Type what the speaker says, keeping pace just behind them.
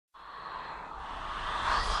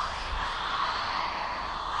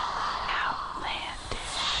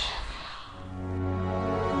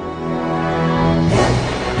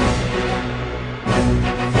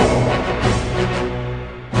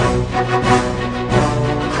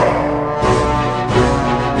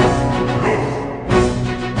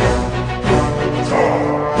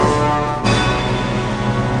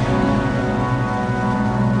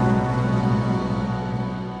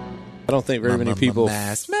don't think very many people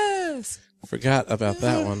Mask. forgot about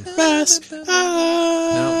that one. Mask. No,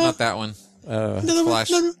 not that one.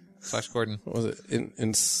 Flash Gordon. What was it?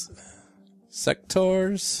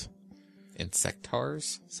 Insectors?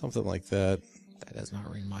 Insectars? Something like that. That does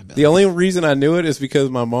not ring my bell. The only reason I knew it is because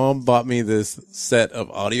my mom bought me this set of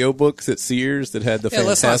audiobooks at Sears that had the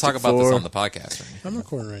let's Fantastic not talk about Four. this on the podcast. I'm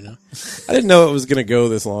recording right now. I didn't know it was going to go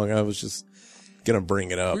this long. I was just going to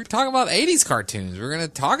bring it up. We're talking about 80s cartoons. We're going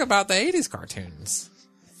to talk about the 80s cartoons.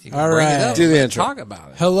 You can All bring right. it up. Do the Let's intro. Talk about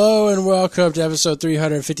it. Hello and welcome to episode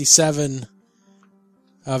 357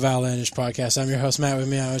 of Outlandish Podcast. I'm your host, Matt. With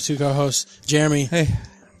me, I have two co-hosts, Jeremy. Hey,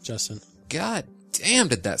 Justin. God damn,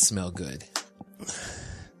 did that smell good.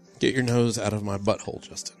 get your nose out of my butthole,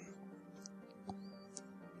 Justin.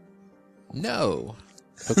 No.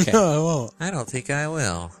 Okay. No, I won't. I don't think I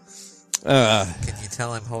will. Uh, Can you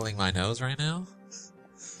tell I'm holding my nose right now?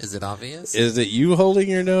 Is it obvious? is it you holding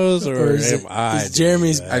your nose, or is am I? is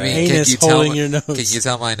Jeremy's doing that? anus holding your nose? Can you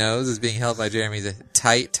tell my nose is being held by Jeremy's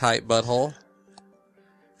tight butthole?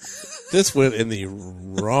 This went in the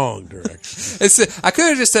wrong direction. I could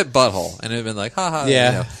have just said butthole and it would have been like, haha.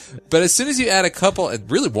 Yeah. You know. But as soon as you add a couple,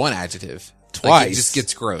 really one adjective, Twice. like, it just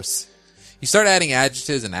gets gross. You start adding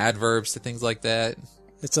adjectives and adverbs to things like that.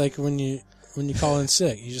 It's like when you call in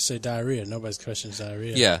sick, you just say diarrhea. Nobody's questions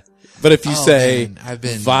diarrhea. Yeah. But if you say man, I've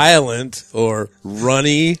been violent or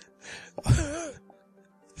runny,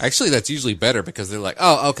 actually that's usually better because they're like,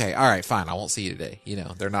 oh, okay, all right, fine, I won't see you today. You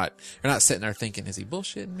know, they're not sitting there thinking, is he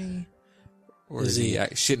bullshitting me, or is he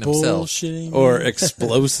shitting himself? Bullshitting or me?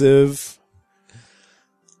 explosive.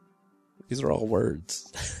 These are all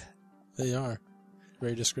words. They are.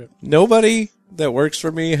 Very descriptive. Nobody that works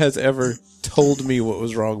for me has ever told me what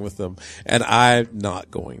was wrong with them, and I'm not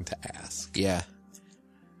going to ask. Yeah.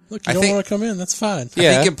 Look, you I don't think- want to come in. That's fine. I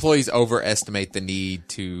Yeah. think employees overestimate the need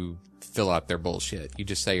to fill out their bullshit. You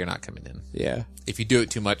just say you're not coming in. Yeah. If you do it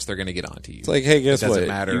too much, they're going to get onto you. It's like, hey, guess It doesn't what?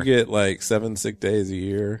 matter. You get like 7 sick days a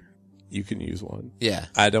year. You can use one. Yeah.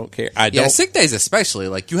 I don't care. I Yeah, don't. sick days especially.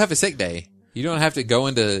 Like, you have a sick day. You don't have to go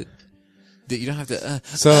into... You don't have to...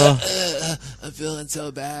 So, I'm feeling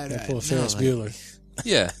so bad. Pull a Ferris Bueller.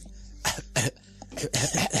 Yeah.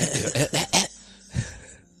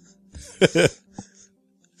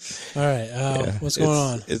 All right. What's going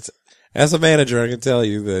on? It's as a manager, I can tell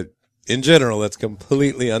you that in general, that's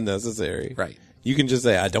completely unnecessary. Right. You can just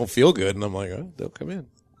say, I don't feel good. And I'm like, oh, they'll come in.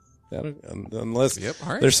 Unless Yep,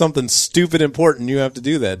 all right. there's something stupid important you have to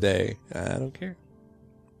do that day. I don't care.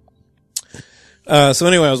 So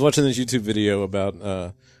anyway, I was watching this YouTube video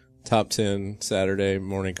about top 10 Saturday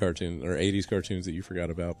morning cartoons or 80s cartoons that you forgot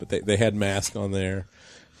about, but they had Mask on there.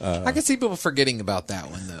 I can see people forgetting about that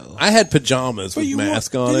one, though. I had pajamas with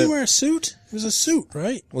Mask on Did it. you wear a suit? It was a suit,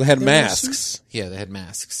 right? Well, they had They wore masks. Yeah, they had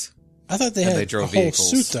masks. I thought they And had they drove a whole vehicles.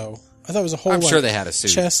 suit, though. I thought it was a whole. I'm like, sure they had a suit.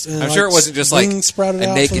 Chest and, I'm sure it wasn't just like wings sprouted a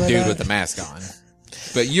out naked from dude that. with a mask on.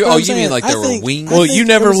 But you, But I'm you mean saying, like I there were think- wings? I Well, think you it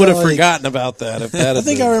never was would have like- forgotten about that if that. I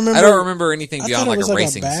think I remember. I don't remember anything I beyond thought like it was a like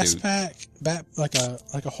racing a bass suit. pack,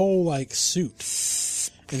 like a whole like suit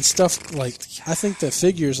and stuff. Like I think the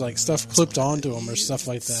figures like stuff clipped onto them or stuff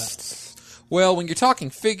like that. Well, when you're talking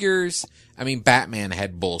figures, I mean, Batman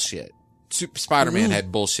had bullshit. Spider-Man had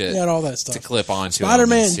bullshit He had all that stuff. to clip onto.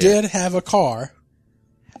 Spider-Man him and shit. did have a car,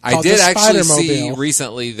 I called did the actually see Spider-Mobile.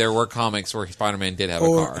 recently there were comics where Spider-Man did have a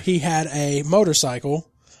or car. he had a motorcycle,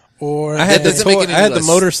 or I had, That doesn't make it any I had the less-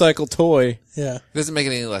 motorcycle toy. yeah. Doesn't make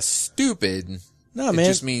it any less stupid. No, It man.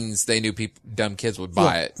 just means they knew dumb kids would Look,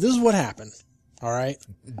 buy it. This is what happened. All right,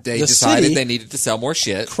 They the decided city- they needed to sell more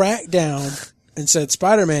shit. cracked down and said,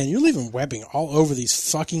 "Spider-Man, you're leaving webbing all over these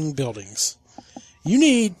fucking buildings. You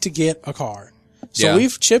need to get a car." So Yeah.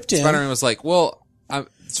 we've chipped in. Spider-Man was like, well,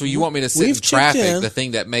 so you want me to sit in We've chipped traffic, in. the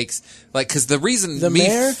thing that makes, like, because the reason The me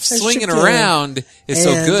mayor has swinging chipped in, around is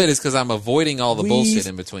so and good is because I'm avoiding all the bullshit We've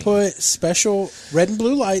in between. Put special red and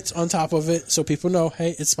blue lights on top of it so people know,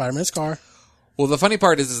 hey, it's Spider-Man's car. Well, the funny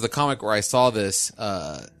part is the comic where I saw this,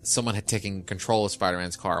 someone had taken control of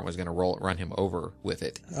Spider-Man's car and was going to run him over with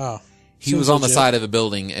it. Oh, He seems was on the legit. side of a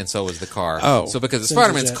building, and so was the car. Oh. So because it's Seems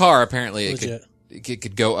Spider-Man's legit. car, apparently Legit. it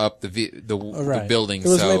could go up the right. building. It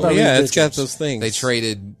was made So by Yeah, Reed it's got Richards. those things. they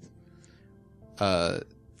traded.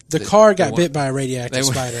 The car got they bit by a radioactive they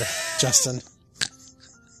were- spider, Justin.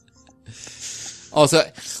 Also,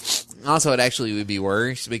 it actually would be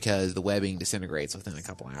worse because the webbing disintegrates within a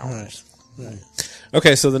couple hours. Right.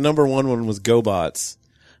 Okay, so the number one was GoBots.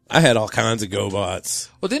 I had all kinds of GoBots.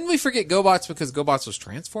 Well, didn't we forget GoBots because GoBots was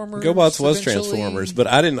Transformers? GoBots was eventually? Transformers, but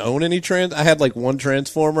I didn't own any I had like one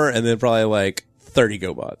Transformer and then probably like 30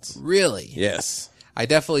 GoBots. Really? Yes. I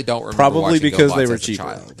definitely don't remember Probably watching because GoBots they were as a cheaper,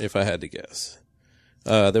 child. if I had to guess.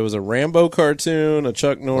 There was a Rambo cartoon, a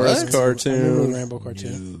Chuck Norris What? I remember the cartoon. Rambo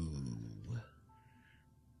cartoon.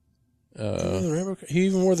 Remember the Rambo, he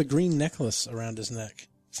even wore the green necklace around his neck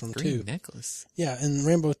from Green 2. necklace. Yeah, in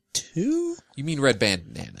Rambo 2? You mean red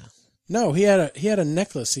bandana? No, he had a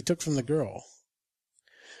necklace he took from the girl.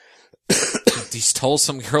 He stole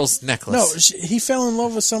some girl's necklace. No, he fell in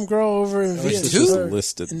love with some girl over in wish this Vietnam. was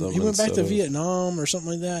listed, And though, he went back to instead of- Vietnam or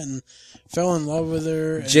something like that and fell in love with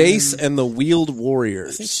her. Jace and and the Wheeled I think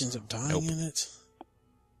Warriors. she ends up dying in it.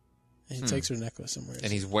 And he takes her necklace somewhere.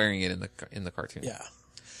 and he's wearing it in the cartoon. Yeah.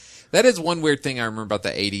 That is one weird thing I remember about the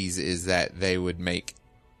 80s is that they would make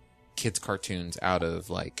kids cartoons out of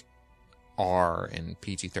like R and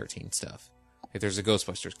PG-13 stuff. Like there's a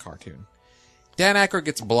Ghostbusters cartoon. Dan Aykroyd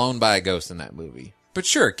gets blown by a ghost in that movie. But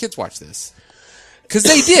sure, kids watch this. Cause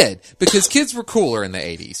they did. Because kids were cooler in the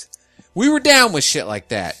 80s. We were down with shit like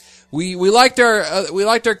that. We liked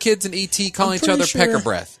our kids in E.T. calling each pretty other sure- pecker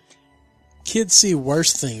breath. Kids see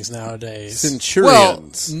worse things nowadays.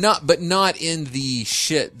 Centurions. Well, not in the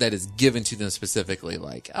shit that is given to them specifically.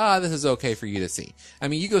 Like, this is okay for you to see. I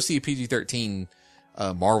mean, you go see a PG-13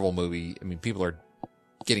 Marvel movie. I mean, people are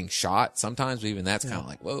getting shot sometimes, but even that's kind of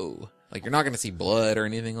like, whoa. Like, you're not going to see blood or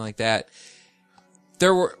anything like that.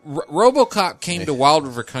 RoboCop came to Wild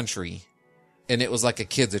River Country, and it was like a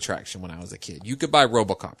kid's attraction when I was a kid. You could buy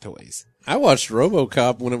RoboCop toys. I watched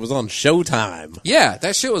RoboCop when it was on Showtime. Yeah,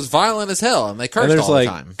 that shit was violent as hell, and they And cursed there's all like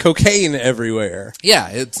the time. cocaine everywhere. Yeah,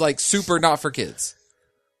 it's like super not for kids.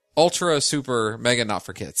 Ultra, super, mega not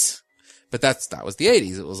for kids. But that was the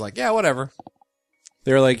 80s. It was like, yeah, whatever.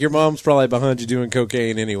 They were like, your mom's probably behind you doing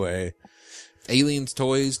cocaine anyway. Aliens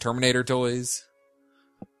toys, Terminator toys.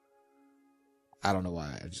 I don't know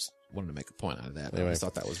why. I just wanted to make a point out of that. I Anyway. just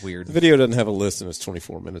thought that was weird. The video doesn't have a list and it's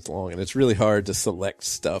 24 minutes long, and it's really hard to select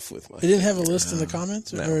stuff with my. They didn't have a list in the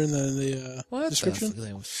comments or in the What description?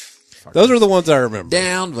 Those are the ones I remember.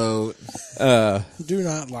 Downvote. Do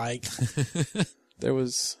not like. There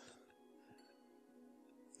was.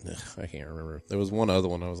 I can't remember. There was one other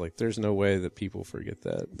one. I was like, "There's no way that people forget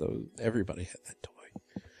that." Though everybody had that toy.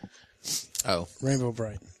 Oh. Rainbow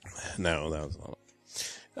Bright. No, that was not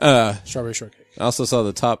it. Strawberry Shortcake. I also saw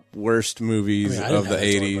the top worst movies I didn't of the have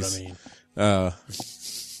that toy, '80s. but I mean,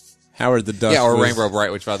 Howard the Duck. Yeah, or was- Rainbow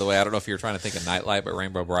Bright, which, by the way, I don't know if you were trying to think of Nightlight, but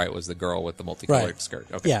Rainbow Bright was the girl with the multicolored Right. skirt.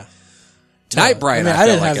 Okay. yeah. Night Bright, I, felt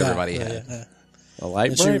didn't like have that, everybody but had. yeah. A light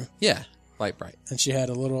And she- bright. Yeah, Light Bright. And she had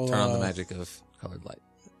a little. Turn on the magic of colored light.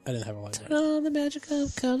 I didn't have a light. Bright. On the magic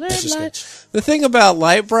of colored That's just light. good. The thing about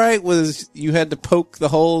Light Bright was you had to poke the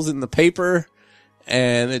holes in the paper,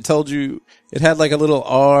 and it told you it had like a little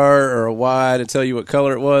R or a Y to tell you what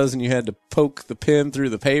color it was, and you had to poke the pen through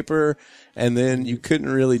the paper, and then you couldn't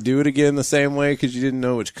really do it again the same way because you didn't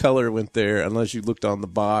know which color went there unless you looked on the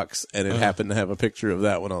box and it happened to have a picture of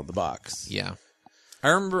that one on the box. Yeah. I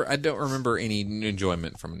don't remember any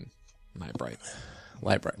enjoyment from Night Bright.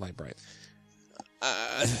 Light Bright. Light Bright.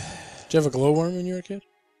 Did you have a glowworm when you were a kid?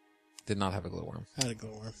 Did not have a glowworm. I had a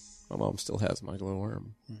glowworm. My mom still has my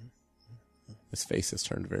glowworm. His face has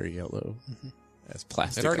turned very yellow, as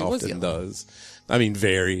plastic It already was often yellow. does. I mean,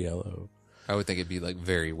 very yellow. I would think it'd be like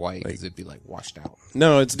very white because it'd be like washed out.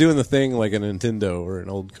 No, it's doing the thing like a Nintendo or an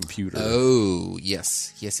old computer. Oh,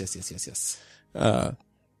 yes. Yes.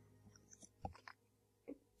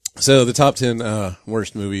 So the top 10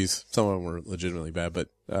 worst movies, some of them were legitimately bad, but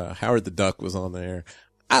Howard the Duck was on there.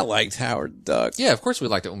 I liked Howard the Duck. Yeah, of course we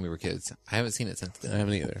liked it when we were kids. I haven't seen it since I then.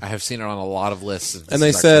 haven't either. I have seen it on a lot of lists. Of, And they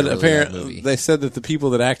this is said actually a really bad apparently movie. they said that the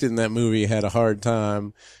people that acted in that movie had a hard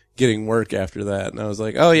time getting work after that. And I was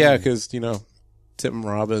like, oh yeah, because Tim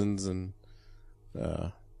Robbins and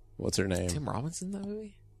what's her name? Tim Robinson in that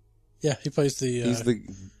movie? Yeah, he plays the, He's the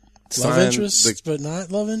love sign- interest, but not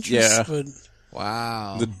love interest. Yeah. But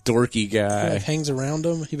Wow. the dorky guy. like hangs around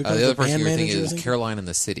him. He becomes the other the person band you're thinking manager. I is think. Caroline in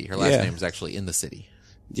the City. Her last Yeah. name is actually in the City.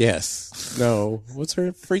 Yes. No. What's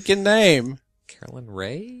her freaking name? Carolyn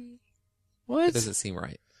Ray? What? That doesn't seem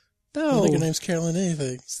right. I don't No. think her name's Carolyn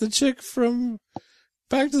anything. It's the chick from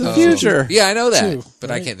Back to the Oh. Future. Yeah, I know that, Two, but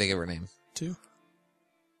I right? can't think of her name. Too.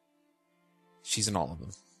 She's in all of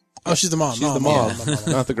them. Oh, she's the mom. She's the mom,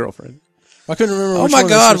 not the girlfriend. I couldn't remember. Oh which my one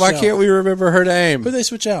they God! switched Why out. can't we remember her name? Who'd they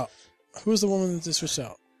switch out? Who was the woman that they switched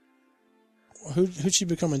out? Who'd she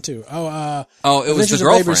become into? Oh, Oh, it was the Adventures of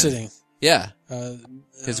girlfriend. Babysitting. Yeah. Uh,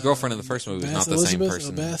 His girlfriend in the first movie was not the Elizabeth,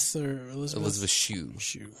 same person. Beth or Elizabeth? Elizabeth Shue.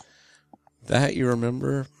 Shue. That you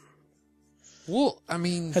remember, Well, I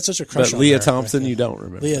mean, Had such a crush but on Leah her, Thompson right? you don't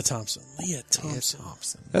remember. Leah Thompson.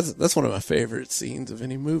 Thompson. That's one of my favorite scenes of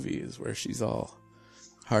any movie is where she's all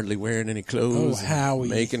hardly wearing any clothes. Oh, Howie.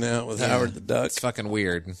 Making out with Howard the Duck. It's fucking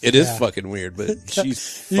weird. It is Yeah. fucking weird, but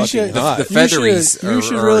she's You fucking should- hot. The featheries you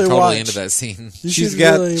should are really totally watch- into that scene. You she's should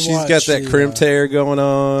got really she's watch got that the, crimped hair going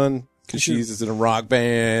on because you should- she's in a rock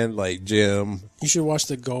band like Jim. You should watch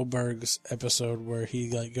the Goldbergs episode where he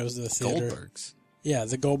like goes to the theater. Goldbergs. Yeah,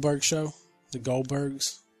 the Goldberg show. The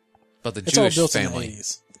Goldbergs. But the It's Jewish all built in family. the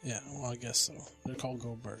 80s. Yeah, well, I guess so. They're called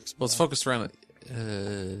Goldbergs. Well, it's focused around.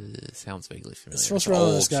 Sounds vaguely familiar. It's supposed It's to an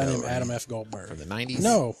run this old guy show, named right? Adam F. Goldberg. From the 90s?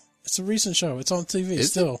 No, it's a recent show. It's on TV Is it?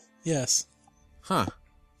 still. Yes. Huh.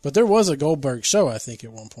 But there was a Goldberg show, I think,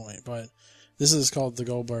 at one point. But this is called The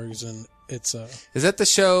Goldbergs, and it's Is that the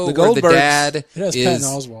show The where the Goldbergs- dad It has Patton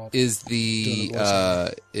Oswalt is doing the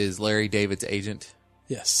voice. is Larry David's agent?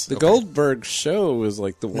 yes, The Goldberg show was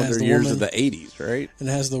like the wonder the years woman. of the 80s, right? and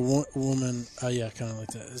it has the woman. Yeah, kind of like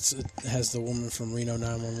that. It has the woman from Reno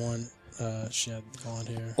 911. She had blonde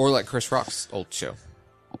hair. Or like Chris Rock's old show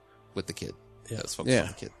with the kid. Yeah. That was focused Yeah. on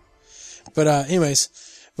the kid. But anyways,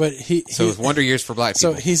 but So it's Wonder Years for black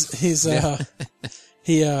So people.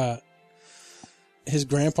 his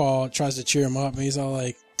grandpa tries to cheer him up, and he's all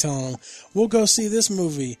like telling him, "We'll go see this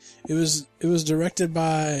movie. It was directed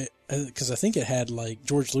by because I think it had like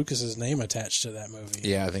George Lucas's name attached to that movie,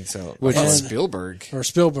 Yeah, I think so. Which- I thought And- Spielberg. or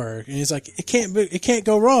Spielberg." And he's like, "It can't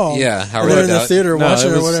go wrong." Yeah, and Howard they're in the the Duck. theater No, watching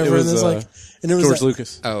it or was- whatever, it was, and it's like, and it was George that,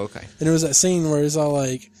 Lucas. Oh, okay. and it was that scene where he's all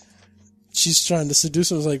like, she's trying to seduce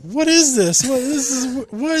him. I was like, "What is this? Why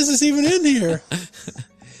is this even in here?"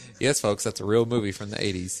 Yes, folks, that's a real movie from the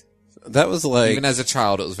 80s. That was like Even as a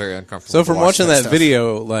child, it was very uncomfortable. so. to From watch watching that stuff.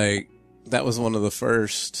 video, like that was one of the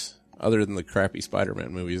first, other than the crappy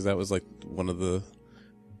Spider-Man movies. That was like one of the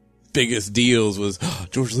biggest deals. Was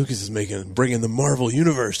George Lucas is bringing the Marvel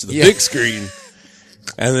universe to the Yeah. big screen,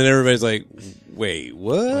 and then everybody's like, "Wait,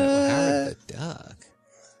 what?" Howard the Duck.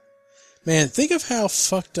 Man, think of how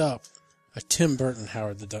fucked up a Tim Burton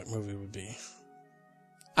Howard the Duck movie would be.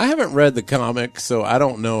 I haven't read the comic, so I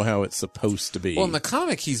don't know how it's supposed to be. Well, in the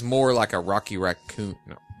comic, he's more like a Rocky Raccoon.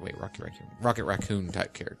 No, wait, Rocket Raccoon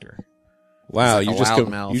type character. wow, he's like you a just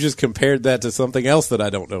loudmouth. you just compared that to something else that I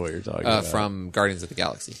don't know what you're talking about. From Guardians of the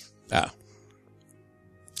Galaxy. Ah.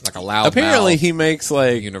 Like a loud Apparently, he makes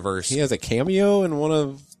like universe. he has a cameo in one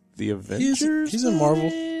of the Avengers. He's in Marvel.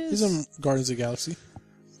 movies? He's in Guardians of the Galaxy.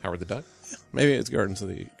 Howard the Duck. Maybe it's Guardians of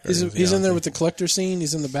the. He's Guardians of the in there Galaxy. with the collector scene.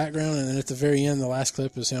 He's in the background, and then at the very end, the last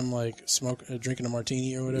clip is him like drinking a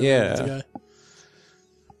martini or whatever. Yeah. with the guy.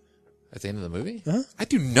 At the end of the movie? Uh-huh. I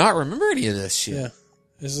do not remember any of this shit. Yeah.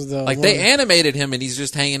 This is the Like, one- they animated him and he's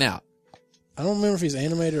just hanging out. I don't remember if he's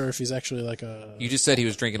animated or if he's actually like a You just said he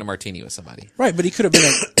was drinking a martini with somebody. right, but he could have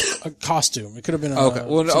been a costume. It could have been a, Okay,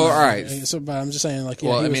 well, something- all right. So, but I'm just saying, like, yeah,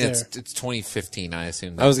 Well, he I was mean, there. it's 2015, I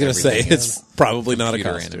assume. I was gonna say everything it's probably not a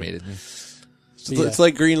computer costume. animated. It's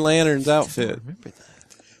like Green Lantern's outfit. Remember that?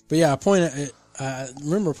 But yeah, I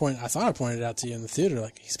remember I thought I pointed out to you in the theater,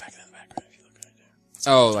 like he's back in the background. If you look right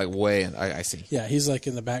there. Oh, like way in, I see. Yeah, he's like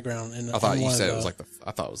in the background. In, I thought in you one said of it was the- like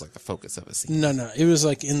I thought it was like the focus of a scene. No, it was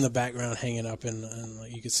like in the background, hanging up, and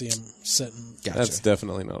like you could see him sitting. Gotcha. That's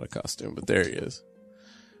definitely not a costume, but there he is.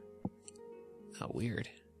 How weird.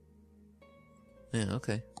 Yeah,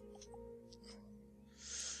 okay.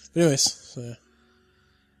 But anyways, so yeah.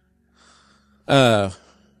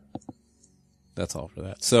 That's all for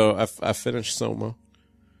that. So I finished Soma.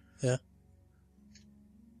 Yeah.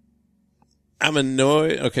 I'm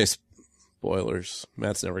annoyed. Okay, spoilers.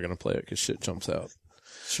 Matt's never gonna play it because shit jumps out.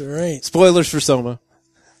 Sure ain't. Spoilers for Soma.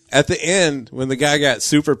 At the end, when the guy got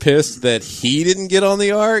super pissed that he didn't get on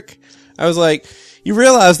the ark, I was like, you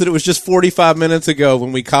realize that it was just 45 minutes ago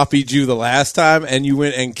when we copied you the last time and you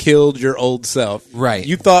went and killed your old self. Right.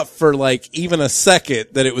 You thought for like even a second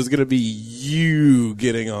that it was going to be you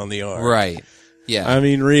getting on the ark. Right. Yeah. I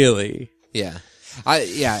mean, really. Yeah.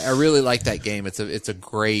 I really like that game. It's a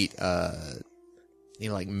great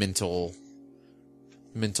like mental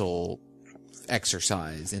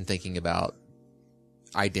exercise in thinking about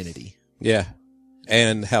identity. Yeah.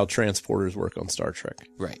 And how transporters work on Star Trek.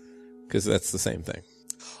 Right. Because that's the same thing.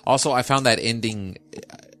 Also, I found that ending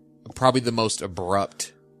probably the most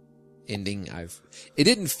abrupt ending it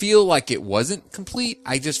didn't feel like it wasn't complete.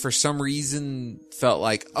 I just for some reason felt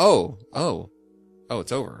like, oh,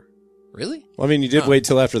 it's over. Really? Well, I mean, you did wait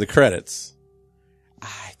till after the credits.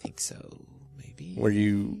 I think so. Maybe. Where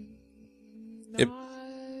you...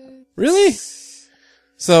 Really?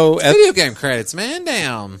 So Video game credits, man,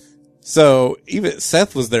 damn. So even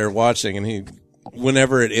Seth was there watching, and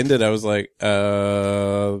whenever it ended, I was like,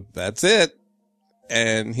 that's it.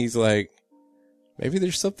 And he's like, maybe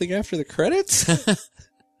there's something after the credits?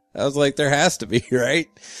 I was like, there has to be, right?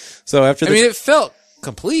 So after I mean, it felt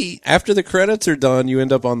complete. After the credits are done, you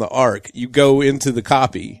end up on the Ark. You go into the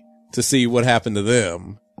copy to see what happened to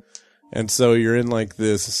them. And so you're in like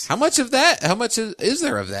this, How much of that? How much is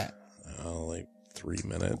there of that? like 3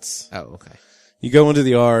 minutes. Oh, okay. You go into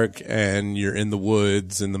the Ark and you're in the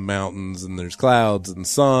woods and the mountains and there's clouds and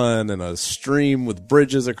sun and a stream with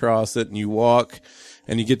bridges across it, and you walk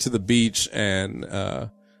and you get to the beach and,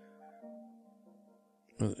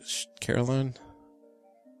 Caroline?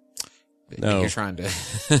 No. You're trying to.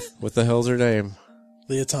 What the hell's her name?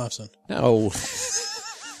 Leah Thompson. No.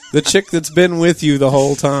 The chick that's been with you the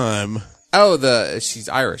whole time. Oh, she's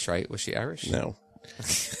Irish, right? Was she Irish? No.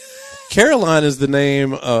 Caroline is the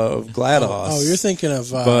name of GLaDOS. Oh, you're thinking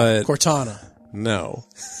of but- Cortana. No.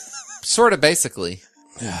 Sort of, basically.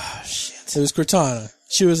 It was Cortana.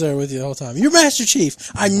 She was there with you the whole time. You're Master Chief.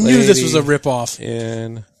 I knew this was a ripoff.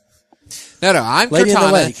 In No, I'm Lady Cortana. in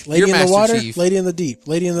the lake, lady You're in the Master water, Chief. lady in the deep,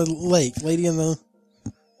 lady in the lake, lady in the.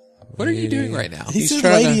 What are you doing right now? He He's said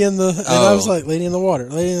trying lady to- in the, and I was Oh. like, lady in the water,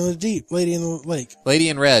 lady in the deep, lady in the lake, Lady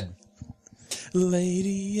in red.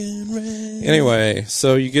 lady in red. Anyway,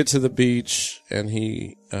 so you get to the beach and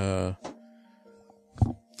he,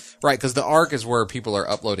 Right, because the Ark is where people are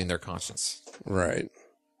uploading their conscience. right.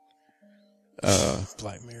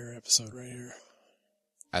 Black Mirror episode right here.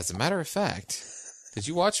 As a matter of fact, did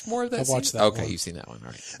you watch more of that? I watched season? that Okay, one. you've seen that one,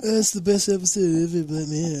 all right. That's the best episode of Black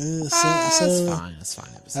Mirror. That's fine. That's fine.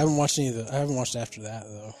 I haven't watched any of the. I haven't watched after that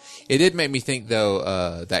though. It did make me think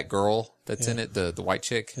though, that girl that's in it, the white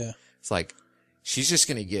chick. Yeah. It's like she's just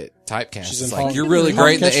gonna get typecast. She's It's in like Hawk- you're really Hawk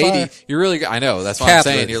great in the Catch Fire. '80s. You're really. I know. That's what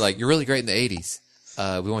Catherine. I'm saying. You're like you're really great in the '80s.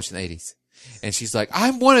 We want you in the '80s. And she's like, I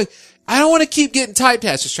don't want to keep getting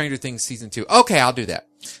typecast to Stranger Things season 2. Okay, I'll do that.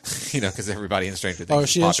 Because everybody in Stranger Things. Oh, is is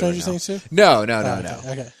she in popular Stranger now. Things too? No.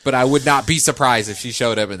 Okay. But I would not be surprised if she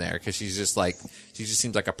showed up in there because she just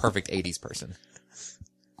seems like a perfect 80s person.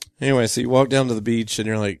 Anyway, so you walk down to the beach and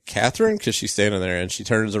you're like, Catherine? Because she's standing there and she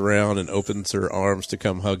turns around and opens her arms to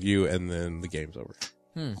come hug you, and then the game's over.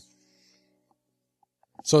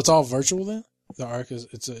 So it's all virtual then. The Ark is.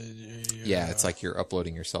 It's a. Yeah, it's like you're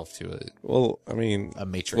uploading yourself to Well, I mean, a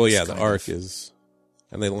Matrix. well, yeah, the kind Ark of. is,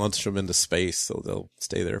 and they launch them into space, so they'll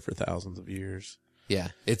stay there for thousands of years. Yeah,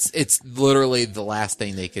 it's literally the last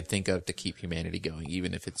thing they could think of to keep humanity going,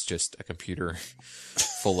 even if it's just a computer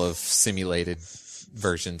full of simulated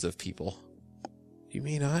versions of people. You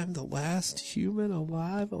mean I'm the last human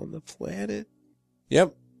alive on the planet?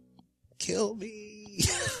 Yep. Kill me.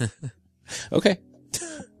 Okay.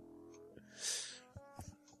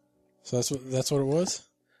 So that's what it was.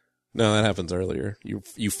 No, that happens earlier.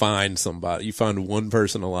 You find somebody. You find one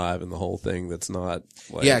person alive in the whole thing that's not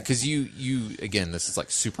like... Yeah, because you again, this is like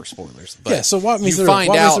super spoilers. But Yeah, so walk me you through it. find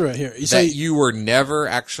Walk me out through it here. You that say- you were never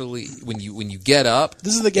actually when you get up.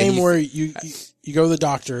 This is the game and you- where you go to the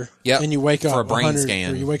doctor Yep, and you wake up for a brain 100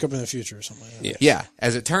 scan. or you wake up in the future or something like that. Yeah. Yeah,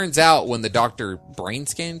 as it turns out, when the doctor brain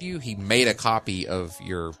scanned you, he made a copy of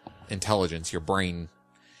your intelligence, your brain,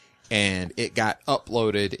 and it got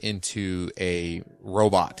uploaded into a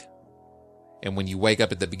robot. And when you wake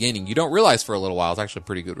up at the beginning, you don't realize for a little while. It's actually a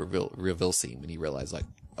pretty good reveal scene when you realize, like,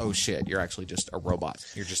 oh shit, you're actually just a robot.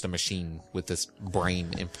 You're just a machine with this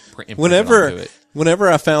brain imprinted onto it. Whenever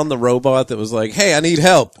I found the robot that was like, "Hey, I need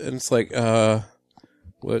help," and it's like,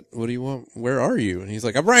 what do you want? Where are you? And he's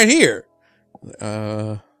like, "I'm right here."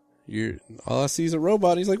 You're all I see is a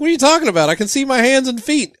robot. He's like, "What are you talking about? I can see my hands and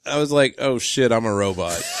feet." I was like, "Oh shit, I'm a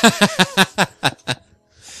robot."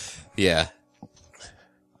 Yeah.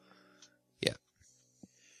 Yeah.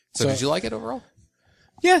 So So- did you like it overall?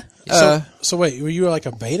 Yeah. So wait, were you like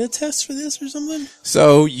a beta test for this or something?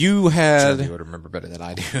 So you had You would remember better than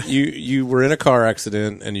I do. you were in a car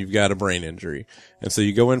accident and you've got a brain injury, and so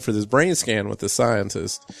you go in for this brain scan with the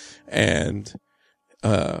scientist, and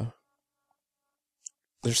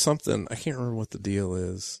there's something I can't remember what the deal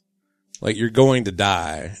is. Like you're going to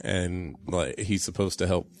die, and like he's supposed to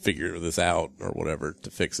help figure this out or whatever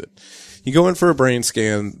to fix it. You go in for a brain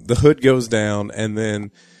scan, the hood goes down, and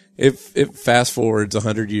then if it fast forwards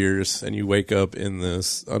 100 years, and you wake up in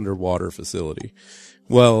this underwater facility.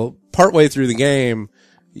 Well, partway through the game,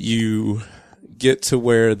 you get to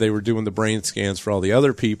where they were doing the brain scans for all the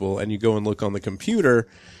other people, and you go and look on the computer,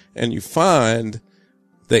 and you find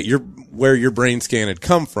that where your brain scan had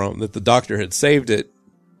come from, that the doctor had saved it.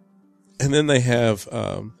 And then they have,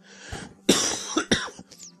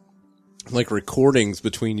 like recordings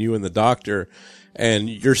between you and the doctor, and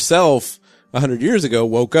yourself 100 years ago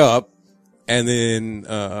woke up, and then,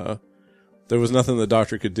 there was nothing the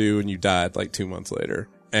doctor could do, and you died like 2 months later.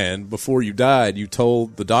 And before you died, you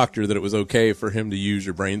told the doctor that it was okay for him to use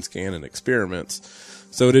your brain scan in experiments.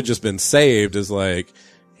 So it had just been saved as like,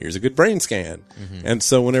 here's a good brain scan. And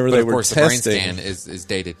so whenever But they of were course, testing, the brain scan is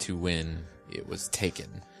dated to when it was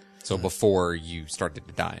taken. So before you started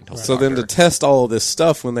to die. Until so then to test all of this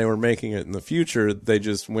stuff when they were making it in the future, they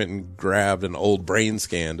just went and grabbed an old brain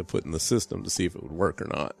scan to put in the system to see if it would work or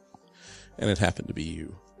not. And it happened to be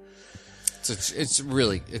you.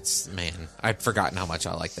 Man, I'd forgotten how much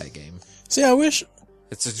I like that game. See, I wish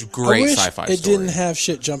It's a great sci-fi story. it didn't have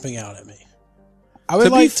shit jumping out at me. I would To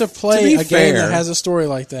be like to play a game fair- that has a story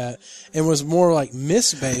like that and was more like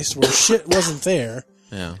myth-based, where shit wasn't there.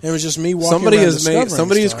 Yeah. It was just me walking Somebody around has discovering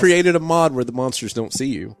somebody has stuff. created a mod where the monsters don't see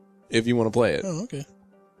you if you want to play it. Oh, okay.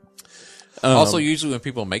 Also, usually when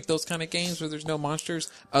people make those kind of games where there's no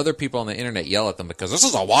monsters, other people on the internet yell at them because this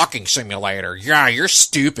is a walking simulator. Yeah, you're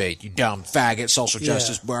stupid, you dumb faggot, social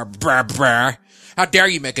justice, blah, blah, blah. How dare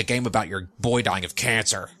you make a game about your boy dying of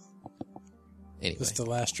cancer? Anyway. That's the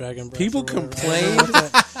Last Dragon Breath. People or whatever. complained.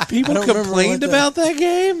 I People don't remember complained what about that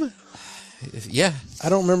game. Yeah, I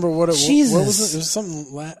don't remember what it was. Jesus. What was it? It was something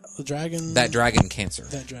the dragon. that dragon cancer.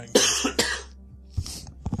 That dragon.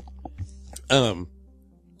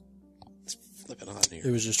 It's flipping on here.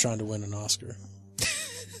 It was just trying to win an Oscar.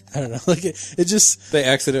 I don't know. Like it just They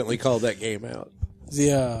accidentally called that game out.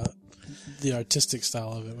 the artistic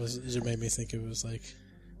style of it made me think it was like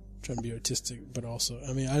trying to be artistic, but also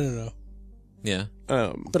I mean I don't know. Yeah,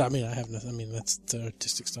 But I mean I have nothing. I mean that's the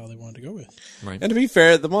artistic style they wanted to go with. right. And to be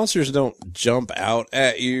fair, the monsters don't jump out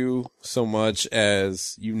at you so much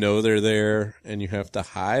as you know they're there and you have to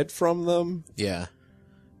hide from them. Yeah,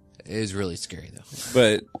 it is really scary though.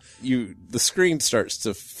 But the screen starts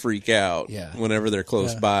to freak out Yeah. whenever they're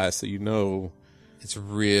close Yeah. by, so you know. It's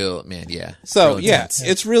real, man. Yeah. It's So real yeah, intense.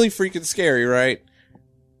 it's really freaking scary, right?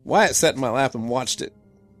 Wyatt sat in my lap and watched it.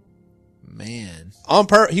 Man.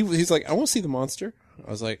 He's like, I want to see the monster. I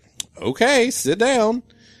was like, okay, sit down. And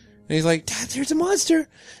he's like, Dad, there's a monster.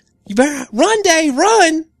 You better run, Dave,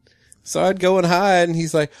 run. So I'd go and hide, and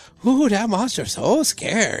he's like, ooh, that monster's so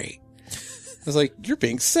scary. I was like, you're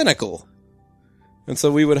being cynical. And so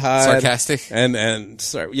we would hide. Sarcastic? And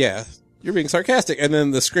sorry, yeah, you're being sarcastic. And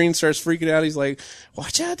then the screen starts freaking out. He's like,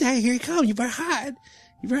 watch out, Dad, here he comes. You better hide.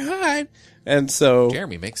 You better hide. And so,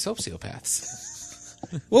 Jeremy makes sociopaths.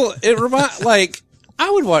 well, I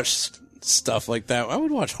would watch stuff like that. I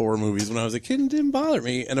would watch horror movies when I was a kid and it didn't bother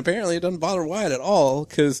me. And apparently it doesn't bother Wyatt at all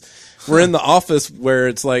because we're in the office where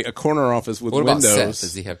it's like a corner office with What about windows. Seth?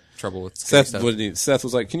 Does he have trouble with scary stuff? Seth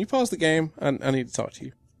was like, can you pause the game? I need to talk to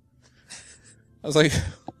you. I was like,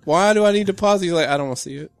 why do I need to pause? He's like, I don't want to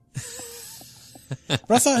see it. But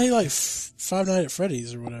I thought he liked Five Nights at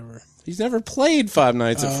Freddy's or whatever. He's never played Five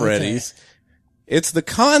Nights at Oh, Freddy's. It's the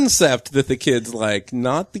concept that the kids like,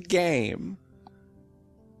 not the game.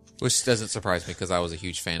 Which doesn't surprise me because I was a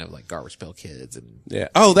huge fan of like Garbage Pail Kids and Yeah.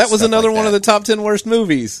 Oh, that was Stuff another like one of that. the top 10 worst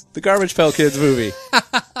movies. The Garbage Pail Kids movie.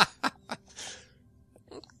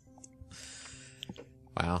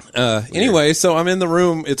 wow. Anyway, so I'm in the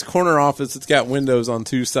room. It's a corner office. It's got windows on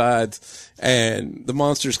two sides and the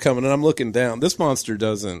monster's coming and I'm looking down. This monster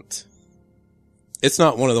doesn't, it's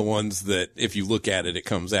not one of the ones that if you look at it, it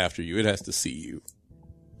comes after you. It has to see you.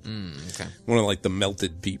 Okay. One of like the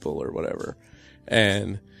melted people or whatever.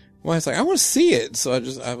 And Wyatt's like, I want to see it. So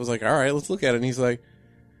I was like, all right, let's look at it. And he's like,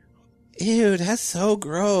 ew, that's so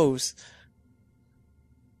gross.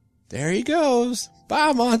 There he goes.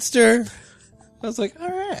 Bye, monster. I was like, all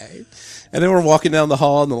right. And then we're walking down the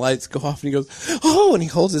hall and the lights go off and he goes, oh, and he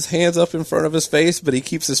holds his hands up in front of his face, but he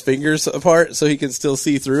keeps his fingers apart so he can still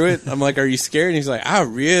see through it. I'm like, are you scared? And he's like,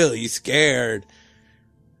 I'm really scared.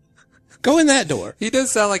 Go in that door. He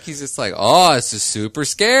does sound like he's just like, oh, it's just super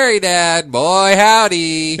scary, Dad. Boy,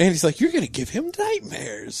 howdy. And he's like, you're going to give him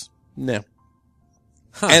nightmares. No.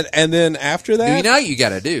 And then after that, You know what you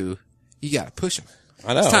gotta do? You gotta push him.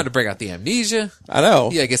 I know. It's time to break out the amnesia. I know.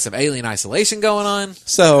 You gotta get some alien isolation going on.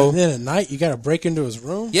 So And then at night you got to break into his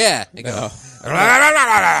room Yeah. And go, I'm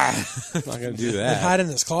not going to do and that. hide in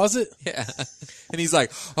his closet. yeah. And he's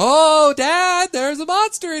like, oh, Dad, there's a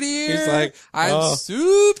monster in here. He's like, I'm oh.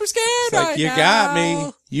 super scared It's like, right you now. got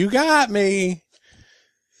me. You got me.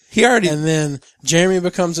 He already, And then Jeremy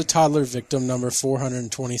becomes a toddler victim number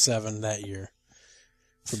 427 that year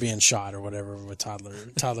for being shot or whatever with toddler.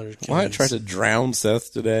 Wyatt tried to drown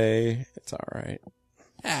Seth today. It's all right.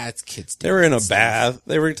 Ah, it's kids. They were in a bath.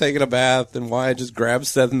 They were taking a bath and Wyatt just grabs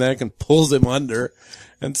Seth's neck and pulls him under.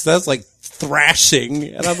 And Seth's like thrashing.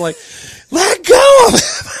 And I'm like, let go of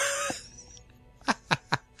him.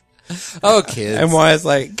 Oh, kids. And Wyatt's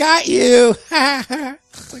like, got you.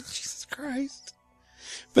 It's like, Jesus Christ.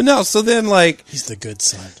 But no, so then like, He's the good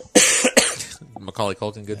son. Macaulay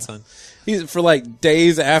Culkin, good son. He's for like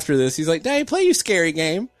days after this. He's like, "Daddy, play you scary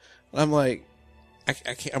game." I'm like, I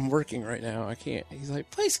can't. I'm working right now. I can't. He's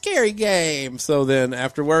like, "Play scary game." So then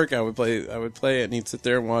after work, I would play it, and he'd sit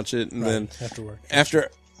there and watch it, and then after work.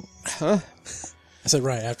 Huh? I said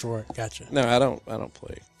right after work. Gotcha. No, I don't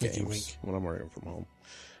play Winky games wink. when I'm working from home.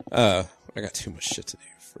 I got too much shit to do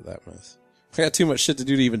for that mess. I got too much shit to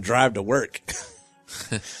do to even drive to work.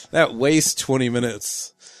 That wastes 20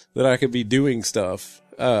 minutes that I could be doing stuff.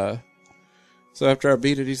 So after I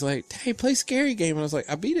beat it, he's like, "Hey, play scary game." And I was like,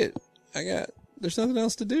 "I beat it. There's nothing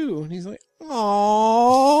else to do." And he's like,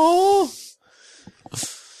 "Aww."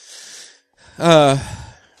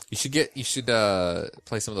 You should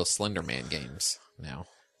play some of those Slender Man games now.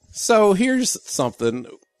 So here's something.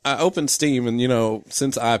 I opened Steam, and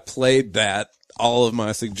since I played that, all of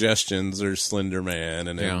my suggestions are Slender Man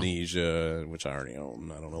and Amnesia, which I already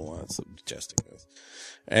own. I don't know why it's suggesting this.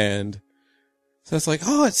 And so it's like,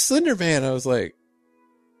 "Oh, it's Slender Man." I was like,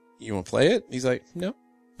 "You want to play it?" He's like, "No."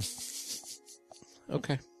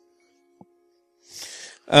 Okay.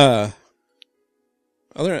 After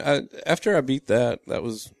I beat that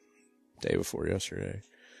was day before yesterday.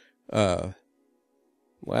 That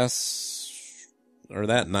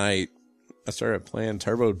night, I started playing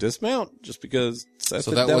Turbo Dismount just because Seth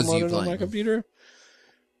had downloaded it on my computer.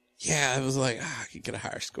 Yeah, I was like, I can get a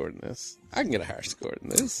higher score than this. I can get a higher score than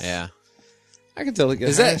this. Yeah. I can totally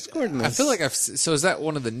get a higher score than this. I feel like so is that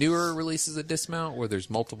one of the newer releases of Dismount where there's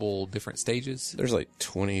multiple different stages? There's like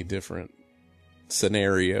 20 different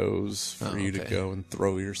scenarios for you to go and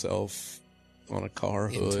throw yourself on a car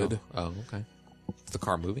hood. Oh, okay. Is the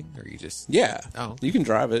car moving or you just... Yeah. Oh. You can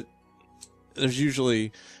drive it. It's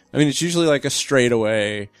usually like a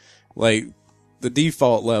straightaway. Like the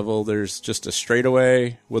default level, there's just a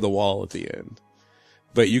straightaway with a wall at the end.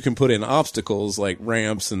 But you can put in obstacles like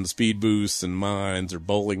ramps and speed boosts and mines or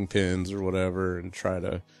bowling pins or whatever and try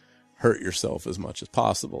to hurt yourself as much as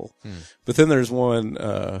possible. But then there's one,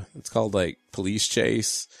 it's called like Police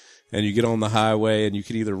Chase. And you get on the highway and you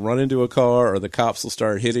can either run into a car or the cops will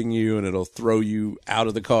start hitting you and it'll throw you out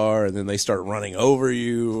of the car and then they start running over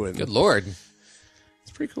you. And Good Lord.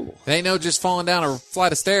 It's pretty cool. It ain't no just falling down a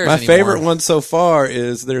flight of stairs My anymore. favorite one so far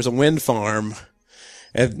is there's a wind farm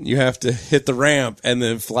and you have to hit the ramp and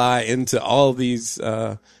then fly into all these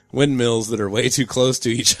windmills that are way too close to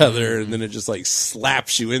each other and then it just like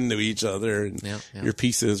slaps you into each other and your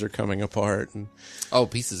pieces are coming apart. And Oh,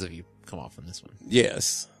 pieces of you come off in this one.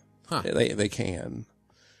 yes. Huh. They can.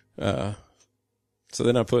 So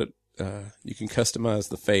then I put, you can customize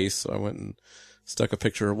the face. So I went and stuck a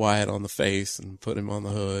picture of Wyatt on the face and put him on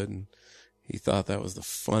the hood. And he thought that was the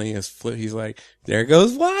funniest flip. He's like, "There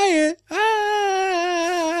goes Wyatt."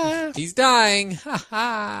 Ah! He's dying. Ha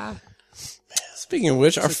ha. Speaking of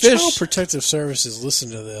which, our If fish. Child Protective Services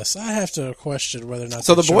listen to this, I have to question whether or not.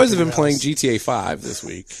 So they the boys show have been your playing house. GTA 5 this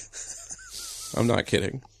week. I'm not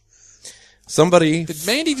kidding. Somebody Did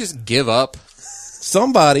Mandy just give up?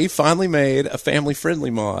 finally made a family-friendly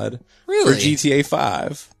mod Really? for GTA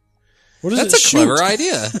 5. What is That's it? a clever Shoot.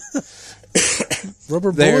 idea.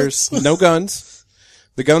 Rubber There's bullets. no guns.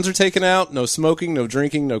 The guns are taken out. No smoking, no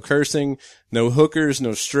drinking, no cursing, no hookers,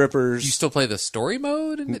 no strippers. You still play the story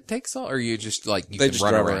mode and it takes all, or you just like you They can just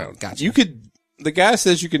run drive around? around. Gotcha. You could. The guy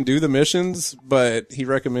says you can do the missions, but he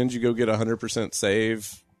recommends you go get 100%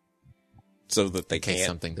 save so that they in case can't.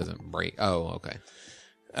 something doesn't break. Oh, okay.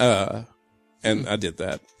 And I did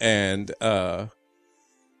that. And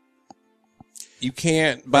you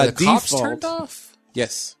can't by Are the cops default. turned off?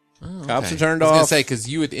 Yes, Oh, cops okay. are turned I was gonna off. say because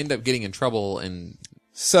you would end up getting in trouble and.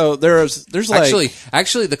 So there's like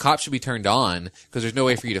Actually, the cops should be turned on because there's no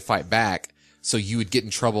way for you to fight back. So you would get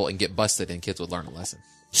in trouble and get busted, and kids would learn a lesson.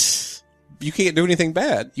 you can't do anything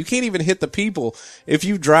bad. You can't even hit the people. If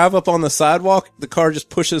you drive up on the sidewalk, the car just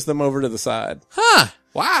pushes them over to the side. Huh?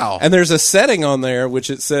 Wow. And there's a setting on there which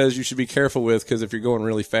it says you should be careful with because if you're going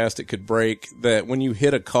really fast, it could break. That when you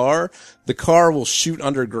hit a car, the car will shoot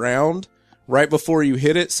underground right before you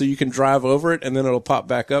hit it, so you can drive over it, and then it'll pop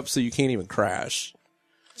back up, so you can't even crash.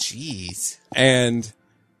 Jeez. And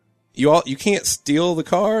you can't steal the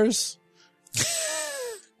cars.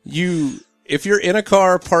 If you're in a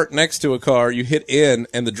car parked next to a car, you hit in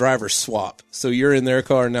and the drivers swap. So you're in their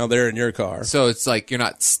car, now they're in your car. So it's like you're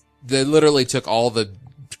not. They literally took all the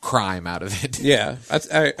crime out of it. Yeah, I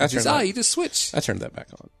turned that, you just switch. I turned that back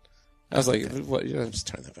on. I was like, "What? You just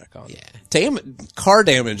turn that back on." Yeah. Damn it, car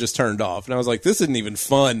damage just turned off, and I was like, "This isn't even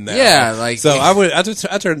fun now." Yeah, like- so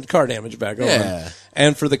I turned car damage back Yeah. on,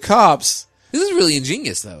 and for the cops, This is really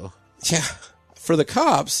ingenious, though. yeah, for the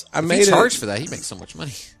cops, I If made you it. charge for that, he makes so much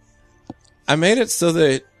money. I made it so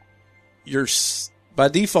that by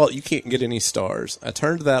default, you can't get any stars. I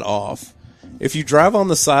turned that off. If you drive on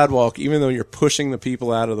the sidewalk, even though you're pushing the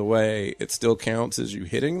people out of the way, it still counts as you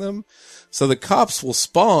hitting them. So the cops will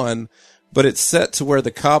spawn, but it's set to where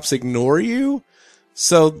the cops ignore you.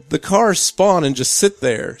 So the cars spawn and just sit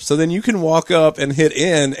there. So then you can walk up and hit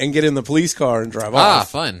in and get in the police car and drive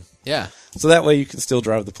off. Fun. Yeah. So that way you can still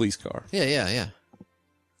drive the police car. Yeah.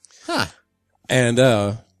 Huh. And,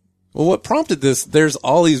 well, what prompted this, there's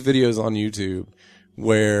all these videos on YouTube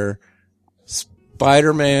where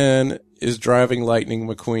Spider-Man is driving Lightning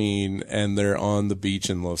McQueen and they're on the beach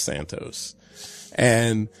in Los Santos.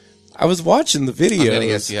 And I was watching the videos. I'm gonna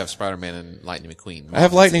guess you have Spider-Man and Lightning McQueen. I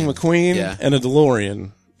have Lightning McQueen Yeah. and a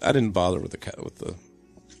DeLorean. I didn't bother with the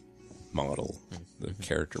model, the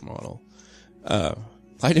character model.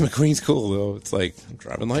 Lightning McQueen's cool though. It's like I'm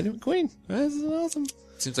driving Lightning McQueen. This is awesome.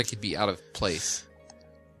 Seems like he'd be out of place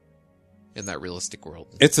in that realistic world.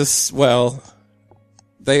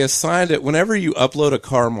 They assigned it whenever you upload a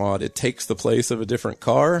car mod, it takes the place of a different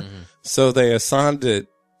car. Mm-hmm. So they assigned it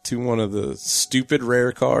to one of the stupid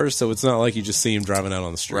rare cars. So it's not like you just see him driving out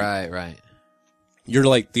on the street. Right. You're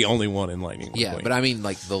like the only one in Lightning McQueen. Yeah, but I mean,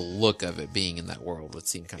 like the look of it being in that world would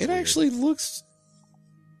seem kind of it weird. actually looks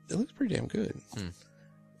pretty damn good.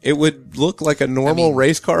 It would look like a normal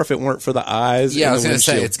race car if it weren't for the eyes. Yeah, and I was the going to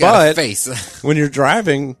say, windshield. it's got But a face. when you're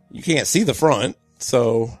driving, you can't see the front.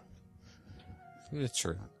 So, It's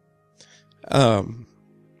true. and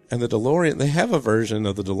the DeLorean, they have a version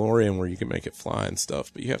of the DeLorean where you can make it fly and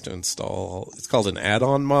stuff, but you have to install, it's called an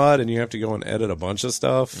add-on mod, and you have to go and edit a bunch of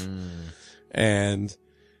stuff. And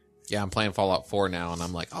Yeah, I'm playing Fallout 4 now, and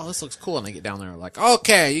I'm like, oh, this looks cool. And I get down there, and I'm like,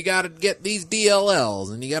 okay, you got to get these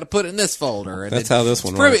DLLs, and you got to put it in this folder. And that's how this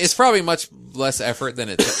one works. It's probably much less effort than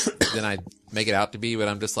than I make it out to be, but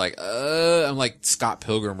I'm just like, I'm like Scott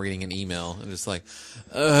Pilgrim reading an email, and just like,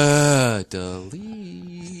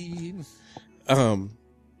 delete.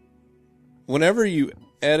 Whenever you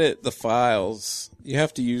edit the files, you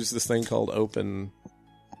have to use this thing called OpenIV.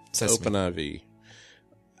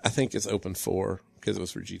 I think it's Open4 because it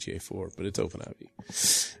was for GTA 4, but it's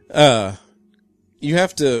OpenIV. You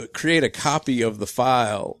have to create a copy of the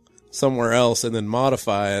file somewhere else and then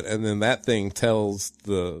modify it, and then that thing tells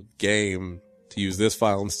the game to use this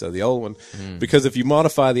file instead of the old one. Because if you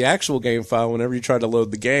modify the actual game file, whenever you try to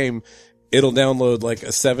load the game, it'll download like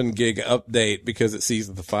a 7 gig update because it sees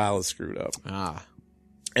that the file is screwed up.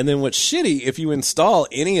 And then what's shitty, if you install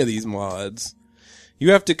any of these mods,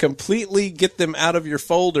 you have to completely get them out of your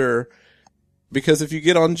folder, because if you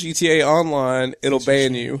get on GTA Online, it'll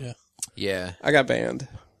ban you. Yeah. I got banned.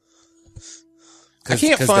 Because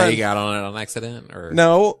they got on it on accident? Or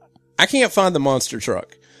No, I can't find the monster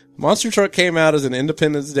truck. Monster Truck came out as an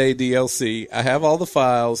Independence Day DLC. I have all the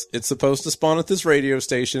files. It's supposed to spawn at this radio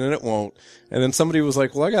station, and it won't. And then somebody was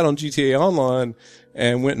like, well, I got on GTA Online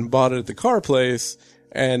and went and bought it at the car place,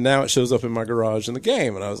 and now it shows up in my garage in the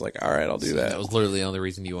game. And I was like, all right, I'll do that. That was literally the only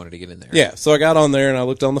reason you wanted to get in there. Yeah, so I got on there, and I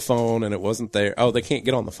looked on the phone, and it wasn't there. Oh, they can't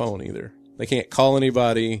get on the phone either. They can't call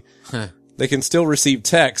anybody. They can still receive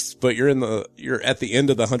texts, but you're at the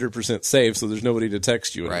end of the 100% save, so there's nobody to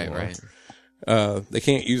text you anymore. Right. They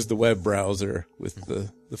can't use the web browser with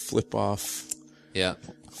the flip off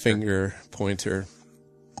finger pointer.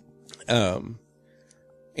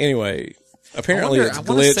 Anyway, apparently it's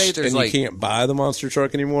glitched and you can't buy the monster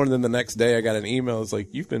truck anymore. And then the next day I got an email. It's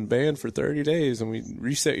like, you've been banned for 30 days and we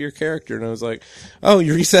reset your character. And I was like, oh,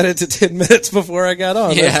 you reset it to 10 minutes before I got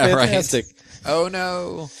on. Yeah, that's fantastic. Right. Oh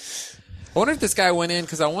no. I wonder if this guy went in,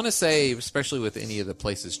 because I want to say, especially with any of the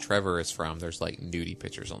places Trevor is from, there's like nudie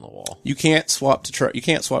pictures on the wall. You can't swap you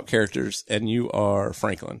can't swap characters, and you are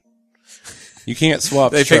Franklin. You can't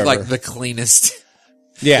swap. They to picked Trevor. like the cleanest,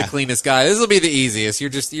 the cleanest guy. This will be the easiest.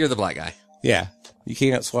 You're the black guy. Yeah, you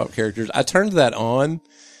can't swap characters. I turned that on,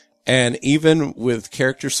 and even with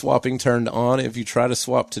character swapping turned on, if you try to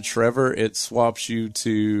swap to Trevor, it swaps you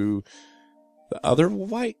to the other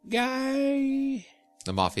white guy.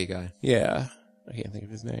 The mafia guy. Yeah. I can't think of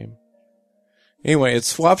his name. Anyway, it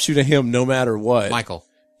swaps you to him no matter what. Michael.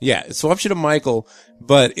 Yeah, it swaps you to Michael,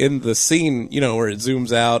 but in the scene, where it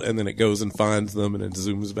zooms out and then it goes and finds them and it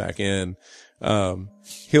zooms back in,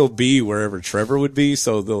 he'll be wherever Trevor would be.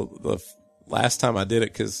 So the last time I did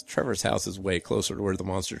it, because Trevor's house is way closer to where the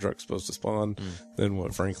monster truck's supposed to spawn than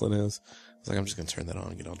what Franklin is. I was like, I'm just going to turn that on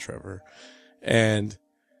and get on Trevor. And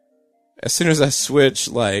as soon as I switch,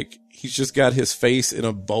 he's just got his face in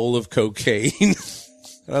a bowl of cocaine. And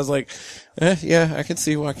I was like, yeah, I can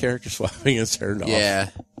see why character swapping is turned off. Yeah.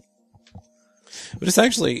 But it's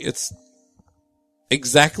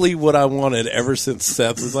exactly what I wanted ever since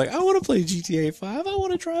Seth was like, I want to play GTA 5. I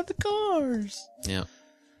want to drive the cars. Yeah.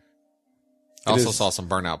 I also is- saw some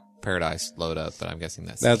Burnout Paradise load up, but I'm guessing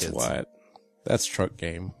that's That's kids. why. That's Truck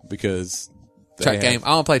Game because they Truck have- game.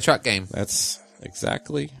 I want to play Truck Game. That's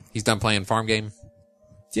exactly. He's done playing Farm Game.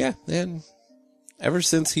 Yeah, and ever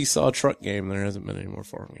since he saw Truck Game, there hasn't been any more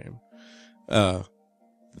Farm Game.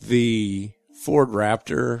 The Ford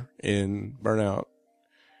Raptor in Burnout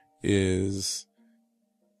is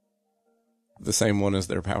the same one as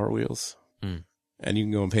their Power Wheels. Mm. And you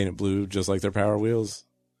can go and paint it blue just like their Power Wheels.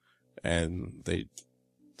 And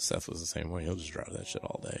Seth was the same way. He'll just drive that shit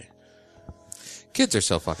all day. Kids are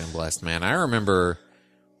so fucking blessed, man. I remember,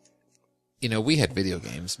 we had video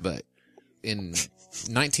games, but in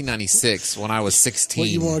 1996, when I was 16, What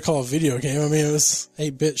you want to call a video game? I mean, it was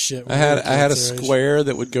 8-bit shit. I had a Iteration. square.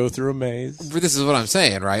 that would go through a maze. This is what I'm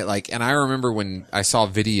saying, right? Like, and I remember when I saw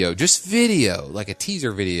just video, like a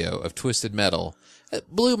teaser video of Twisted Metal. It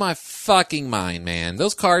blew my fucking mind, man.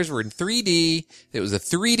 Those cars were in 3D. It was a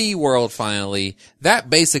 3D world finally. That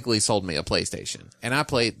basically sold me a PlayStation. And I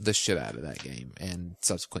played the shit out of that game and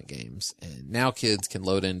subsequent games. And now kids can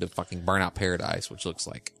load into fucking Burnout Paradise, which looks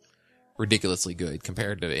like ridiculously good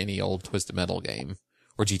compared to any old Twisted Metal game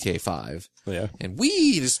or GTA 5. Yeah. And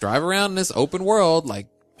we just drive around in this open world like,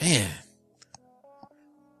 man.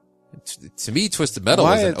 To me, Twisted Metal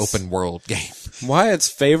is an open world game. Wyatt's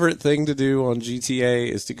favorite thing to do on GTA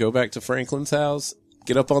is to go back to Franklin's house,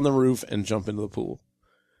 get up on the roof, and jump into the pool.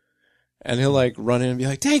 And he'll like run in and be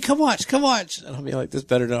like, "Hey, come watch. And I'll be like, "This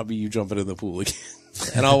better not be you jumping in the pool again."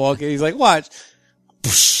 And I'll walk in. He's like, "Watch."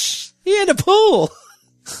 He in the pool.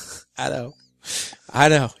 I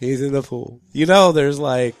know. He's in the pool. There's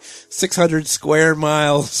like 600 square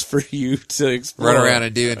miles for you to explore. Run around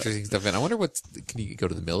and do interesting stuff. And I wonder can you go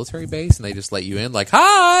to the military base and they just let you in? Like,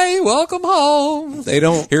 hi, welcome home. They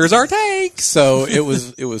don't. Here's our tanks. So it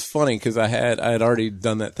was funny because I had already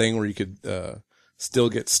done that thing where you could still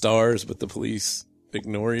get stars, but the police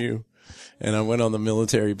ignore you. And I went on the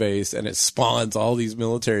military base, and it spawns all these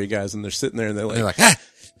military guys, and they're sitting there, and they're like, ah!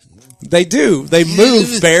 They do. They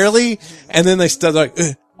move barely, and then they start like,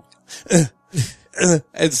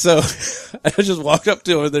 and so I just walked up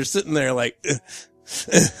to them, and they're sitting there like,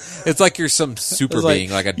 It's like you're some super It's like,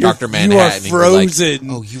 being, like a you're- Dr. you Manhattan. are and you're like, frozen.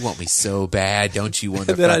 oh, you want me so bad, don't you, And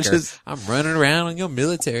then wonderfucker? I'm running around on your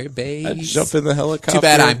military base. I jump in the helicopter. Too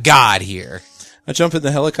bad I'm God here. I jump in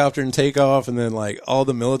the helicopter and take off, and then like all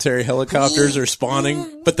the military helicopters are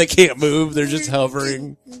spawning, but they can't move. They're just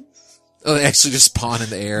hovering. Oh, they actually just spawn in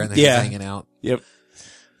the air and they're Yeah. just hanging out. Yep.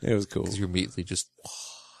 It was cool. Because you immediately just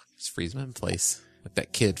freeze them in place. Like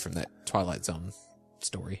that kid from that Twilight Zone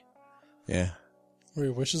story. Yeah. Where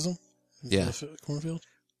he wishes them? Yeah. The cornfield?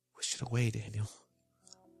 Wish it away, Daniel.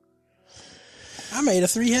 I made a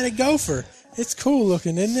 3-headed gopher. It's cool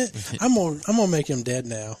looking, isn't it? I'm gonna make him dead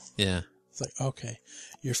now. Yeah. It's like, okay,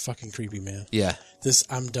 you're fucking creepy, man. Yeah.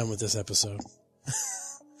 I'm done with this episode.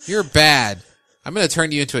 You're bad. I'm going to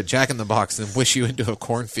turn you into a Jack-in-the-Box and wish you into a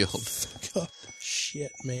cornfield. Oh,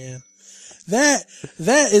 shit, man. That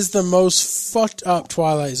is the most fucked up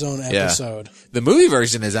Twilight Zone episode. The movie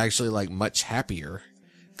version is actually like much happier.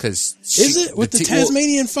 Cause Is it? With the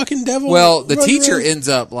Tasmanian fucking devil? Well, the running teacher around? ends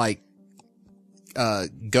up like,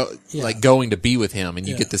 going to be with him, and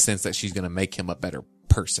you get the sense that she's going to make him a better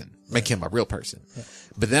person, make him a real person. Yeah.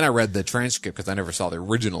 But then I read the transcript because I never saw the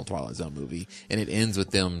original Twilight Zone movie, and it ends with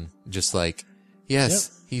them just like,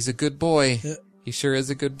 yes, he's a good boy. Yep. He sure is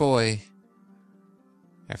a good boy.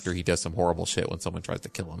 After he does some horrible shit when someone tries to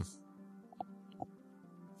kill him.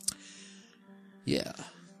 Yeah.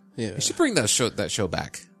 Yeah. We should bring that show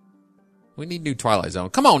back. We need new Twilight Zone.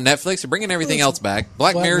 Come on, Netflix. You're bringing everything else back.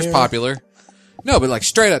 Black Mirror's popular. No, but like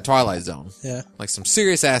straight up Twilight Zone. Yeah. Like some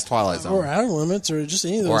serious ass Twilight Zone. Or Outer Limits or just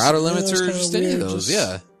any of those. Or Outer Limits or just any of weird, those,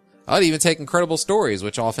 yeah. I'd even take Incredible Stories,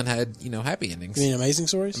 which often had, happy endings. You mean Amazing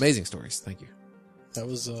Stories? Amazing Stories, thank you. That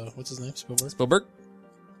was, what's his name? Spielberg?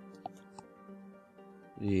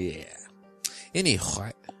 Yeah. Anyway.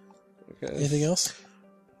 Okay. Anything else?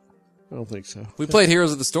 I don't think so. We played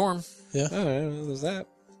Heroes of the Storm. Yeah. Oh, yeah, there's that.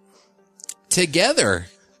 Together.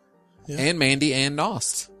 Yeah. And Mandy and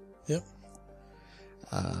Nost. Yep.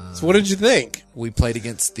 So what did you think? We played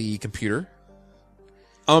against the computer.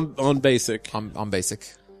 On basic. On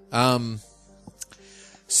basic.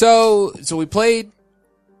 So we played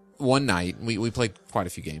one night. We played quite a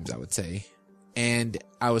few games, I would say. And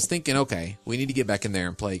I was thinking, okay, we need to get back in there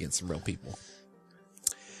and play against some real people.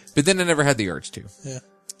 But then I never had the urge to. Yeah.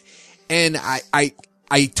 And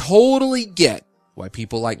I totally get why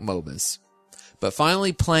people like MOBAs. But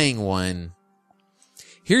finally playing one,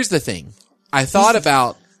 here's the thing. I thought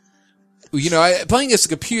about, playing against a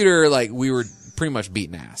computer, like, we were pretty much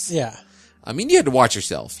beating ass. Yeah. I mean, you had to watch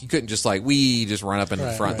yourself. You couldn't just run up in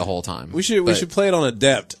the front the whole time. We should play it on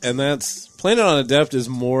Adept, and playing it on Adept is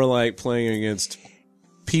more like playing against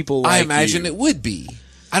people like I imagine you. it would be.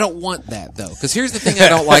 I don't want that, though. Because here's the thing I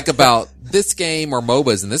don't like about this game or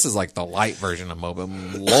MOBAs, and this is like the light version of MOBA.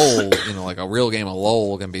 LOL, like a real game of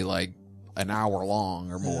LOL can be like an hour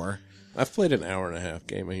long or more. I've played an hour and a half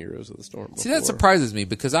game of Heroes of the Storm before. See, that surprises me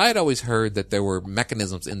because I had always heard that there were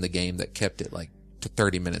mechanisms in the game that kept it like to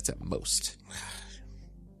 30 minutes at most.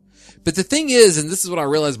 But the thing is, and this is what I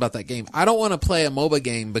realized about that game, I don't want to play a MOBA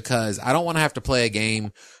game because I don't want to have to play a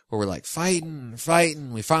game where we're like fighting.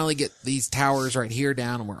 We finally get these towers right here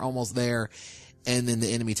down and we're almost there. And then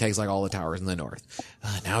the enemy takes like all the towers in the north.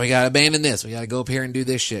 Now we gotta abandon this. We gotta go up here and do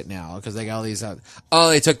this shit now because they got all these.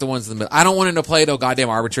 They took the ones in the middle. I don't want to play no goddamn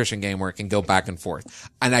arbitration game where it can go back and forth.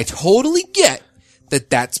 And I totally get that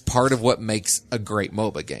that's part of what makes a great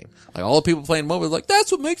MOBA game. Like all the people playing MOBA are like,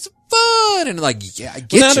 that's what makes it fun. And like, yeah, I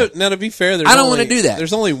get you. Now to be fair, I don't want to do that.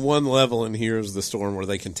 There's only one level in Heroes of the Storm where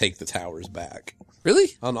they can take the towers back. Really?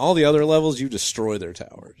 On all the other levels, you destroy their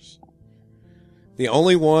towers. The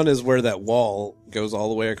only one is where that wall goes all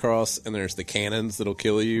the way across, and there's the cannons that'll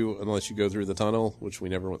kill you unless you go through the tunnel, which we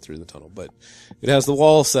never went through the tunnel. But it has the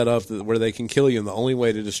wall set up where they can kill you, and the only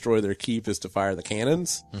way to destroy their keep is to fire the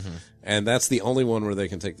cannons. Mm-hmm. And that's the only one where they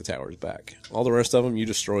can take the towers back. All the rest of them, you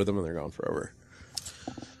destroy them, and they're gone forever.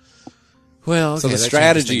 Well, okay, so the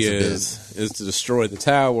strategy is to destroy the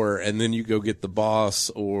tower, and then you go get the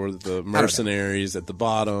boss or the mercenaries at the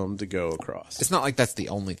bottom to go across. It's not like that's the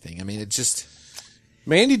only thing. I mean, it just...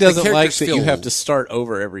 Mandy doesn't like that you have to start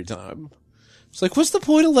over every time. It's like, what's the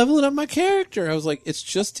point of leveling up my character? I was like, it's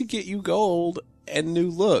just to get you gold and new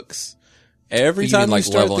looks. Every time you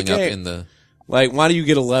start the game. Like, why do you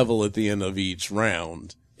get a level at the end of each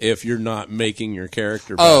round if you're not making your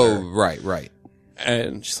character better? Oh, right.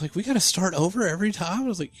 And she's like, we gotta start over every time? I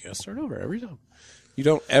was like, you gotta start over every time. You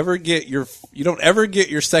don't ever get your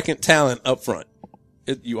second talent up front.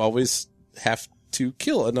 You always have to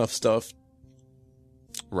kill enough stuff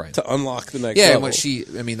to unlock the next level.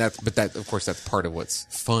 And of course that's part of what's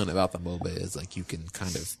fun about the MOBA is like you can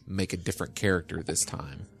kind of make a different character this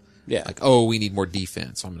time. Yeah. Like, we need more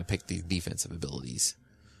defense, so I'm going to pick these defensive abilities.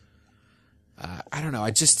 I don't know.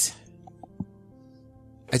 I just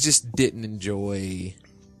didn't enjoy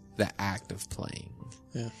the act of playing.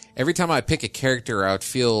 Yeah. Every time I pick a character, I would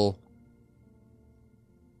feel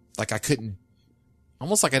like I couldn't,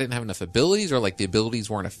 almost like I didn't have enough abilities or like the abilities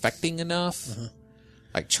weren't affecting enough. Uh-huh.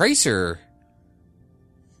 Like Tracer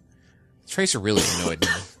really annoyed me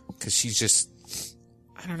because she's just,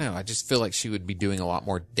 I don't know. I just feel like she would be doing a lot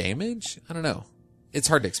more damage. I don't know. It's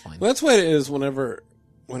hard to explain. Well, that's what it is whenever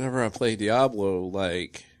I play Diablo,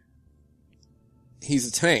 like, he's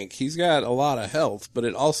a tank. He's got a lot of health, but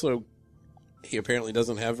he apparently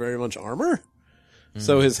doesn't have very much armor. Mm.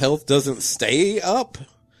 So his health doesn't stay up.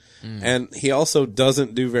 Mm. And he also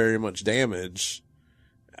doesn't do very much damage.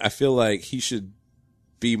 I feel like he should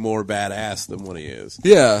be more badass than what he is.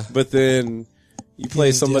 Yeah. But then you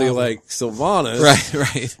play somebody like Sylvanas.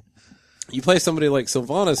 Right. You play somebody like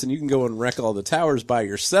Sylvanas and you can go and wreck all the towers by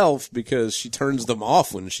yourself because she turns them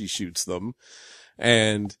off when she shoots them.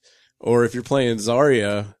 Or if you're playing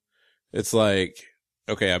Zarya, it's like,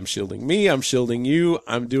 okay, I'm shielding me, I'm shielding you,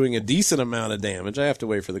 I'm doing a decent amount of damage. I have to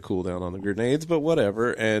wait for the cooldown on the grenades, but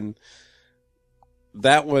whatever. And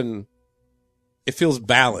that one, it feels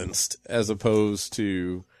balanced as opposed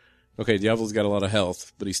to, okay, Diablo's got a lot of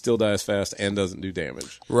health, but he still dies fast and doesn't do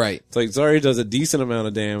damage. Right. It's like Zarya does a decent amount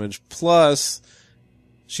of damage, plus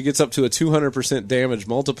she gets up to a 200% damage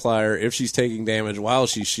multiplier if she's taking damage while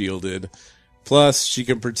she's shielded. Plus she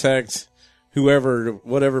can protect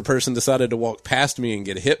whatever person decided to walk past me and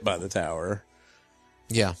get hit by the tower.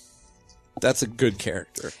 Yeah. That's a good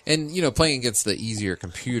character. And, playing against the easier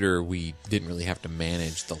computer, we didn't really have to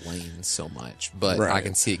manage the lanes so much. But right. I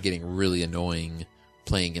can see it getting really annoying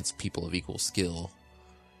playing against people of equal skill,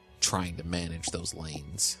 trying to manage those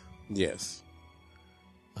lanes. Yes.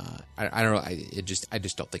 I don't know. I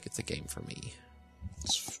just don't think it's a game for me.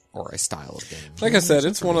 Or a style of game. Like I said,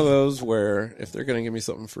 it's one of those where if they're going to give me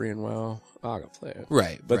something free in WoW, I'll go play it.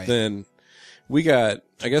 Right. But then we got,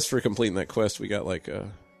 I guess for completing that quest, we got like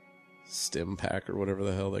a stim pack or whatever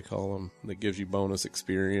the hell they call them that gives you bonus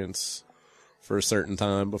experience for a certain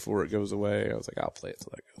time before it goes away. I was like, I'll play it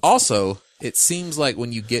till that goes. Also, it seems like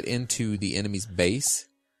when you get into the enemy's base,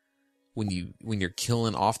 when you're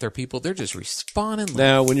killing off their people, they're just respawning like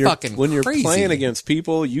now when you're crazy. Playing against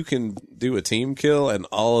people, you can do a team kill and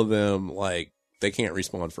all of them, like, they can't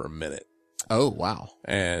respawn for a minute. Oh, wow.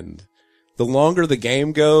 And the longer the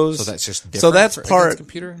game goes, So that's just different so that's against part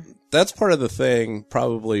computer? that's part of the thing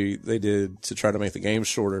probably they did to try to make the game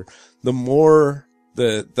shorter. The more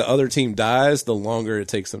the other team dies, the longer it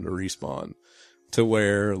takes them to respawn, to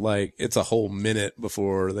where like it's a whole minute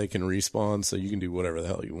before they can respawn, so you can do whatever the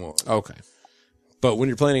hell you want. Okay. But when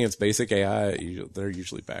you're playing against basic AI, they're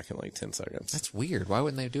usually back in like 10 seconds. That's weird. Why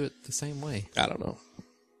wouldn't they do it the same way? I don't know.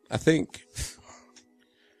 I think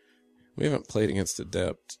we haven't played against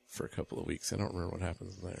Adept for a couple of weeks. I don't remember what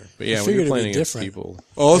happens there. But yeah, when figured you're it'd playing be against different.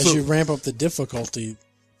 people. As you ramp up the difficulty,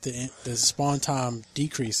 the spawn time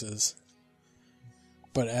decreases.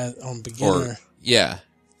 But on beginner, Yeah.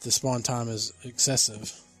 the spawn time is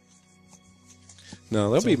excessive. No,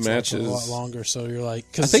 there'll So be it's like matches. a lot longer. So you're like,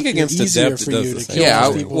 I think against easier Adept, it for does you the to same. kill Yeah,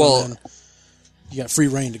 those people. well- And then you got free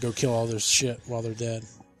reign to go kill all their shit while they're dead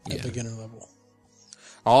at Yeah. beginner level.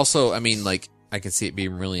 Also, I mean, like, I can see it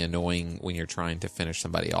being really annoying when you're trying to finish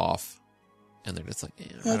somebody off, and they're just like,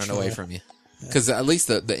 running away try. from you. Because at least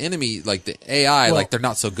the enemy, like the AI, Well- like they're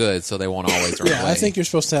not so good, so they won't always run Yeah, away. I think you're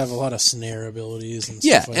supposed to have a lot of snare abilities and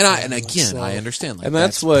Yeah, stuff like and that. and like again, slow. I understand. Like, And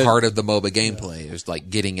that's what- part of the MOBA gameplay is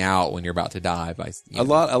like getting out when you're about to die. By A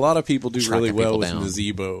lot of people do tracking really well people with down.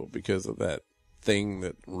 Nazebo because of that thing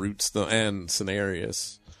that roots them, and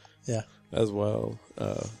Cenarius Yeah. as well.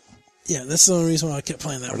 Yeah, that's the only reason why I kept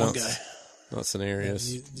playing that Or one not- guy. Not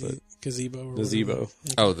Cenarius, but Gazebo. Or Nazebo. whatever.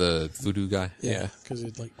 Oh, the voodoo guy. Yeah, because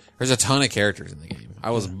it's like, There's a ton of characters in the game. I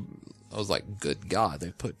was like, good God,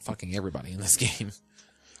 they put fucking everybody in this game.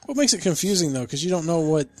 what makes it confusing though, because you don't know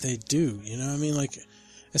what they do. You know what I mean? Like,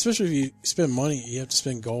 especially if you spend money, you have to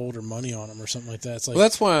spend gold or money on them or something like that. It's like,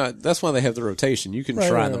 Well, that's why they have the rotation. You can Right,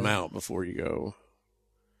 try right, them right. out before you go.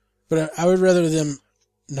 but I would rather them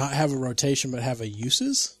not have a rotation, but have a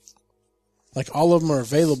uses. Like all of them are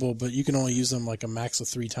available, but you can only use them like a max of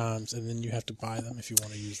 3 times, and then you have to buy them if you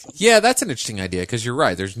want to use them. Yeah, that's an interesting idea because you're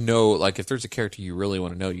right. There's no like if there's a character you really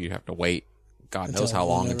want to know, you have to wait. God knows how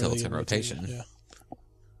long whenever until they it's in get rotation, Yeah.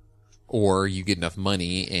 or you get enough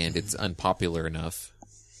money and it's unpopular enough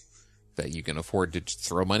that you can afford to just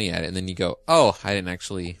throw money at it, and then you go, "Oh, I don't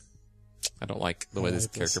like the way I this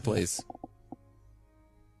like character this, yeah. plays."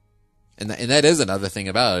 And that is another thing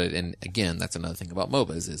about it. And again, that's another thing about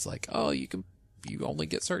MOBAs is like, oh, you only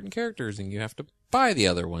get certain characters and you have to buy the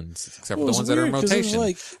other ones, except for Well, the it's ones that are in weird 'cause it was rotation.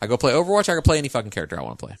 like- I go play Overwatch, I can play any fucking character I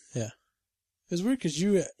want to play. Yeah. It's weird because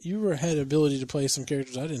you had the ability to play some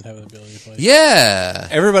characters I didn't have the ability to play. Yeah.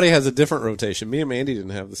 Everybody has a different rotation. Me and Mandy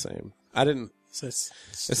didn't have the same. I didn't. So It's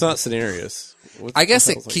not Cenarius. I guess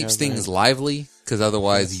what it the hell's that keeps guy's things name? lively because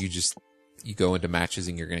otherwise you go into matches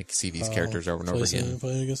and you're going to see these characters over and over again.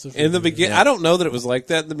 Playing against the In the figure. beginning, I don't know that it was like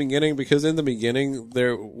that in the beginning, because in the beginning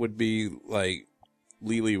there would be like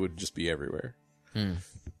Lily would just be everywhere.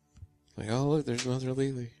 Like, oh look, there's another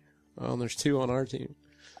Lily. Oh, and there's 2 on our team.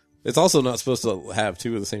 It's also not supposed to have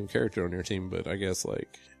 2 of the same character on your team, but I guess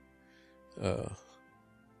like,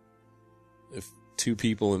 if 2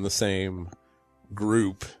 people in the same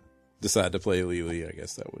group decide to play Lily, I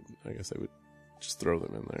guess they would just throw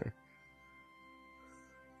them in there.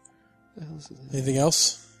 Anything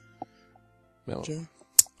else? No. Joe?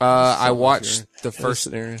 I watched the first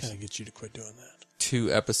Cenarius. Gotta get you to quit doing that.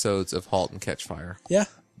 2 episodes of *Halt and Catch Fire*. Yeah,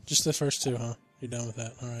 just the first 2, huh? You're done with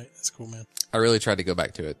that. All right, that's cool, man. I really tried to go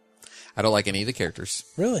back to it. I don't like any of the characters.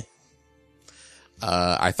 Really?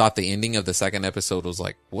 I thought the ending of the second episode was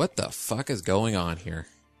like, what the fuck is going on here?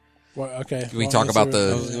 Well, okay. Can we walk talk me about through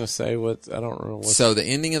it. I was gonna say I don't remember what. So the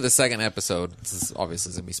ending of the second episode, this is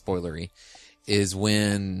obviously going to be spoilery, is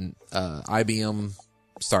when IBM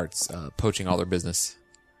starts poaching all their business.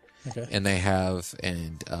 Okay. And they have,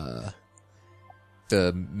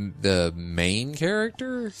 the main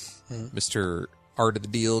character, Mr. Art of the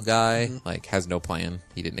Deal guy, like has no plan.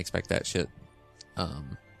 He didn't expect that shit.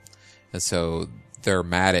 And so they're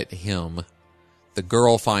mad at him. The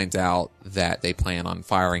girl finds out that they plan on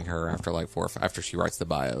firing her after she writes the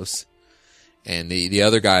BIOS. And the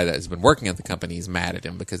other guy that has been working at the company is mad at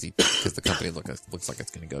him because the company looks like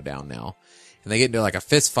it's going to go down now. And they get into like a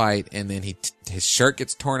fist fight, and then his shirt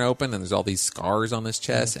gets torn open, and there's all these scars on his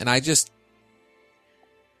chest. And I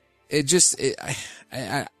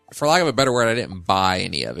for lack of a better word, I didn't buy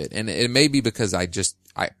any of it. And it may be because I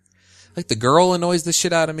like the girl annoys the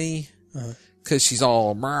shit out of me because she's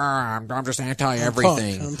all, I'm just anti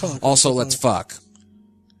everything. I'm punk. Also, let's fuck.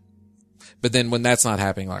 But then when that's not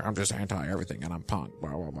happening, like, I'm just anti everything and I'm punk,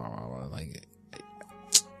 blah, blah, blah, blah, blah. Like,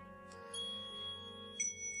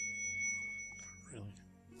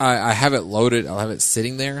 I have it loaded. I'll have it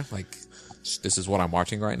sitting there. Like, this is what I'm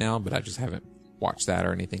watching right now, but I just haven't watched that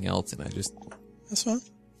or anything else. And That's fine.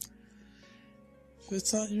 if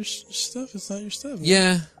it's not your stuff, it's not your stuff. Man.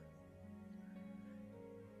 Yeah.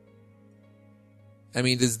 I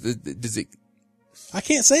mean, does it? I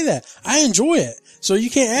can't say that. I enjoy it. So you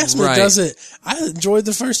can't ask me, Right. does it? I enjoyed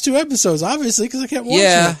the first 2 episodes, obviously, because I kept watching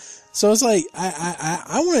Yeah. it. So it's like,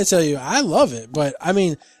 I want to tell you, I love it. But, I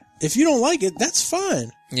mean, if you don't like it, that's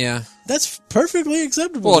fine. Yeah. That's perfectly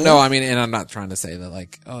acceptable. Well, man. no, I mean, and I'm not trying to say that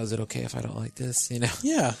like, oh, is it okay if I don't like this? You know?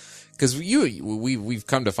 Yeah. Because we've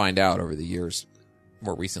come to find out over the years,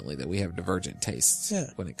 more recently, that we have divergent tastes Yeah.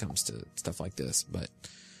 when it comes to stuff like this. But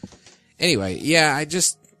anyway, yeah,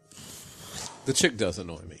 The chick does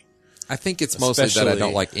annoy me. I think it's mostly that I Especially-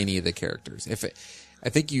 don't like any of the characters. I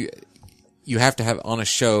think you have to have on a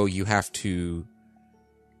show, you have to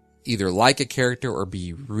either like a character or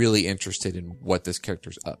be really interested in what this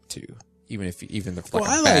character's up to, even if like Well, a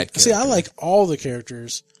I bad like, see, I character. like all the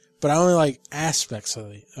characters, but I only like aspects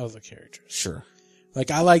of the characters. Sure.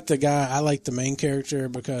 Like, I like the main character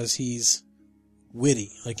because he's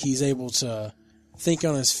witty. Like, he's able to think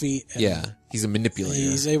on his feet. And Yeah, he's a manipulator.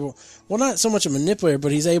 He's able, well, not so much a manipulator,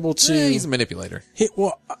 but he's able to. Yeah, he's a manipulator.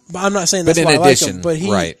 Well, I'm not saying But that's in why I like addition, him, but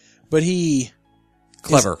he, right. but he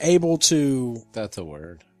Clever. is able to That's a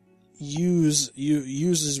word. use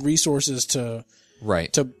his resources to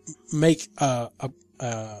Right. make a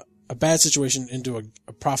bad situation into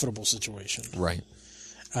a profitable situation. Right.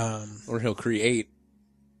 Or he'll create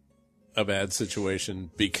a bad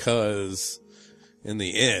situation because in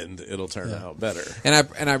the end it'll turn out better. And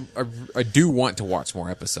I do want to watch more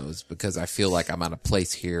episodes because I feel like I'm at a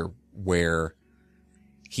place here where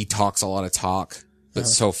he talks a lot of talk, but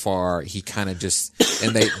so far he kind of just,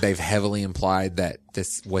 and they've heavily implied that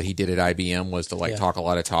what he did at IBM was to like talk a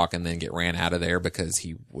lot of talk and then get ran out of there because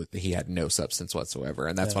he had no substance whatsoever.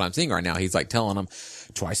 And that's what I'm seeing right now. He's like telling them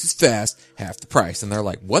twice as fast, half the price. And they're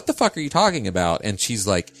like, what the fuck are you talking about? And she's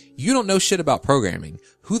like, you don't know shit about programming.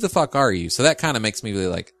 Who the fuck are you? So that kind of makes me really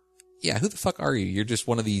like, yeah, who the fuck are you? You're just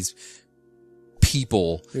one of these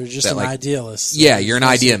people. You're just that, an like, idealist. Yeah, you're an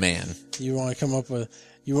idea man. You want to come up with.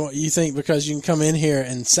 You think because you can come in here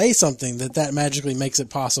and say something that magically makes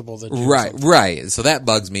it possible that you're Right, something. right. So that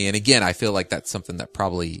bugs me. And again, I feel like that's something that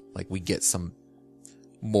probably, like, we get some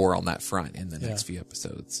more on that front in the next few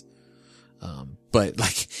episodes. But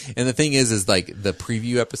like, and the thing is like the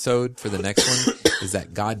preview episode for the next one is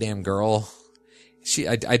that goddamn girl.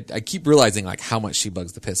 I keep realizing like how much she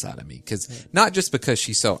bugs the piss out of me. Cause not just because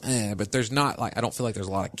she's so, but there's not like, I don't feel like there's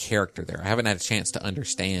a lot of character there. I haven't had a chance to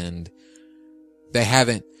understand. They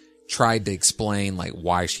haven't tried to explain like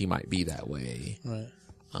why she might be that way. Right.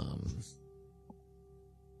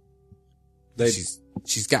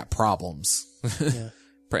 She's got problems Yeah.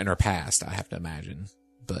 in her past, I have to imagine.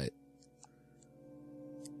 But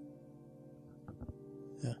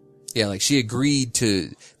yeah, like she agreed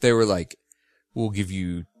to. They were like, "We'll give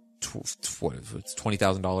you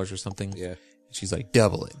 $20,000 or something." Yeah. She's like,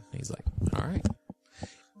 "Double it." And he's like, "All right."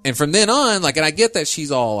 And from then on, like, and I get that she's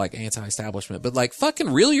all like anti-establishment, but like, fucking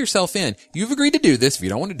reel yourself in. You've agreed to do this. If you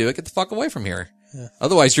don't want to do it, get the fuck away from here. Yeah.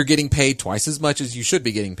 Otherwise, you're getting paid twice as much as you should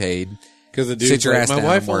be getting paid. Because the Sit dude's your like, ass my down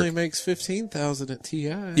wife and work." only makes $15,000 at TI.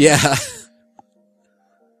 Yeah.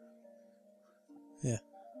 Yeah.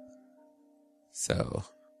 So,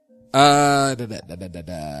 I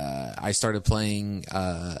started playing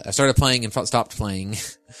and stopped playing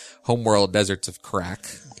Homeworld Deserts of Crack.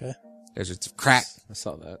 Okay. Deserts of Crack. I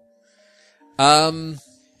saw that.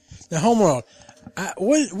 Now, Homeworld.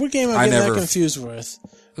 What game I I'm getting never- that confused with?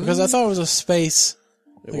 Because I thought it was a space,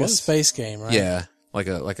 It like was. a space game, right? Yeah, like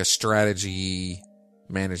a strategy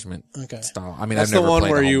management Okay. style. I mean, That's I've never the one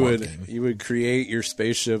played where a you Homeworld would game. you would create your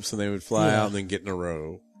spaceships and they would fly Yeah. out and then get in a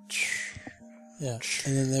row. Yeah.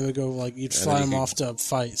 And then they would go like you'd And fly then you them could- off to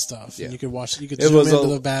fight stuff. Yeah. And you could watch. You could It zoom was into a-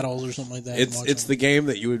 the battles or something like that. and It's watch it's them. the game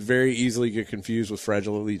that you would very easily get confused with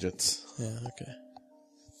Fragile Allegiance. Yeah. Okay.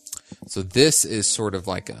 So this is sort of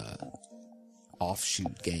like a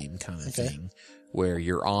offshoot game kind of Okay. thing, where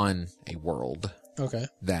you're on a world Okay.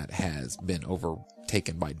 that has been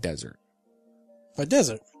overtaken by desert. By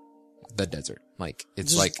desert. The desert, like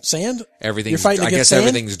it's Just like sand. everything's. You're fighting I against guess sand?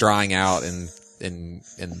 everything's drying out and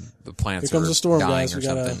the plants Here comes are a storm, dying guys. or We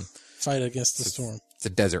gotta something. fight against the storm. It's a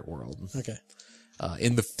desert world. Okay.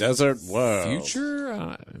 In the Desert World. future,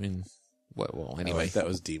 I mean, well, anyway. That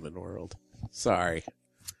was Demon World. Sorry.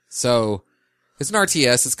 So it's an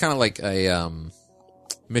RTS. It's kind of like a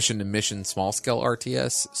mission to mission small scale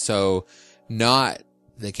RTS. So not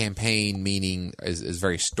the campaign meaning is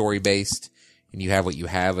very story based, and you have what you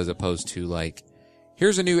have as opposed to like,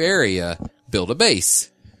 here's a new area, build a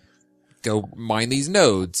base, go mine these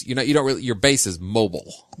nodes. You don't really, your base is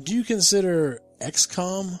mobile. Do you consider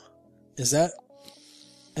XCOM? Is that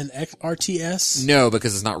an RTS? No,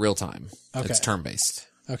 because it's not real time. Okay. It's turn based.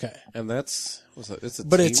 Okay. And it's a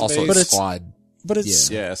But team it's- Also, But it's it's- squad. But it's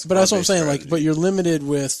Yeah, but that's what I'm squad-based saying. strategy. Like, but you're limited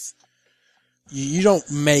with you don't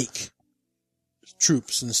make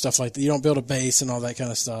troops and stuff like that. You don't build a base and all that kind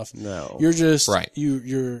of stuff. No. You're just Right.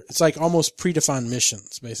 You're it's like almost predefined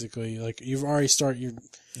missions basically. Like you've already you're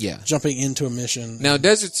Yeah. jumping into a mission. Now,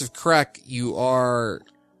 Deserts of Krek, you are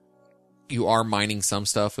mining some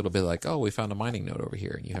stuff. It'll be like, oh, we found a mining node over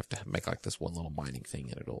here, and you have to make like this one little mining thing,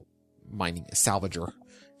 and it'll mining a salvager,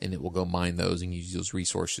 and it will go mine those and use those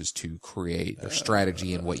resources to create a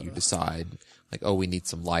strategy in what you decide. Like, oh, we need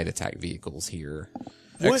some light attack vehicles here.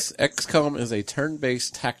 XCOM is a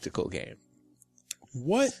turn-based tactical game.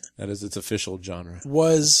 What That is its official genre.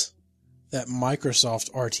 was that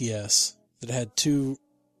Microsoft RTS that had 2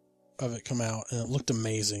 of it come out and it looked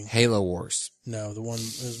amazing? Halo Wars. No, the one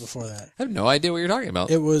that was before that. I have no idea what you're talking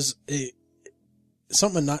about. It was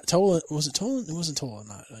something not Total. Was it Total? It wasn't Total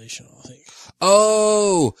Annihilation, I think.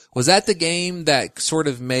 Oh, was that the game that sort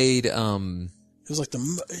of made It was like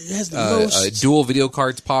it has the most. dual video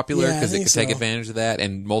cards popular Yeah, I because it think could take so. advantage of that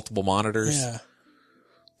and multiple monitors? Yeah,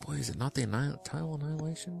 Boy, is it not the Title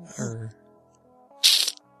Annihilation? Or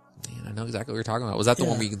man, I know exactly what you're talking about. Was that the Yeah.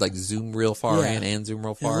 one where you could like zoom real far Yeah. in and zoom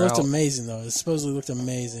real it far looked out? amazing though. It supposedly looked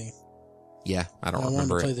amazing. Yeah, I don't I wanted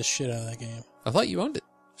remember to play it. the shit out of that game. I thought you owned it.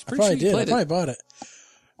 I probably sure you did. I played probably it. bought it.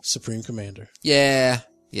 Supreme Commander. Yeah.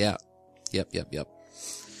 Yep.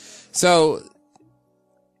 So,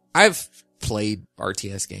 I've played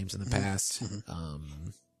RTS games in the past.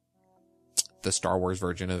 The Star Wars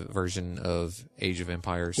version of Age of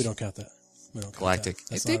Empires. We don't count that. We don't count Galactic. that.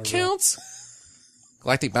 That's It not a real- counts.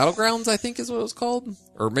 Galactic Battlegrounds, I think, is what it was called,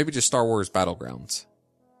 or maybe just Star Wars Battlegrounds.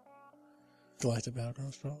 Galactic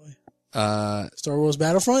Battlegrounds, probably. Star Wars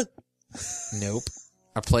Battlefront. Nope.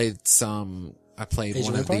 I played Age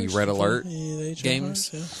one of of the Empires? Red Alert Yeah, the Age of games.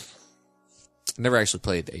 Empires, Never actually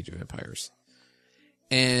played Age of Empires.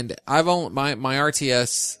 And I've only my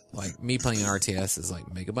RTS, like me playing an RTS is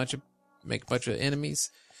like make a bunch of enemies,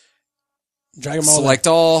 yeah. Drag 'em all. select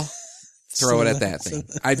all, throw it at So- that thing.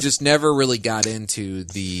 I just never really got into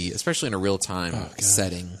especially in a real time God.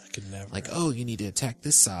 setting. I could never. Like, oh, you need to attack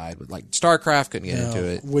this side. With like StarCraft couldn't get into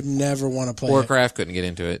it. Would never want to play it. Warcraft couldn't get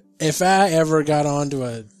into it. If I ever got onto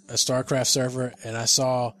a StarCraft server and I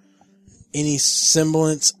saw any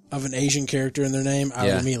semblance of an Asian character in their name, I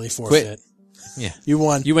Yeah. would immediately forfeit. Yeah. You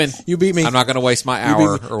won. You win. You beat me. I'm not going to waste my You beat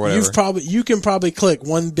hour me. or whatever. You can probably click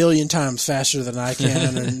 1 billion times faster than I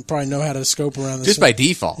can, and probably know how to scope around the Just by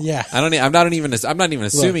default. Yeah. I'm not even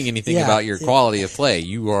assuming anything yeah, about your yeah. quality of play.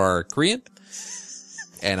 You are Korean,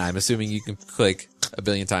 and I'm assuming you can click 1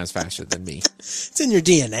 billion times faster than me. It's in your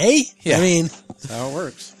DNA. Yeah. I mean, That's how it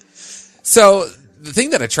works. So the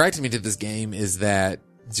thing that attracted me to this game is that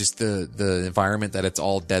just the environment, that it's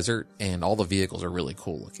all desert and all the vehicles are really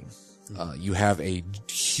cool looking. You have a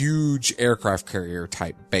huge aircraft carrier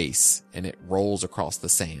type base and it rolls across the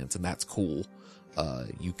sands, and that's cool.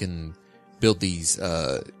 You can build these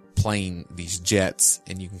jets,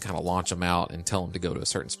 and you can kind of launch them out and tell them to go to a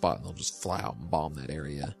certain spot, and they'll just fly out and bomb that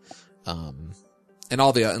area. And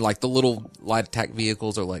all the little light attack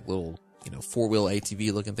vehicles are like little, 4-wheel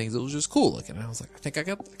ATV looking things. It was just cool looking. And I was like, I think I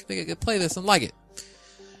could play this and like it.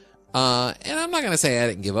 And I'm not going to say I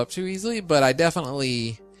didn't give up too easily, but I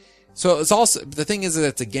definitely, so it's also, the thing is that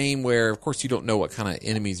it's a game where, of course, you don't know what kind of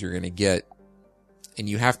enemies you're going to get, and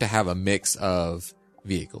you have to have a mix of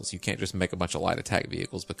vehicles. You can't just make a bunch of light attack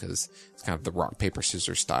vehicles, because it's kind of the rock, paper,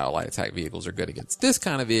 scissors style. Light attack vehicles are good against this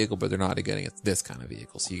kind of vehicle, but they're not good against this kind of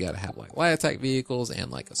vehicle. So you got to have like light attack vehicles and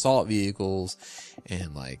like assault vehicles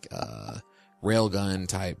and like, railgun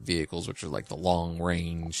type vehicles, which are like the long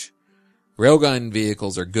range. Railgun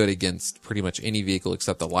vehicles are good against pretty much any vehicle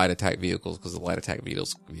except the light attack vehicles, because the light attack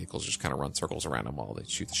vehicles just kind of run circles around them while they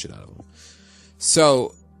shoot the shit out of them.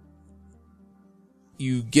 So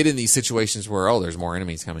you get in these situations where, oh, there's more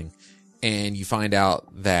enemies coming, and you find out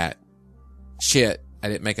that, shit, I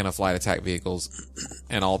didn't make enough light attack vehicles,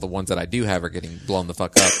 and all the ones that I do have are getting blown the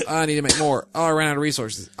fuck up. I need to make more. Oh, I ran out of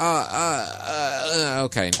resources.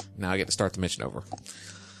 Okay, now I get to start the mission over.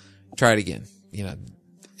 Try it again.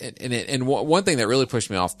 And one thing that really pushed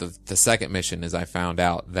me off the second mission is I found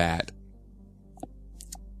out that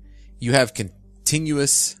you have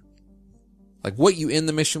continuous, like what you end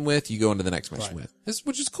the mission with, you go into the next mission with,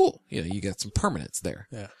 which is cool. You get some permanence there.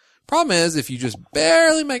 yeah. Problem is, if you just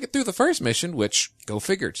barely make it through the first mission, which, go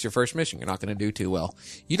figure, it's your first mission, you're not going to do too well.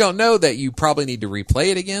 You don't know that you probably need to replay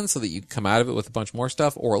it again so that you come out of it with a bunch more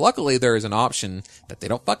stuff, or luckily there is an option that they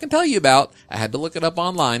don't fucking tell you about. I had to look it up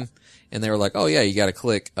online, and they were like, oh yeah, you got to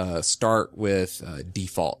click, start with,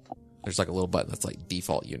 default. There's like a little button that's like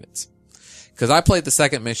default units. Cause I played the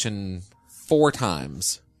second mission 4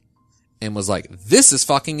 times and was like, this is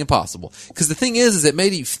fucking impossible. Cause the thing is it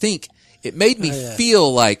made you think, it made me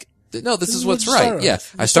feel like, no, this is what's right. Yeah.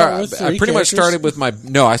 I pretty much started with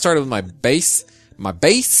I started with my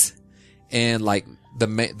base and like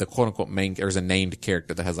the quote unquote main, there's a named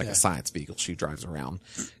character that has like a science vehicle she drives around.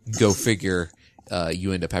 Go figure,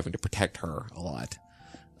 you end up having to protect her a lot.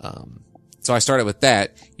 So I started with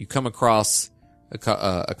that. You come across a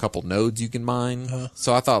couple nodes you can mine.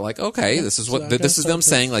 So I thought like, okay, this is what, this is them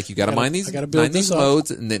saying, like, you gotta mine these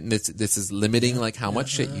nodes, and then this is limiting like how much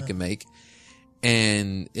shit you can make.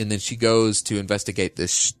 And then she goes to investigate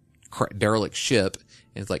this derelict ship,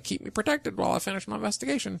 and it's like, keep me protected while I finish my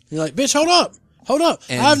investigation. You're like, bitch, hold up.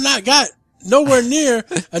 And I've not got nowhere near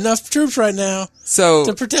enough troops right now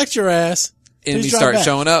to protect your ass. Enemies start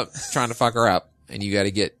showing up, trying to fuck her up, and you gotta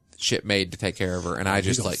get shit made to take care of her. And I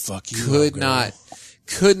just like,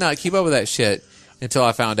 could not keep up with that shit until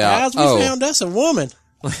I found out, as we found us a woman.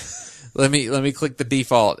 Let me click the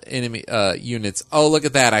default enemy units. Oh, look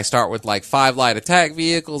at that. I start with like 5 light attack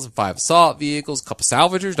vehicles and 5 assault vehicles, a couple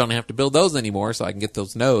salvagers. Don't have to build those anymore, so I can get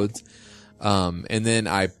those nodes. And then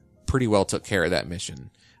I pretty well took care of that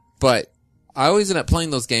mission. But I always end up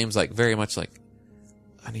playing those games like very much like,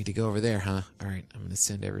 I need to go over there, huh? All right, I'm going to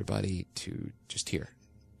send everybody to just here.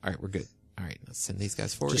 All right, we're good. All right, let's send these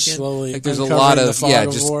guys forward just again. Slowly like there's a lot of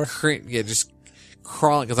just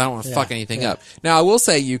crawling because I don't want to fuck anything up. Now I will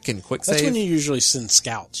say you can quick save. That's when you usually send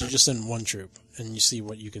scouts. You just send one troop and you see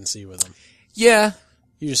what you can see with them. Yeah,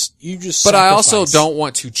 you just. But sacrifice. I also don't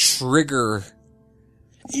want to trigger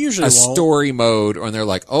story mode, or they're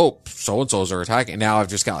like, oh, so and so's are attacking. Now I've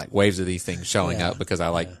just got like waves of these things showing up because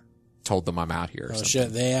I told them I'm out here. Or something.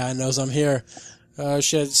 Shit! The AI knows I'm here. Oh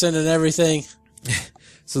shit! Sending everything.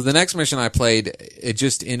 So the next mission I played, it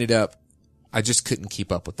just ended up, I just couldn't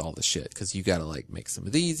keep up with all the shit because you gotta like make some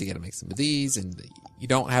of these, you gotta make some of these, and you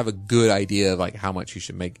don't have a good idea of like how much you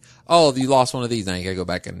should make. Oh, you lost one of these, now you gotta go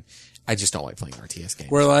back, and I just don't like playing RTS games.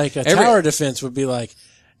 Where like a tower defense would be like,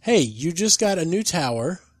 hey, you just got a new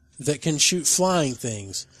tower that can shoot flying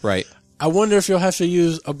things. Right. I wonder if you'll have to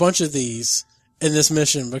use a bunch of these in this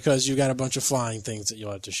mission because you got a bunch of flying things that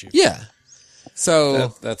you'll have to shoot. Yeah.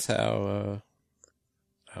 So that's how,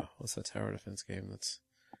 what's that tower defense game that's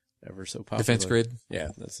ever so popular? Defense Grid? Yeah,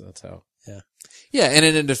 that's how. Yeah, and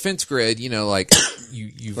in a Defense Grid, you know, like,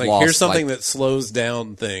 you've like, lost, here's something that slows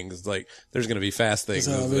down things. Like, there's going to be fast things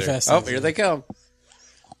over there. Here they come.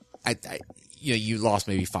 You lost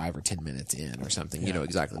maybe 5 or 10 minutes in or something. Yeah. You know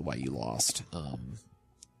exactly why you lost.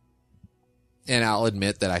 And I'll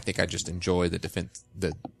admit that I think I just enjoy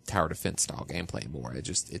the tower defense style gameplay more. I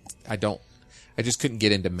just couldn't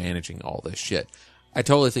get into managing all this shit. I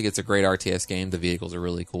totally think it's a great RTS game. The vehicles are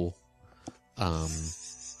really cool.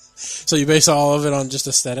 So you base all of it on just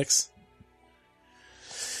aesthetics?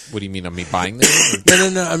 What do you mean on me buying them?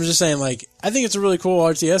 No. I'm just saying, like, I think it's a really cool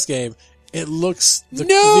RTS game. It looks, the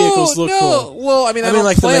vehicles look cool. Well, I don't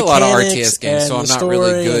like play a lot of RTS games, so I'm not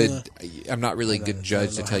really good. I'm not really a good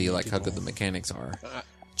judge to tell you like how good the mechanics are. I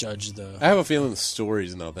have a feeling the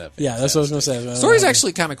story's not that fantastic. Yeah, that's what I was going to say. Story's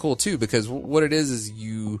actually kind of cool too, because what it is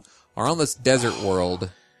you are on this desert world,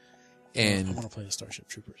 and I want to play the Starship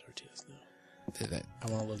Troopers RTS now. I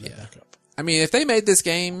want to load that back up. I mean, if they made this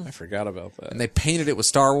game, I forgot about that, and they painted it with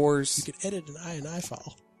Star Wars, you could edit an INI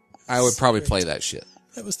file. I would probably play that shit.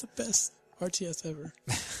 That was the best RTS ever.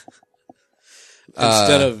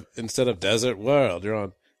 Instead of Desert World, you're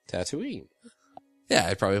on Tatooine. Yeah,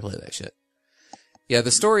 I'd probably play that shit. Yeah, the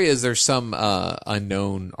story is there's some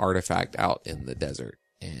unknown artifact out in the desert,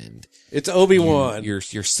 and it's Obi-Wan. You're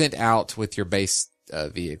sent out with your base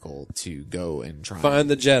vehicle to go and try find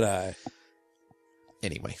the Jedi.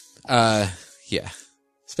 Anyway, yeah.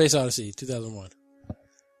 Space Odyssey 2001.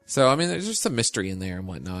 So I mean, there's just some mystery in there and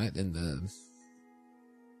whatnot, and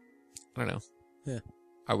I don't know. Yeah,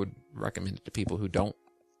 I would recommend it to people who don't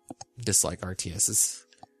dislike RTSs.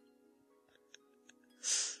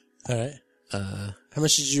 All right. How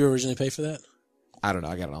much did you originally pay for that? I don't know.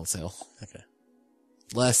 I got it on sale. Okay.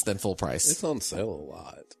 Less than full price. It's on sale a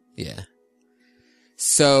lot. Yeah.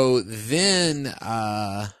 So then,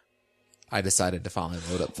 I decided to finally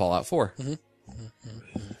load up Fallout 4.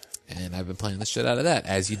 And I've been playing the shit out of that,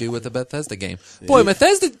 as you do with the Bethesda game. Boy,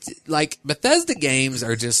 Bethesda games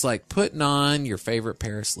are just like putting on your favorite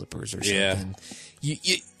pair of slippers or something.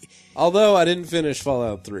 Yeah. Although I didn't finish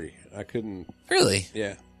Fallout 3. I couldn't. Really?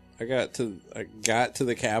 Yeah. I got to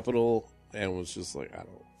the capital and was just like,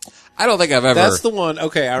 I don't think I've ever. That's the one.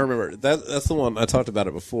 Okay, I remember. That's the one. I talked about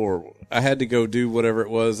it before. I had to go do whatever it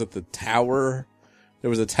was at the tower. There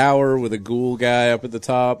was a tower with a ghoul guy up at the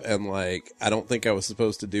top, and like I don't think I was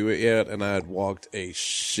supposed to do it yet, and I had walked a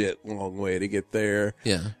shit long way to get there.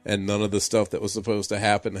 Yeah. And none of the stuff that was supposed to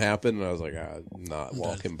happen happened, and I was like, I'm not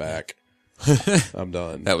walking back. I'm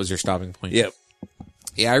done. That was your stopping point. Yep.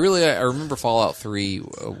 Yeah, I remember Fallout 3.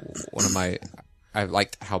 I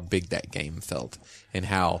liked how big that game felt, and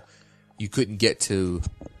how you couldn't get to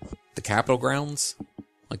the Capitol grounds,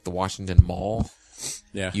 like the Washington Mall.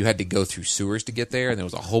 Yeah. You had to go through sewers to get there, and there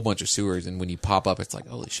was a whole bunch of sewers, and when you pop up, it's like,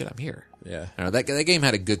 holy shit, I'm here. Yeah. I don't know, that game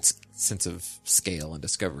had a good sense of scale and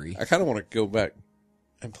discovery. I kind of want to go back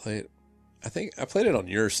and play it. I think I played it on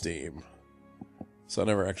your Steam, so I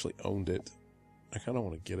never actually owned it. I kind of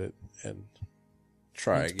want to get it and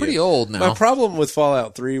try again. It's pretty old now. My problem with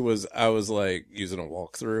Fallout 3 was I was like using a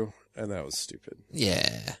walkthrough, and that was stupid.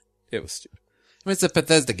 Yeah. It was stupid. I mean, it's a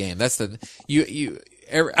Bethesda game. That's the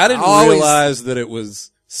I didn't realize that it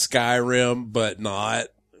was Skyrim, but not.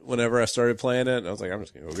 Whenever I started playing it, and I was like, I'm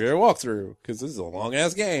just gonna go get a walkthrough because this is a long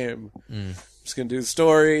ass game. I'm just gonna do the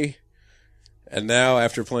story. And now,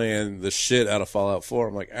 after playing the shit out of Fallout 4,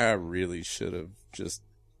 I'm like, I really should have just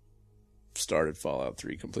started Fallout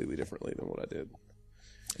 3 completely differently than what I did.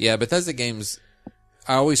 Yeah, Bethesda games.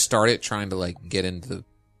 I always started trying to like get into the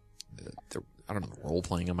I don't know, the role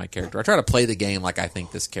playing of my character. I try to play the game like I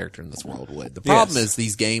think this character in this world would. The problem is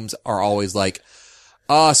these games are always like,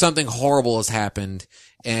 something horrible has happened,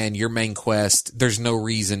 and your main quest, there's no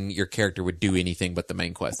reason your character would do anything but the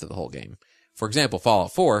main quest of the whole game. For example,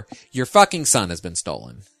 Fallout 4, your fucking son has been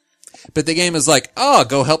stolen. But the game is like,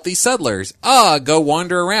 go help these settlers. Go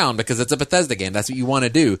wander around because it's a Bethesda game. That's what you want to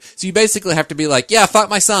do. So you basically have to be like, yeah, fuck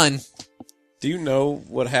my son. Do you know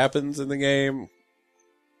what happens in the game?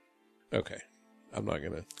 Okay. I'm not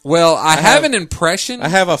gonna. Well, I have an impression. I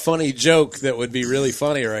have a funny joke that would be really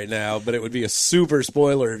funny right now, but it would be a super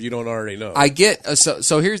spoiler if you don't already know. I get,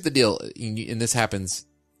 so here's the deal, and this happens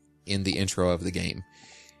in the intro of the game.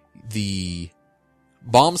 The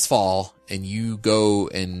bombs fall, and you go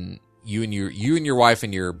and you and your wife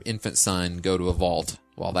and your infant son go to a vault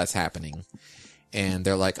while that's happening. And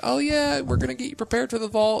they're like, oh yeah, we're going to get you prepared for the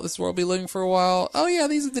vault. This is where we'll be living for a while. Oh yeah,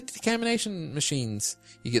 these are the decontamination machines.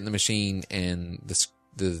 You get in the machine and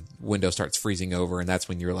the window starts freezing over, and that's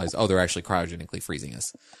when you realize, they're actually cryogenically freezing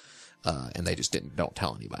us. And they just don't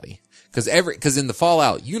tell anybody. Cause in the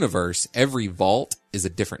Fallout universe, every vault is a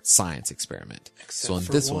different science experiment. Except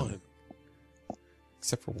for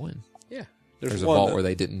one. Yeah. There's a vault where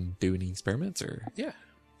they didn't do any experiments, or? Yeah.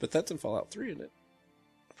 But that's in Fallout 3, isn't it?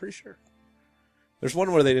 I'm pretty sure. There's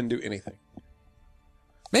one where they didn't do anything.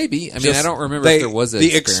 Maybe. I mean, I don't remember if there was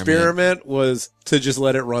the experiment was to just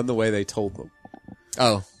let it run the way they told them.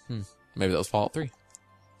 Oh. Maybe that was Fallout 3.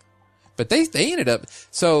 But they ended up...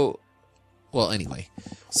 anyway.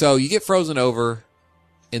 So you get frozen over,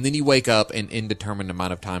 and then you wake up an indeterminate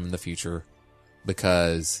amount of time in the future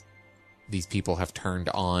because these people have turned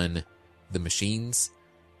on the machines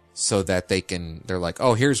so that they're like,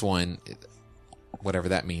 oh, here's one... whatever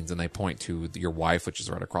that means, and they point to your wife, which is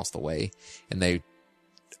right across the way, and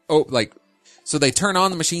so they turn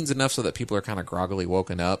on the machines enough so that people are kind of groggily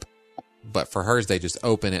woken up, but for hers, they just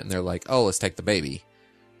open it, and they're like, oh, let's take the baby.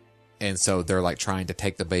 And so they're like trying to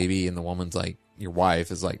take the baby, and the woman's like, your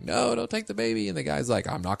wife is like, no, don't take the baby, and the guy's like,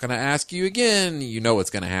 I'm not going to ask you again. You know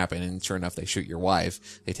what's going to happen, and sure enough, they shoot your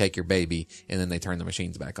wife, they take your baby, and then they turn the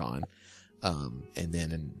machines back on. And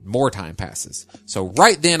then more time passes. So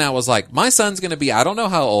right then I was like, my son's going to be, I don't know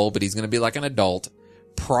how old, but he's going to be like an adult,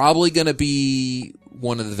 probably going to be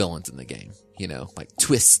one of the villains in the game, like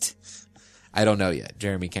Twist. I don't know yet.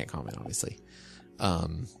 Jeremy can't comment, obviously.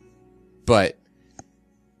 But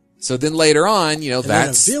so then later on, and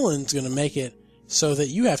that's then a villain's going to make it so that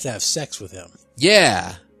you have to have sex with him.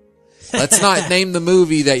 Yeah. Let's not name the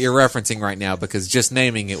movie that you're referencing right now, because just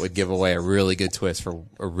naming it would give away a really good twist for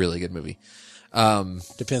a really good movie.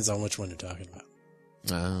 Depends on which one you're talking about.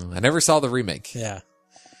 I never saw the remake. Yeah.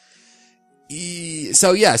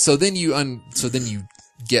 So then you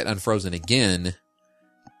get unfrozen again.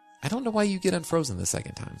 I don't know why you get unfrozen the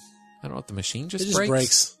second time. I don't know if the machine just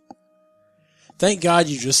breaks. Thank God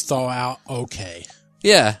you just thaw out okay.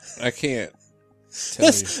 Yeah. I can't.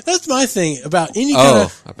 That's my thing about any kind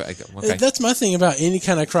of. Okay. That's my thing about any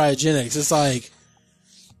kind of cryogenics. It's like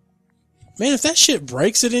Man, if that shit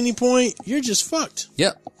breaks at any point, you're just fucked.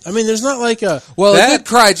 Yep. I mean, there's not like a... Well, a good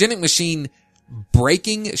cryogenic machine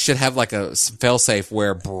breaking should have like a failsafe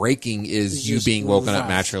where breaking is you just being woken up revived.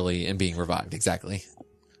 naturally and being revived. Exactly.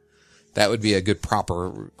 That would be a good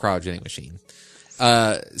proper cryogenic machine.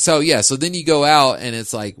 So then you go out and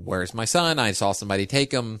it's like, where's my son? I saw somebody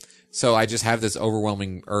take him. So I just have this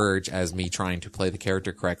overwhelming urge as me trying to play the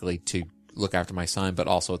character correctly to look after my son, but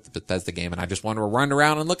also it's the Bethesda game, and I just want to run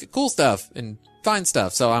around and look at cool stuff and find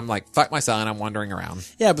stuff. So I'm like, fuck my son, I'm wandering around.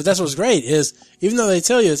 Yeah, but that's what's great is even though they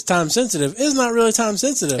tell you it's time sensitive, it's not really time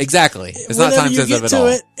sensitive. Exactly. It's Whenever not time you sensitive get at to all.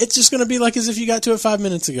 it, it's just going to be like as if you got to it 5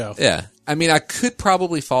 minutes ago. Yeah. I mean, I could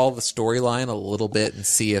probably follow the storyline a little bit and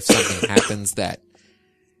see if something happens that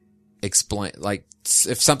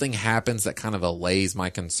if something happens that kind of allays my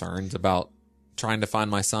concerns about trying to find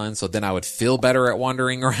my son. So then I would feel better at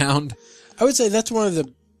wandering around. I would say that's one of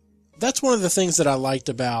the things that I liked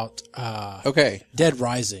about Okay. Dead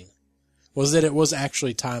Rising was that it was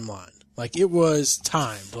actually timeline. Like it was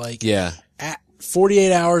timed. Like Yeah. at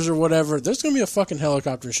 48 hours or whatever, there's going to be a fucking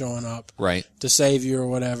helicopter showing up Right. to save you or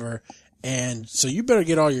whatever. And so you better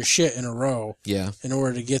get all your shit in a row Yeah. in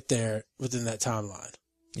order to get there within that timeline.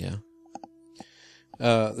 Yeah.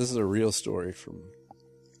 This is a real story from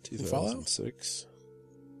Fallout? 2006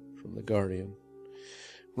 from The Guardian.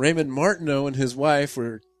 Raymond Martineau and his wife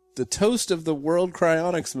were the toast of the world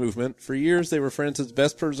cryonics movement. For years, they were France's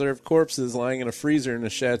best preserved corpses lying in a freezer in a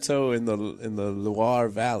chateau in the Loire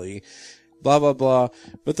Valley. Blah, blah, blah.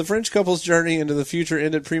 But the French couple's journey into the future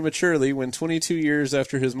ended prematurely when 22 years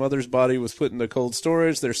after his mother's body was put into cold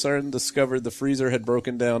storage, their son discovered the freezer had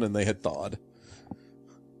broken down and they had thawed.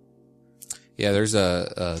 Yeah, there's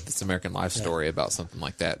a This American Life story about something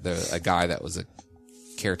like that. A guy that was a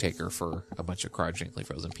caretaker for a bunch of cryogenically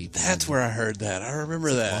frozen people. That's where I heard that. I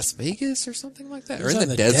remember that. Las Vegas or something like that, It or was in on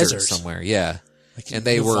the the desert desert. somewhere. Yeah, Like and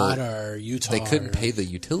they Nevada or Utah. they couldn't or pay the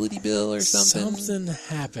utility bill or something. Something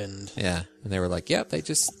happened. Yeah, and they were like, "Yep, they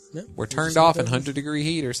just Yep, were they turned just off in didn't. 100-degree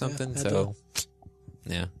heat or something." had So,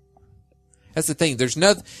 yeah, that's the thing. There's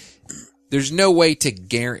no way to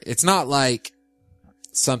guarantee. It's not like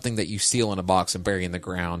something that you seal in a box and bury in the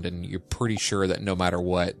ground, and you're pretty sure that no matter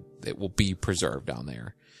what, it will be preserved down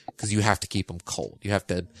there because you have to keep them cold. You have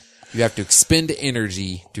to expend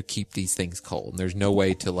energy to keep these things cold. And there's no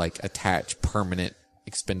way to like attach permanent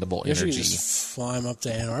expendable You should energy. just fly them up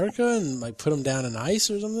to Antarctica and like put them down in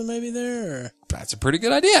ice or something maybe there. Or, That's a pretty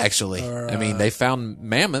good idea, actually. Or, I mean, they found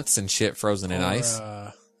mammoths and shit frozen in ice,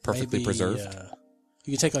 perfectly maybe, preserved.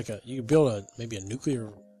 You could take you could build maybe a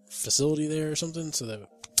nuclear facility there or something so that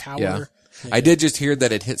power. Yeah. I did just hear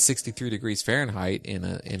that it hit 63 degrees Fahrenheit in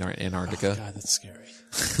Antarctica. Oh, God, that's scary.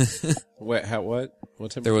 Wait, what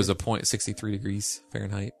temperature? There was a point 63 degrees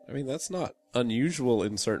Fahrenheit. I mean, that's not unusual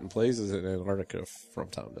in certain places in Antarctica from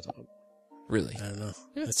time to time. Really? I don't know.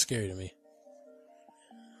 That's scary to me.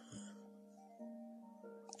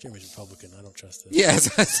 Jeremy's Republican. I don't trust this. Yes.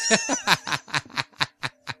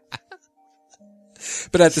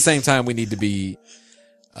 But at the same time, we need to be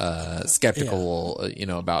skeptical,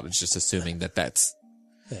 about it, just assuming that that's,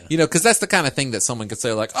 because that's the kind of thing that someone could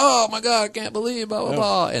say like, oh my God, I can't believe, blah, blah,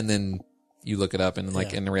 blah. And then you look it up and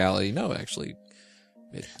like in reality, no, actually,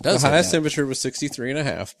 it does. The hit highest that. temperature was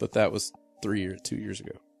 63.5, but that was 2 years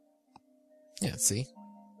ago. Yeah, see?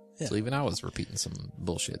 Yeah. So even I was repeating some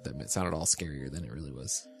bullshit that sounded all scarier than it really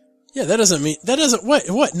was. Yeah,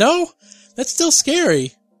 what? No? That's still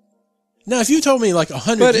scary. Now, if you told me like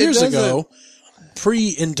 100 But it years doesn't- ago,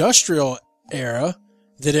 pre-industrial era,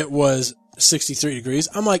 that it was 63 degrees,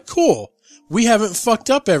 I'm like, cool. We haven't fucked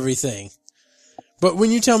up everything. But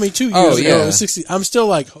when you tell me 2 years ago it was 60, I'm still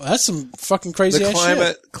like, oh, that's some fucking crazy The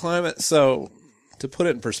ass climate. So to put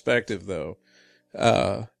it in perspective, though,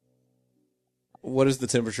 what is the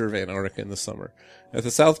temperature of Antarctica in the summer? At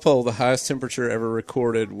the South Pole, the highest temperature ever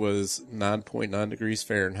recorded was 9.9 degrees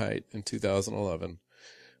Fahrenheit in 2011.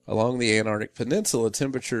 Along the Antarctic Peninsula,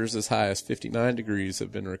 temperatures as high as 59 degrees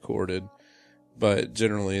have been recorded, but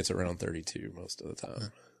generally it's around 32 most of the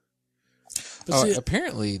time. But see,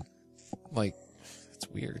 Apparently, like, it's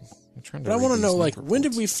weird. I'm trying to but I read want to these know, like, news when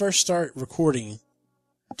did reports. we first start recording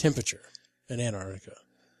temperature in Antarctica?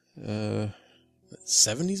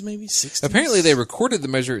 70s maybe? 60s? Apparently, they recorded the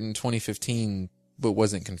measure in 2015, but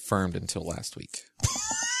wasn't confirmed until last week.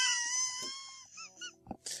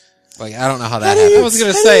 Like, I don't know how that happened. I was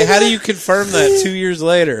going to say, how do you confirm that 2 years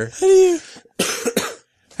later? How do you...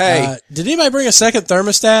 Hey, did anybody bring a second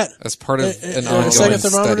thermostat? As part of an A ongoing second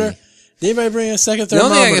thermometer? study. Did anybody bring a second The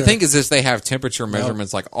thermometer? only thing I can think is if they have temperature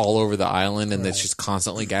measurements like all over the island and it's just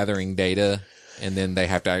constantly gathering data and then they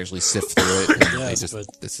have to actually sift through it. And Yes,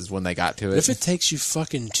 but this is when they got to what it. if it takes you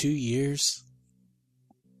fucking 2 years?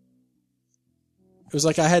 It was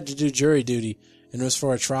like I had to do jury duty, and it was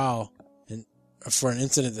for a trial and for an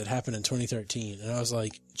incident that happened in 2013. And I was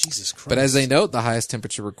like, Jesus Christ. But as they note, the highest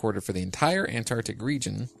temperature recorded for the entire Antarctic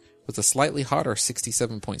region was a slightly hotter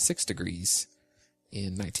 67.6 degrees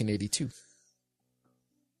in 1982.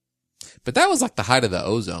 But that was like the height of the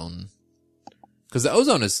ozone. Because the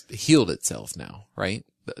ozone has healed itself now, right?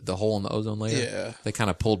 The hole in the ozone layer. Yeah. They kind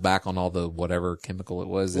of pulled back on all the whatever chemical it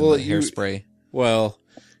was in Well, the hairspray. Well,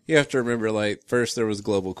 you have to remember, like, first there was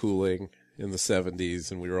global cooling in the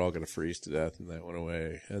 70s, and we were all going to freeze to death, and that went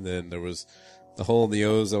away. And then there was the hole in the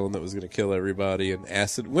ozone that was going to kill everybody, and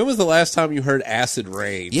acid. When was the last time you heard acid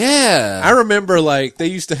rain? Yeah. I remember, like, they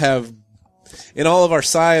used to have, in all of our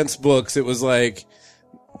science books, it was like,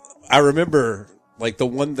 I remember, like, the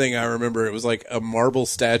one thing I remember, it was like a marble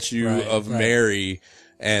statue of Mary,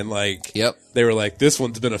 and like, Yep. they were like, this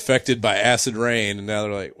one's been affected by acid rain, and now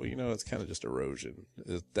they're like, well, you know, it's kind of just erosion.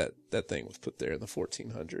 That thing was put there in the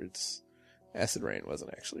 1400s. Acid rain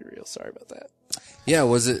wasn't actually real. Sorry about that. Yeah,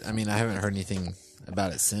 was it? I mean, I haven't heard anything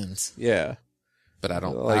about it since, Yeah. but I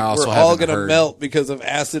don't. Like, I also we're all haven't gonna heard. melt because of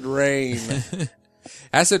acid rain.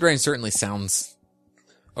 Acid rain certainly sounds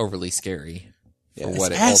overly scary for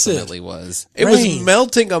what it acid. ultimately was. It was Rain.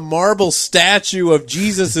 melting a marble statue of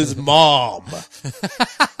Jesus' mom.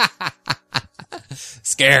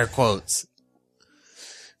 Scare quotes.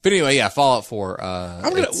 But anyway, yeah, Fallout 4.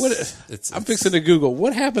 I'm gonna. it's I'm fixing to Google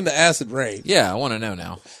what happened to acid rain. Yeah, I want to know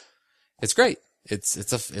now. It's great. It's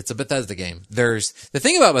a Bethesda game. There's the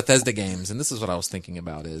thing about Bethesda games, and this is what I was thinking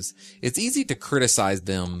about, is it's easy to criticize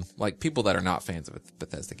them, like people that are not fans of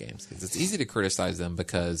Bethesda games, because it's easy to criticize them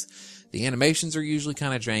because the animations are usually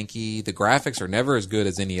kind of janky. The graphics are never as good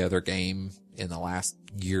as any other game in the last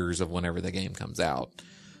years of whenever the game comes out.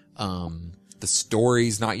 The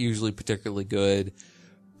story's not usually particularly good.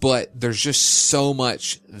 But there's just so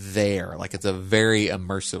much there. Like, it's a very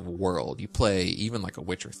immersive world. You play even like a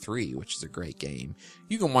Witcher 3, which is a great game.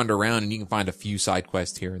 You can wander around and you can find a few side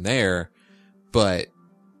quests here and there, but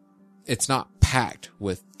it's not packed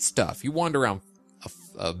with stuff. You wander around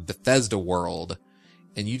a Bethesda world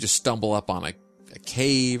and you just stumble up on a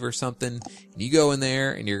cave or something. And you go in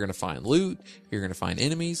there and you're going to find loot. You're going to find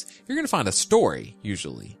enemies. You're going to find a story,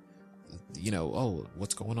 usually. You know, oh,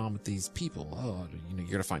 what's going on with these people? Oh, you know,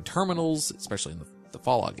 you're going to find terminals, especially in the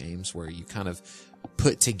Fallout games, where you kind of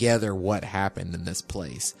put together what happened in this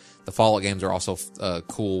place. The Fallout games are also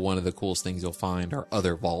cool. One of the coolest things you'll find are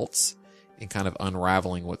other vaults and kind of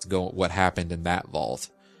unraveling what happened in that vault.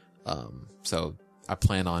 So I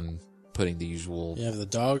plan on putting the usual. You have the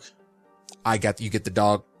dog? You get the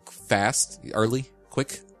dog fast, early,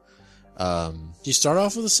 quick. Do you start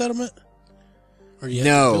off with a settlement? Or you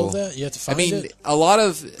have to build that? You have to find it? a lot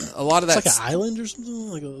of that. It's like an island or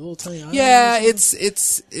something? Like a little tiny island? Yeah,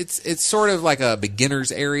 it's sort of like a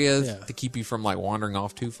beginner's area Yeah. to keep you from like wandering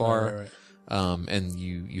off too far. Right. And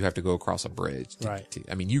you have to go across a bridge. Right.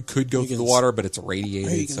 I mean, you could go You through the can water, but it's Or you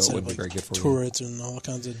radiated, can so set it up wouldn't be very like good for you. turrets and all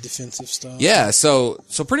kinds of defensive stuff. Yeah, so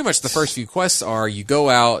pretty much the first few quests are you go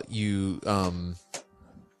out, you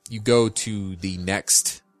go to the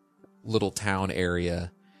next little town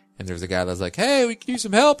area, and there's a guy that's like, hey, we can use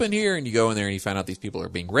some help in here. And you go in there and you find out these people are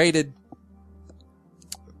being raided.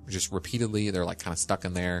 Just repeatedly. They're like kind of stuck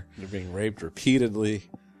in there. They're being raped repeatedly.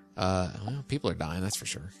 Well, people are dying, that's for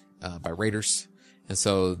sure, by raiders. And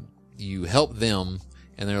so you help them,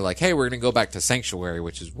 and they're like, hey, we're going to go back to Sanctuary,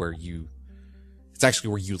 which is it's actually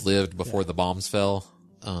where you lived before the bombs fell.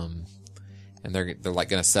 And they're like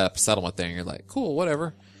going to set up a settlement there, and you're like, cool,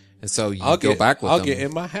 whatever. And so you go back with them. I'll get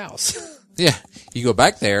in my house. Yeah. You go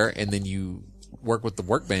back there and then you work with the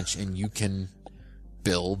workbench and you can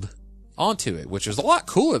build onto it, which is a lot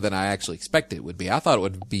cooler than I actually expected it would be. I thought it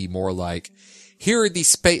would be more like, here are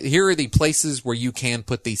the places where you can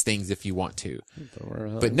put these things if you want to.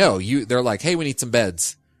 But no, they're like, hey, we need some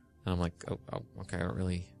beds. And I'm like, oh, okay, I don't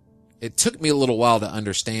really. It took me a little while to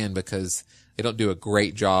understand because they don't do a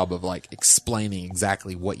great job of like explaining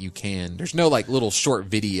exactly what you can. There's no like little short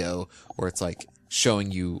video where it's like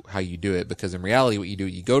showing you how you do it, because in reality what you do,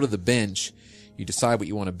 you go to the bench, you decide what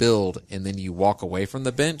you want to build, and then you walk away from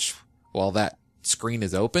the bench while that screen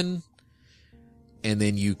is open, and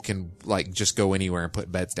then you can like just go anywhere and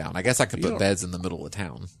put beds down. I guess I could put beds in the middle of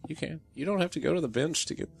town. You can. You don't have to go to the bench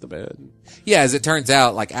to get the bed. Yeah, as it turns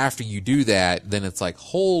out, like after you do that, then it's like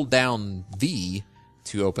hold down V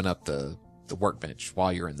to open up the workbench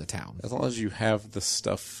while you're in the town. As long as you have the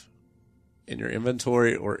stuff in your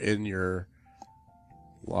inventory or in your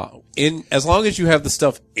As long as you have the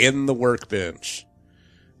stuff in the workbench.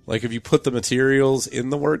 Like if you put the materials in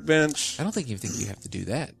the workbench. I don't think you have to do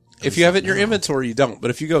that. If you have it in your inventory, you don't.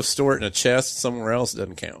 But if you go store it in a chest somewhere else, it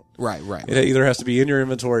doesn't count. Right. It either has to be in your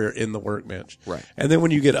inventory or in the workbench. Right. And then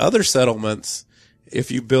when you get other settlements,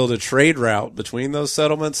 if you build a trade route between those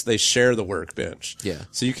settlements, they share the workbench. Yeah.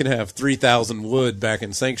 So you can have 3,000 wood back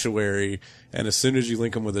in Sanctuary, and as soon as you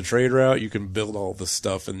link them with a trade route, you can build all the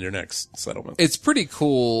stuff in your next settlement. It's pretty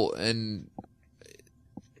cool, and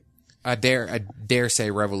I dare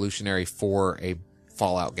say revolutionary for a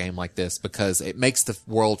Fallout game like this, because it makes the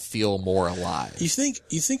world feel more alive. You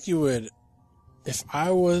think you would, if I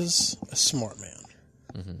was a smart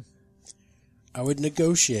man, I would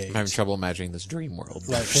negotiate. I'm having trouble imagining this dream world.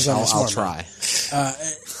 Right, 'cause I'm a I'll smart try.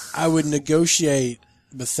 I would negotiate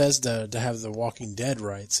Bethesda to have the Walking Dead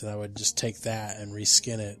rights, and I would just take that and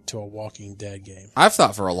reskin it to a Walking Dead game. I've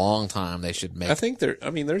thought for a long time they should make. I think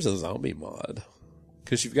there's a zombie mod.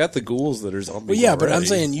 Because you've got the ghouls that are zombies. Well, yeah, but I'm already.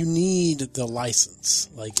 saying you need the license.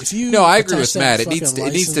 Like if you No, I agree attach with that Matt. It fucking needs to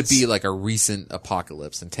license- be like a recent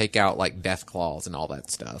apocalypse and take out like death claws and all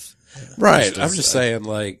that stuff. Right. I'm just saying,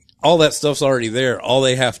 like, all that stuff's already there. All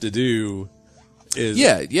they have to do is.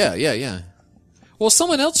 Yeah. Well,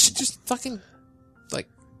 someone else should just fucking like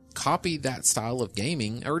copy that style of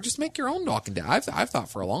gaming, or just make your own Walking Dead. I've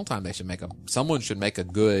thought for a long time someone should make a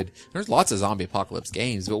good. There's lots of zombie apocalypse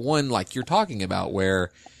games, but one like you're talking about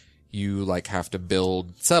where you like have to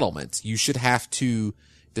build settlements. You should have to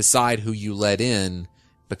decide who you let in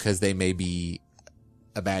because they may be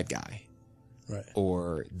a bad guy. right.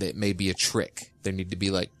 Or that may be a trick. There need to be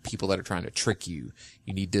like people that are trying to trick you.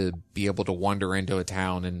 You need to be able to wander into a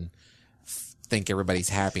town and think everybody's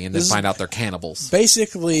happy and then find out they're cannibals.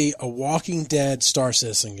 Basically, a Walking Dead Star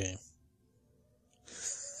Citizen game.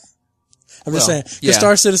 I'm just saying, 'cause yeah.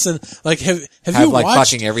 Star Citizen, like, have Have you like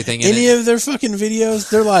watched fucking everything in any it. of their fucking videos?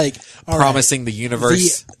 They're like, all right, Promising the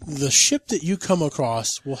universe. the ship that you come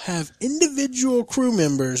across will have individual crew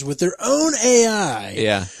members with their own AI,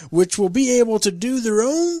 Yeah. which will be able to do their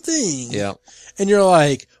own thing. Yeah. And you're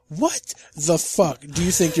like, what the fuck do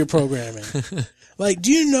you think you're programming? Like,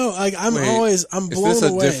 do you know, like, I'm blown Is this a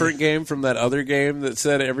away. different game from that other game that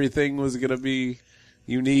said everything was going to be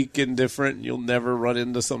unique and different? You'll never run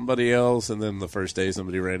into somebody else, and then the first day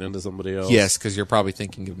somebody ran into somebody else. Yes, because you're probably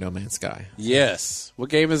thinking of No Man's Sky. Yes. What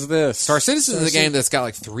game is this? Star Citizen is a game that's got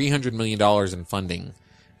like $300 million in funding.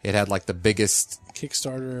 It had like the biggest,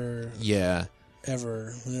 Kickstarter yeah,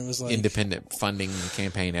 ever. And it was like, independent funding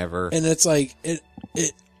campaign ever. and it's like,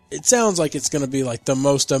 it sounds like it's going to be like the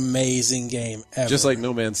most amazing game ever. Just like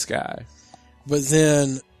No Man's Sky. But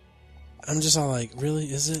then I'm just all like, really?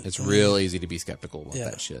 Is it? It's real easy to be skeptical about Yeah.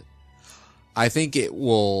 that shit. I think it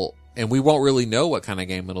will, and we won't really know what kind of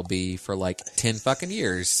game it'll be for like 10 fucking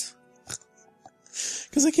years.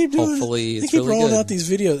 Because they keep doing. Hopefully they it's keep really rolling good. out these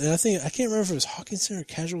videos, and I can't remember if it was Hawkinson or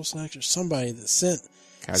Casual Select or somebody that sent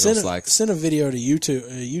Casual Slacks. sent a video to YouTube,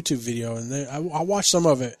 a YouTube video, and I watched some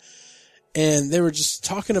of it, and they were just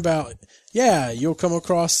talking about, yeah, you'll come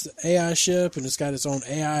across the AI ship, and it's got its own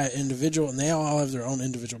AI individual, and they all have their own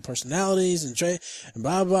individual personalities and and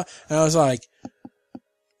blah blah. And I was like,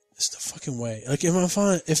 it's the fucking way. Like,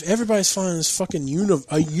 if everybody's finding this fucking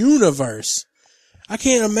universe, I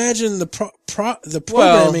can't imagine the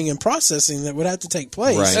programming and processing that would have to take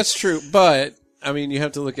place. Right. That's true, but I mean, you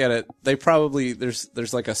have to look at it. They probably there's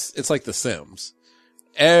like it's like The Sims.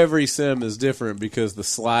 Every sim is different because the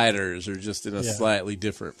sliders are just in a slightly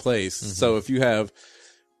different place. Mm-hmm. So if you have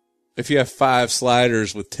 5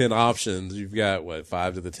 sliders with 10 options, you've got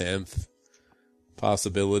 5 to the 10th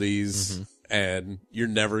possibilities, and you're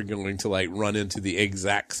never going to like run into the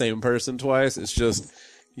exact same person twice. It's just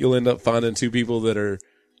you'll end up finding 2 people that are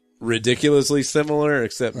ridiculously similar,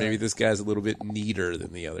 except maybe this guy's a little bit neater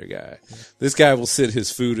than the other guy. This guy will sit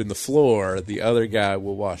his food in the floor. The other guy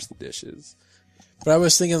will wash the dishes. But I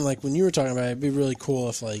was thinking, like, when you were talking about it, it'd be really cool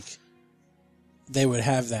if, like, they would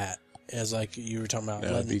have that as, like, you were talking about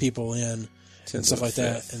letting people in and stuff like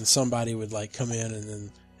that, and somebody would, like, come in and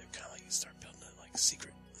then they'd kind of, like, start building it, like,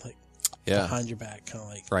 secret, like, behind your back, kind of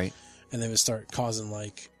like, Right. and they would start causing,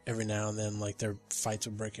 like, every now and then, like, their fights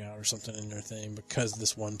would break out or something in their thing because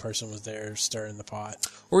this one person was there stirring the pot.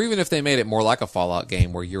 Or even if they made it more like a Fallout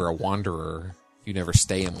game where you're a wanderer, you never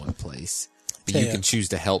stay in one place, but you can choose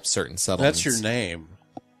to help certain settlements. That's your name.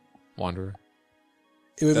 Wanderer.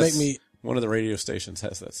 It would make me... One of the radio stations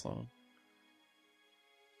has that song.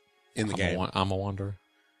 In the game. I'm a wanderer.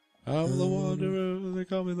 I'm the wanderer. They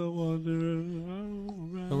call me the wanderer.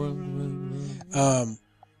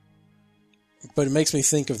 But it makes me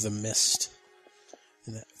think of The Mist.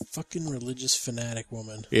 and that fucking religious fanatic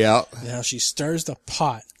woman, Yeah. and how she stirs the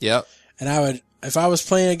pot. Yep. And if I was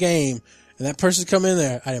playing a game and that person come in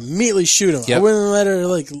there, I'd immediately shoot him. Yep. I wouldn't let her, I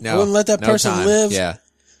wouldn't let that person time. live. Yeah.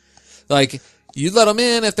 Like, you let them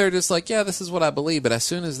in if they're just like, yeah, this is what I believe. But as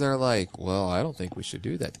soon as they're like, well, I don't think we should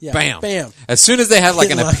do that. Yeah, Bam. bam. As soon as they have like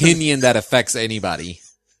Get an in line. opinion that affects anybody,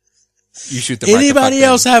 you shoot them Anybody right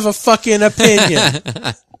else have a fucking opinion?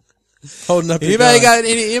 Holding up your Anybody gun.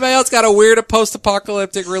 anybody else got a weird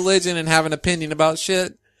post-apocalyptic religion and have an opinion about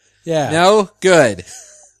shit? Yeah. No? Good.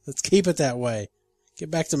 Let's keep it that way. Get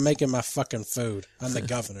back to making my fucking food. I'm the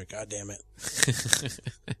governor, goddammit.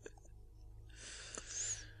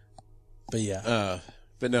 But yeah.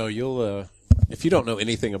 But no, you'll if you don't know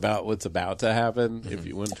anything about what's about to happen, if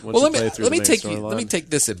you once Well, you let play me through let me the main take storyline, let me take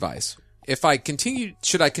this advice. If I continue,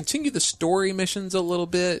 should I continue the story missions a little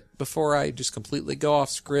bit before I just completely go off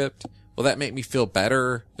script? Will that make me feel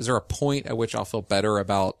better? Is there a point at which I'll feel better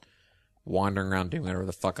about wandering around doing whatever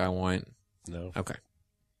the fuck I want? No, Okay,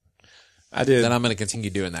 I did. then I'm going to continue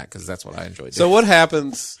doing that because that's what I enjoy doing. So what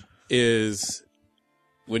happens is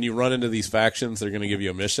when you run into these factions, they're going to give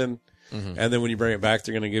you a mission, and then when you bring it back,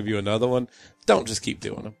 they're going to give you another one. Don't just keep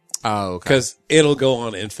doing them Oh, okay. because it'll go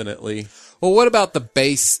on infinitely. Well, what about the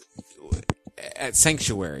base at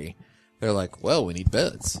Sanctuary? They're like, well, we need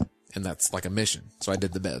beds, and that's like a mission. So I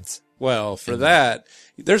did the beds. Well, for that,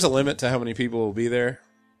 there's a limit to how many people will be there.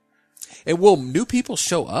 And will new people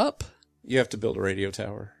show up? You have to build a radio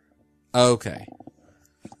tower. Okay.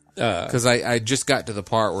 Because I just got to the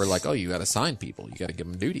part where like, oh, you got to assign people. You got to give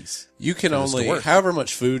them duties. You can For this to only, work. however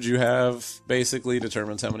much food you have, basically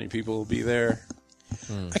determines how many people will be there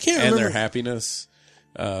I can't and remember. their happiness.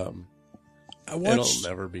 I It'll watched.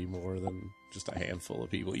 never be more than just a handful of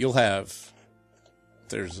people. You'll have.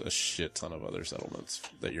 There's a shit ton of other settlements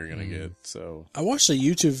that you're gonna get. So I watched a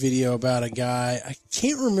YouTube video about a guy. I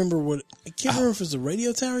can't remember if it was a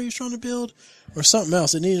radio tower he was trying to build or something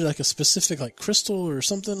else. It needed like a specific like crystal or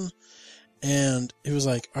something. And it was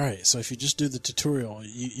like, all right, so if you just do the tutorial,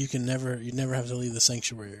 you never have to leave the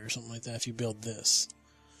sanctuary or something like that if you build this.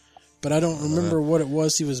 But I don't remember what it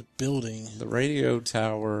was he was building. the radio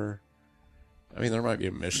tower. I mean, there might be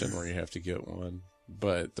a mission where you have to get one,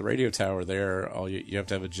 but the radio tower there, all you have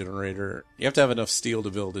to have a generator. You have to have enough steel to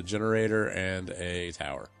build a generator and a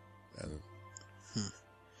tower. And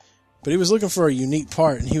But he was looking for a unique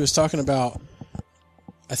part, and he was talking about,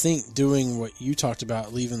 I think, doing what you talked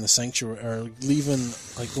about, leaving the sanctuary, or leaving,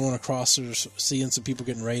 like, going across or seeing some people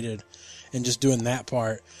getting raided, and just doing that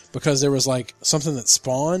part, because there was, like, something that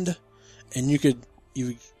spawned, and you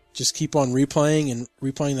would just keep on replaying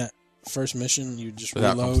that first mission. You just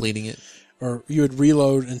Without reload, completing it. or you would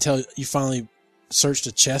reload until you finally searched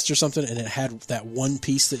a chest or something, and it had that one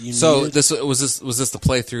piece that you So needed. this was the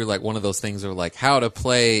playthrough, like one of those things where like how to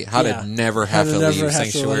Yeah. never How have to to never leave have to,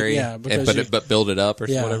 like, Sanctuary, yeah, because but build it up or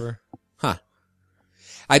Yeah. whatever. Huh.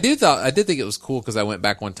 I did think it was cool because I went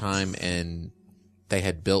back one time and they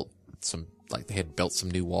had built some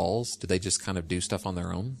new walls. Did they just kind of do stuff on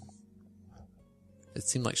their own? It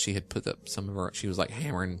seemed like she had put up she was like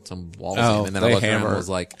hammering some walls Oh, in, and then they I looked around and hammer. was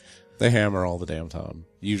like, they hammer all the damn time.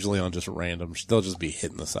 Usually on just random. They'll just be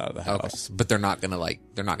hitting the side of the okay, house. but they're not gonna really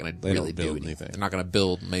don't do build anything. anything. They're not gonna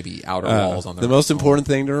build maybe outer walls on their The most own. important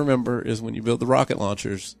thing to remember is when you build the rocket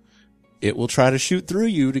launchers, it will try to shoot through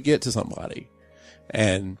you to get to somebody.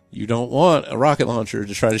 And you don't want a rocket launcher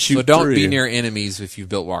to try to shoot So don't through be you. near enemies if you've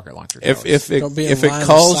built rocket launcher If towers. Don't be in if it line of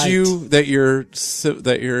calls sight. you that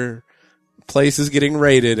your place is getting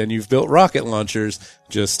raided and you've built rocket launchers,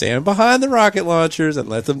 just stand behind the rocket launchers and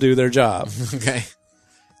let them do their job. Okay.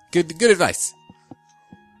 Good advice.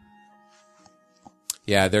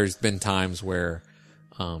 Yeah, there's been times where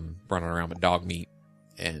running around with dog meat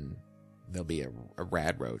and there'll be a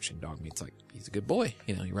rad roach and dog meat's like, he's a good boy.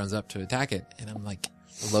 You know, he runs up to attack it and I'm like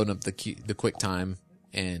loading up the quick time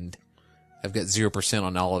and I've got 0%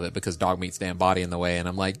 on all of it because dog meat's damn body in the way and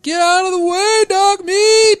I'm like, get out of the way, dog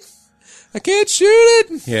meat! I can't shoot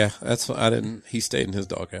it! Yeah, that's what he stayed in his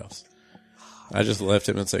doghouse. I just left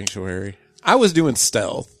him in Sanctuary. I was doing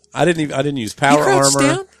stealth. I didn't use power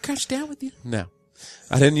armor. Crouch down with you. No.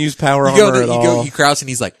 I didn't use power You armor at all. you crouch and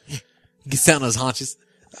he's like, he gets down on his haunches.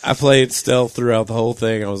 I played stealth throughout the whole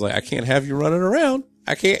thing. I was like, I can't have you running around.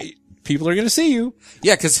 I can't. People are going to see you.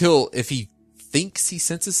 Yeah, because if he thinks he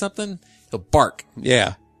senses something, he'll bark.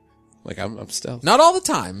 Yeah. Like, I'm stealth. Not all the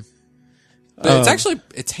time. But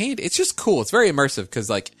it's handy. It's just cool. It's very immersive because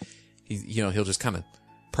like, he'll just kind of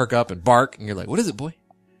perk up and bark and you're like, what is it, boy?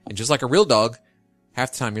 And just like a real dog,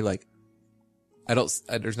 half the time you're like,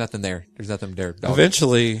 there's nothing there. There's nothing there, dog.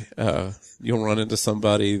 Eventually, you'll run into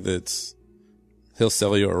somebody that's he'll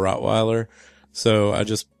sell you a Rottweiler. So I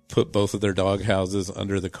just put both of their dog houses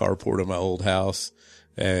under the carport of my old house,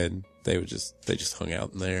 and they just hung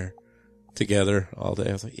out in there together all day.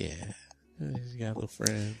 I was like, yeah, you got little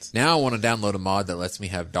friends. Now I want to download a mod that lets me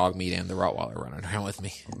have dog meat and the Rottweiler running around with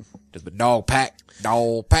me. Just a dog pack.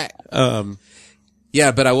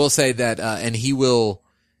 Yeah, but I will say that, and he'll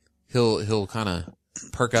kind of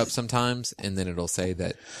perk up sometimes, and then it'll say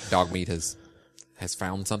that dog meat has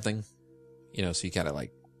found something, so you gotta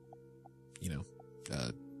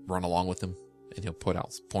run along with him, and he'll point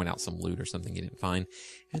out some loot or something you didn't find,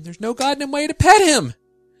 and there's no goddamn way to pet him.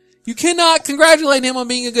 You cannot congratulate him on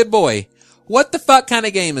being a good boy. What the fuck kind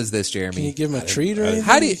of game is this, Jeremy? Can you give him a treat or anything?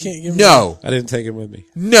 How do you can't give him No. I didn't take him with me.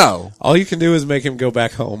 No. All you can do is make him go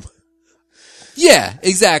back home. Yeah,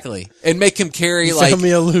 exactly. And make him carry Send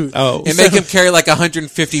me a loot. Oh, and make him carry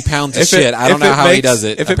 150 pounds of If it- shit. I don't if know it how he makes- does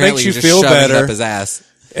it. if it Apparently makes you you're just feel shoving it better- up his ass.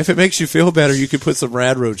 if it makes you feel better, you could put some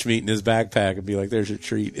rad roach meat in his backpack and be like, "There's your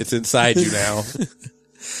treat. It's inside you now."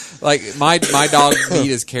 Like my dog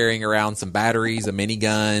meat is carrying around some batteries, a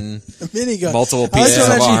minigun. A minigun. Multiple I like pieces to of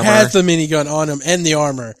imagine armor. he has the minigun on him and the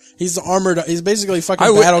armor. He's the armored. He's basically fucking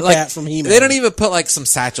Battle Cat from He-Man. They don't even put some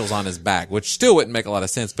satchels on his back, which still wouldn't make a lot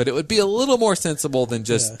of sense, but it would be a little more sensible than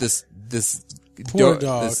just this Poor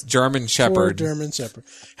dog. this German Poor Shepherd. German Shepherd.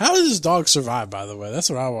 How does this dog survive? By the way,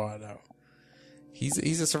 that's what I want to know.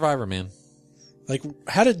 He's a survivor, man. Like,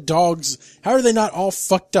 how are they not all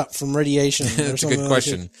fucked up from radiation? Or That's a something good like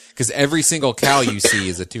question. Because every single cow you see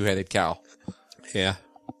is a two-headed cow. Yeah,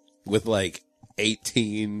 with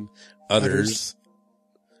 18 udders.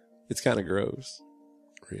 It's kind of gross,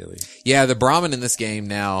 really. Yeah, the Brahmin in this game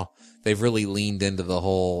now, they've really leaned into the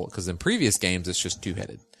whole, because in previous games it's just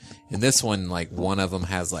two-headed. In this one, one of them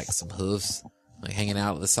has some hooves, hanging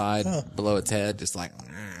out at the side, below its head, just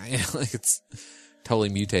it's totally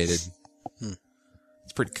mutated.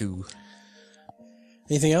 It's pretty cool.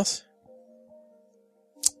 Anything else?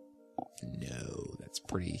 No, that's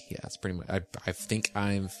pretty. Yeah, it's pretty much. I think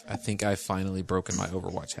I've finally broken my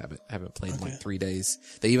Overwatch habit. I haven't played in 3 days.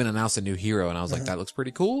 They even announced a new hero, and I was like, that looks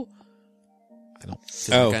pretty cool. I don't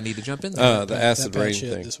feel like I need to jump in there. The acid That bad rain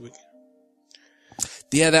shit thing. this week.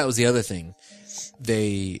 Yeah, that was the other thing.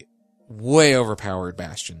 They way overpowered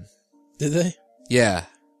Bastion. Did they? Yeah.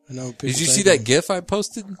 I know. Did you see that GIF I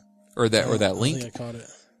posted, or that I link? think I caught it.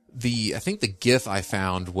 I think the GIF I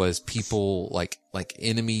found was people like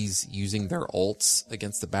enemies using their ults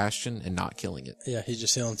against the Bastion and not killing it. Yeah, he's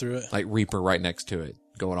just healing through it. Like Reaper right next to it,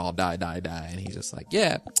 going all die, and he's just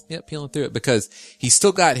yep, peeling through it, because he's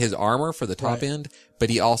still got his armor for the top end, but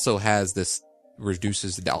he also has this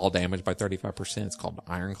reduces all damage by 35%. It's called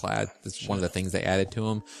Ironclad. That's one of the things they added to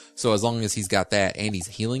him. So as long as he's got that and he's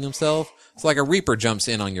healing himself, it's like a Reaper jumps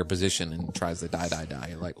in on your position and tries to die.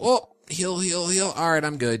 You're like, oh, heal. All right,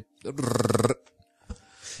 I'm good.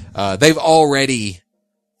 They've already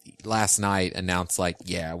last night announced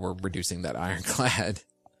we're reducing that Ironclad,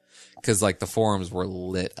 because the forums were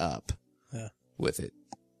lit up with it.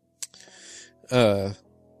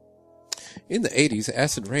 In the 80s,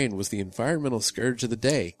 acid rain was the environmental scourge of the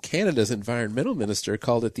day. Canada's environmental minister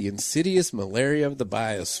called it the insidious malaria of the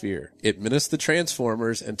biosphere. It menaced the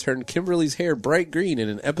Transformers and turned Kimberly's hair bright green in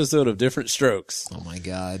an episode of Different Strokes. Oh my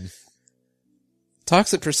God.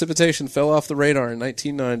 Toxic precipitation fell off the radar in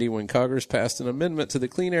 1990 when Congress passed an amendment to the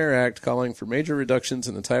Clean Air Act calling for major reductions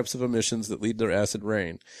in the types of emissions that lead to acid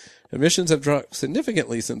rain. Emissions have dropped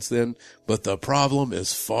significantly since then, but the problem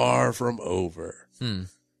is far from over.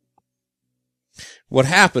 What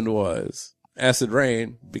happened was acid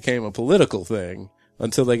rain became a political thing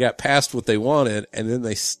until they got past what they wanted, and then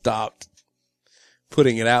they stopped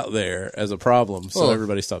putting it out there as a problem, so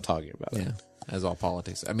everybody stopped talking about it. Yeah, as all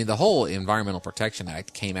politics. I mean, the whole Environmental Protection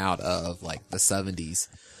Act came out of the 70s,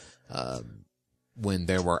 when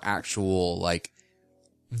there were actual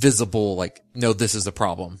visible no, this is a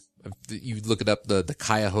problem. You look it up, the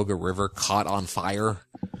Cuyahoga River caught on fire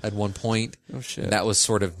at one point. Oh shit. That was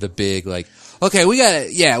sort of the big okay, we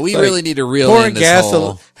really need to reel in this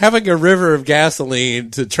whole. Having a river of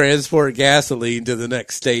gasoline to transport gasoline to the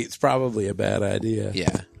next state is probably a bad idea.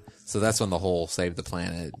 Yeah. So that's when the whole Save the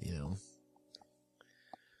Planet,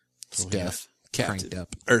 stuff cranked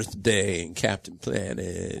up. Earth Day and Captain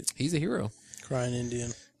Planet. He's a hero. Crying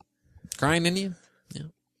Indian. Crying Indian? Yeah.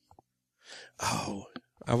 Oh,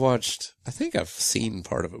 I think I've seen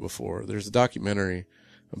part of it before. There's a documentary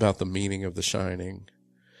about the meaning of The Shining.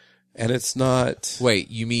 And it's not... Wait,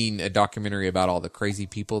 you mean a documentary about all the crazy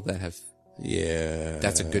people that have... Yeah.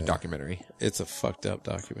 That's a good documentary. It's a fucked up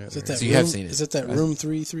documentary. Is it that So room, you have seen it. Is it that room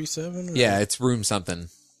 337? Yeah, it's Room something.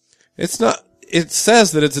 It's not... it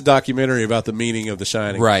says that it's a documentary about the meaning of The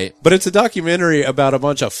Shining. Right. But it's a documentary about a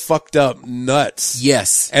bunch of fucked up nuts.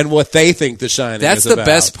 Yes. And what they think The Shining That's is the about.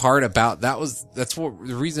 best part about that's what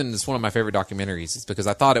the reason it's one of my favorite documentaries is because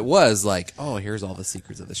I thought it was like, oh, here's all the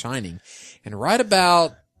secrets of The Shining. And right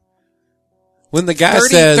about When the guy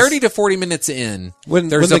 30 to 40 minutes in, When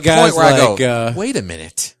there's the a guy's point where I like, go, wait a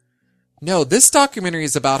minute. No, this documentary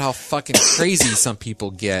is about how fucking crazy some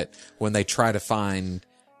people get when they try to find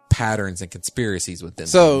patterns and conspiracies within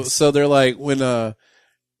things. So they're like,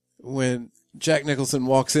 when Jack Nicholson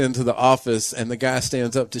walks into the office and the guy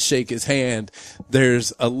stands up to shake his hand,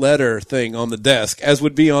 there's a letter thing on the desk, as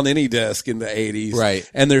would be on any desk in the 80s. Right.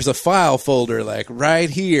 And there's a file folder like right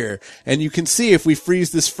here. And you can see if we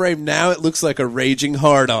freeze this frame now, it looks like a raging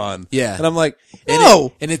hard-on. Yeah. And I'm like,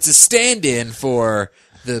 no! And it's a stand-in for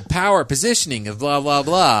the power positioning of blah, blah,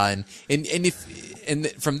 blah. And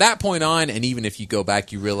from that point on, and even if you go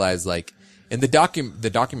back, you realize like, in the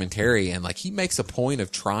documentary, and like he makes a point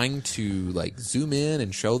of trying to like zoom in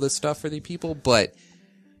and show this stuff for the people, but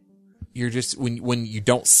you're just when you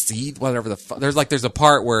don't see whatever there's a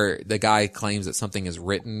part where the guy claims that something is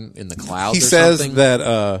written in the clouds. He or says something.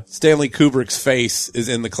 that Stanley Kubrick's face is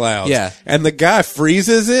in the clouds. Yeah. And the guy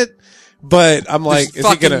freezes it, but I'm like, There's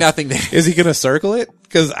fucking nothing there. Is he gonna circle it?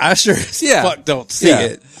 Because I sure as fuck don't see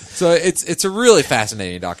it. So it's a really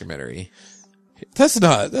fascinating documentary. That's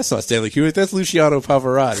not Stanley Kubrick. That's Luciano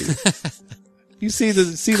Pavarotti. You see the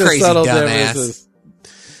Crazy subtle dumbass. differences.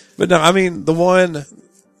 But no, I mean the one.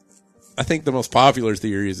 I think the most popular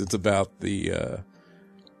theory is it's about the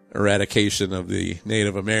eradication of the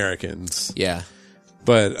Native Americans. Yeah,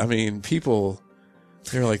 but I mean, people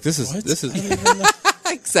they're like, this is What? this I is. don't even know,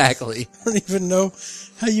 exactly. I don't even know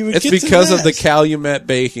how you would It's get to because of the that. Calumet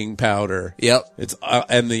baking powder. Yep. It's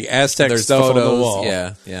and the Aztec There's stuff photos. on the wall.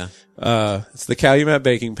 Yeah. It's the Calumet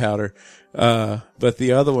baking powder. But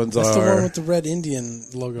the other ones That's are the one with the red Indian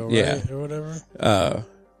logo, right? Yeah. Or whatever.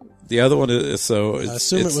 the other one is so. I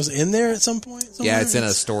assume it was in there at some point. Somewhere? Yeah, it's in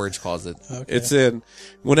a storage closet. Okay. It's in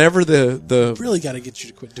whenever the Really got to get you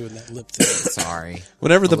to quit doing that lip thing. Sorry.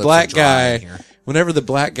 whenever the lips black are dry in guy here. whenever the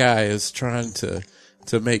black guy is trying to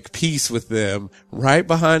make peace with them, right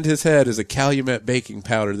behind his head is a Calumet baking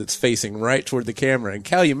powder that's facing right toward the camera, and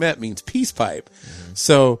Calumet means peace pipe. Mm-hmm.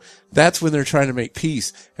 So that's when they're trying to make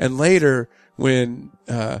peace. And later, when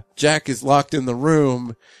Jack is locked in the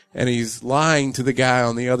room and he's lying to the guy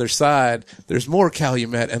on the other side, there's more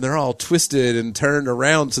Calumet, and they're all twisted and turned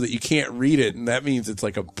around so that you can't read it, and that means it's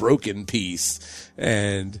like a broken piece.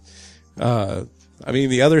 And I mean,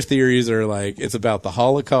 the other theories are like it's about the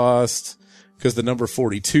Holocaust because the number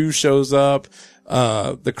 42 shows up.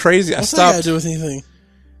 The crazy, What's I that got stopped to do with anything?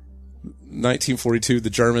 1942, the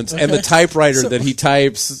Germans, Okay. and the typewriter So- that he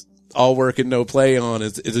types all work and no play on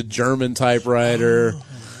is a German typewriter.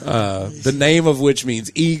 The name of which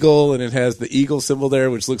means eagle, and it has the eagle symbol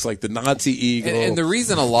there, which looks like the Nazi eagle. And the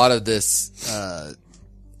reason a lot of this,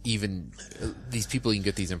 these people can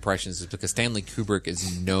get these impressions is because Stanley Kubrick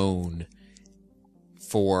is known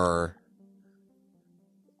for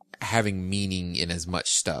having meaning in as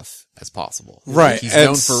much stuff as possible. Right. He's And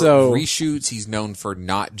known for so- reshoots. He's known for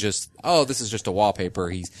not just, oh, this is just a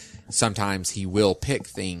wallpaper. Sometimes he will pick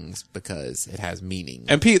things because it has meaning.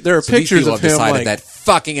 And Pete, there are So these pictures people of have him decided like that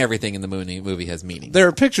fucking everything in the movie has meaning. there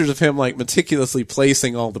are pictures of him like meticulously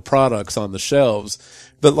placing all the products on the shelves.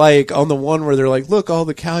 But like on the one where they're like, look, all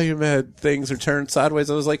the Calumet things are turned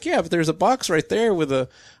sideways. I was like, yeah, but there's a box right there with a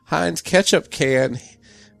Heinz ketchup can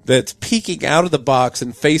that's peeking out of the box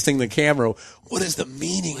and facing the camera. What is the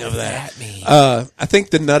meaning of that? mean? I think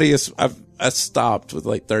the nuttiest, I stopped with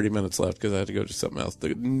like 30 minutes left because I had to go do something else.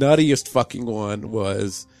 The nuttiest fucking one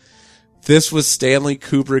was, this was Stanley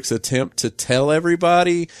Kubrick's attempt to tell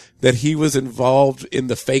everybody that he was involved in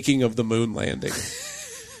the faking of the moon landing.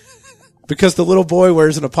 Because the little boy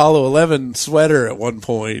wears an Apollo 11 sweater at one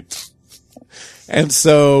point. And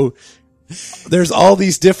so there's all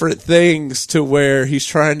these different things to where he's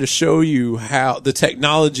trying to show you how the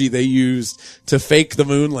technology they used to fake the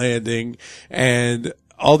moon landing, and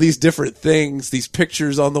all these different things, these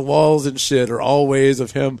pictures on the walls and shit are all ways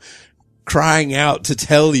of him crying out to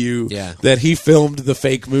tell you that he filmed the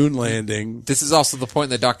fake moon landing. This is also the point in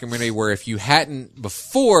the documentary where if you hadn't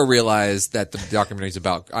before realized that the documentary is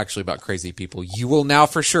actually about crazy people, you will now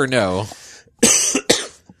for sure know.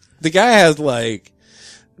 The guy has like,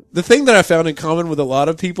 the thing that I found in common with a lot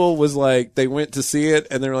of people was like, they went to see it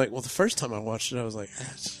and they're like, well, the first time I watched it, I was like,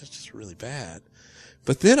 it's just really bad.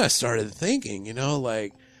 But then I started thinking,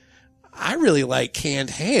 like, I really like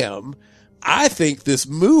canned ham. I think this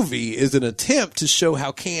movie is an attempt to show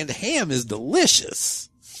how canned ham is delicious.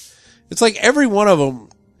 It's like every one of them.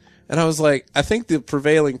 And I was like, I think the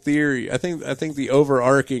prevailing theory, I think the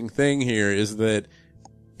overarching thing here is that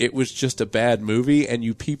it was just a bad movie and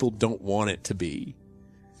you people don't want it to be.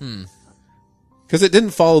 Because it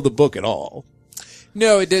didn't follow the book at all.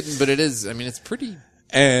 No, it didn't, but it is. I mean, it's pretty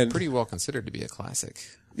And well considered to be a classic.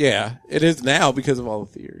 yeah, it is now because of all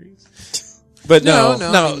the theories. But no,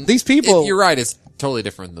 I mean, these people. you're right. It's totally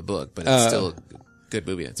different in the book, but it's still a good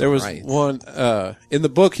movie. There was right. one in the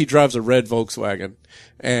book. He drives a red Volkswagen,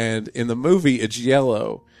 and in the movie, it's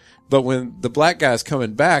yellow. But when the black guy's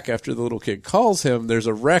coming back after the little kid calls him, there's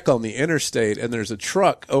a wreck on the interstate, and there's a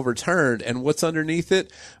truck overturned, and what's underneath it?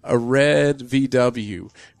 A red VW,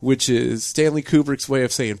 which is Stanley Kubrick's way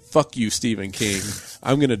of saying, "Fuck you, Stephen King.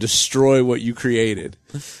 I'm going to destroy what you created."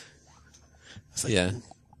 Yeah,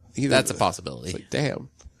 that's a possibility. It's like, damn.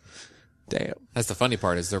 That's the funny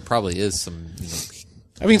part is there probably is some.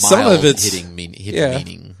 I mean, some of it's hidden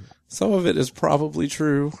meaning. Some of it is probably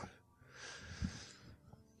true.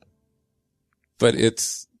 But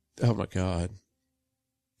it's, oh my God.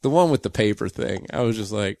 The one with the paper thing, I was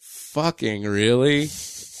just like, fucking really?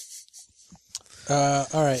 All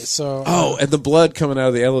right, so Oh, and the blood coming out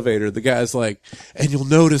of the elevator. The guy's like, and you'll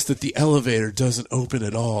notice that the elevator doesn't open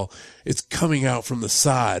at all. It's coming out from the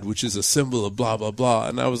side, which is a symbol of blah, blah, blah.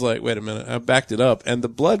 And I was like, wait a minute. I backed it up. And the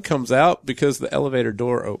blood comes out because the elevator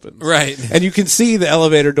door opens. Right. And you can see the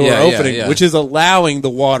elevator door opening, which is allowing the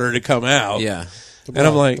water to come out. Yeah. the and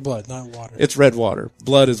I'm like, the blood, not water. it's red water.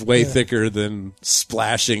 Blood is way thicker than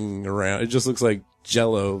splashing around. It just looks like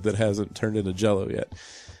Jell-O that hasn't turned into Jell-O yet.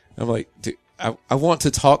 I'm like, dude, I want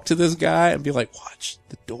to talk to this guy and be like, watch,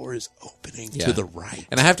 the door is opening to the right.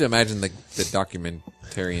 And I have to imagine the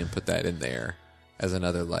documentarian put that in there as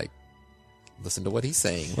another, like, listen to what he's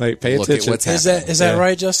saying. Like, pay Look attention. At what's Is happening. that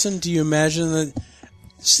right, Justin? Do you imagine that?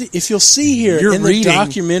 See, if you'll see here You're in reading. the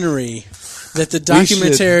documentary that the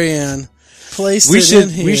documentarian placed We it should in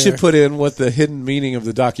here. we should put in what the hidden meaning of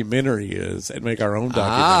the documentary is and make our own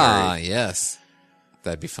documentary. Yes.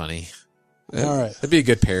 That'd be funny. All right. That'd be a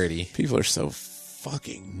good parody. People are so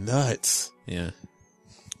fucking nuts. Yeah.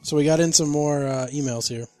 So we got in some more emails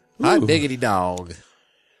here. Hot diggity dog.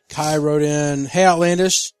 Kai wrote in, "Hey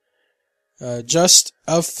Outlandish, just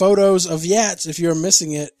of photos of Yats. If you're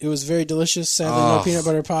missing it, it was very delicious. Sadly, no peanut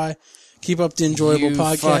butter pie. Keep up the enjoyable You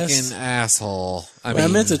podcast." fucking asshole. I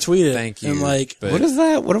meant to tweet it. Thank you. And like, but What is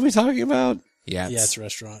that? What are we talking about? yeah, Yats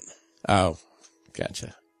restaurant. Oh,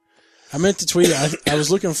 gotcha. I meant to tweet it. I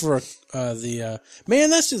was looking for man.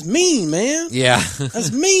 That's just mean, man. yeah.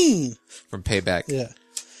 That's mean. From Payback.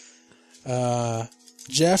 Yeah.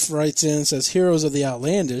 Jeff writes in, says, "Heroes of the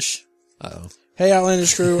Outlandish. Uh-oh. Hey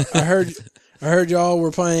Outlandish crew, I heard y'all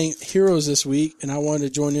were playing Heroes this week, and I wanted to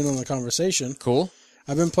join in on the conversation. Cool.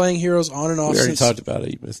 I've been playing Heroes on and off We already talked about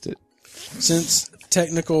it. You missed it. since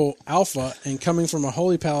technical alpha, and coming from a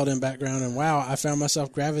Holy Paladin background, and wow, I found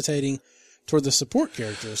myself gravitating toward the support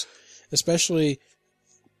characters, especially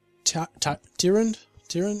Tyran.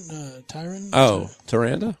 Oh,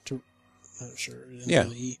 Tyrande? Not sure. Yeah.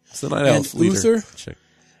 E. It's the Night And Elf leader. Uther? Check.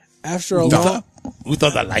 After a long Uther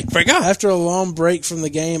the Lightbringer? After a long break from the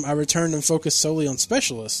game, I returned and focused solely on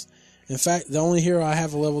specialists. In fact, the only hero I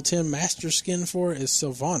have a level 10 master skin for is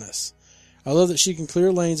Sylvanas. I love that she can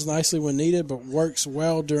clear lanes nicely when needed, but works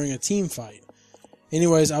well during a team fight.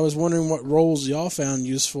 Anyways, I was wondering what roles y'all found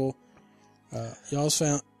useful. Y'all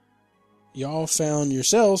found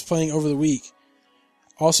yourselves playing over the week.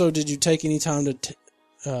 Also, did you take any time to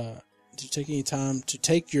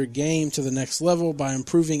take your game to the next level by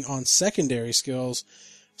improving on secondary skills,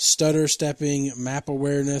 stutter stepping, map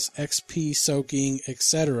awareness, XP soaking,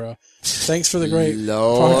 etc.? Thanks for the great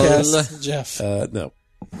podcast, Jeff. No.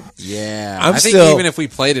 Yeah. I'm I think still- even if we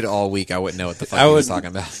played it all week, I wouldn't know what the fuck he was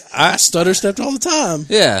talking about. I stutter stepped all the time.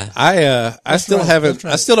 Yeah. I still right, haven't, that's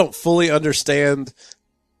right. I still don't fully understand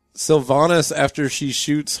Sylvanas after she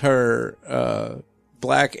shoots her,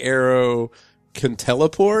 black arrow can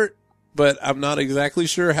teleport, but I'm not exactly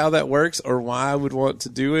sure how that works or why I would want to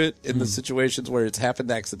do it in the situations where it's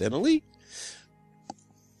happened accidentally.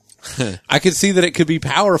 I could see that it could be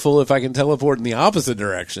powerful if I can teleport in the opposite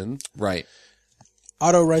direction. Right.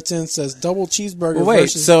 Otto writes in, says double cheeseburger Well, wait,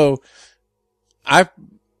 versus so I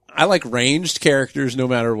like ranged characters no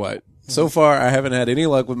matter what. So far, I haven't had any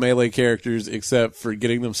luck with melee characters except for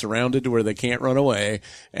getting them surrounded to where they can't run away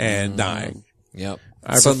and dying. Yep.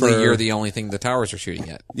 I Suddenly prefer- you're the only thing the towers are shooting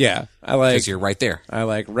at. Yeah, I like Because you're right there. I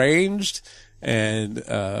like ranged, and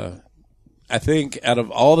I think out of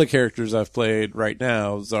all the characters I've played right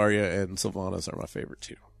now, Zarya and Sylvanas are my favorite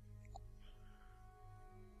too.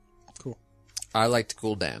 Cool. I like to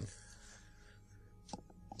cool down.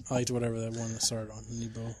 I liked whatever that one that started on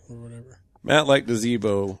Nebo or whatever. Matt liked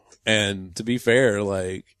Gazebo, and to be fair,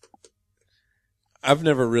 like, I've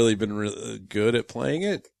never really been really good at playing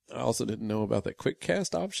it. I also didn't know about that quick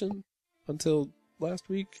cast option until last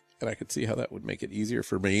week, and I could see how that would make it easier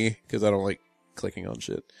for me, because I don't like clicking on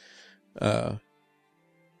shit.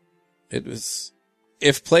 It was,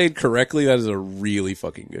 if played correctly, that is a really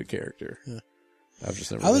fucking good character. Yeah. I've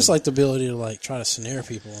just never. I just like the ability to like try to snare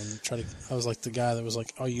people and try to. I was like the guy that was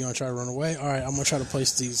like, "Oh, you gonna try to run away? All right, I'm gonna try to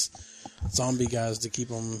place these zombie guys to keep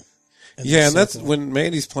them." Yeah, and that's when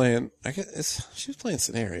Mandy's playing. I guess she was playing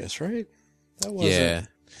Cenarius, right? That wasn't.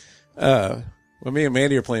 Yeah. When me and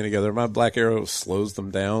Mandy are playing together, my Black Arrow slows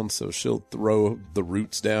them down, so she'll throw the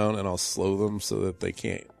roots down, and I'll slow them so that they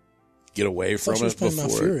can't get away from she was it playing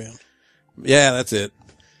before. Malfurion. Yeah, that's it.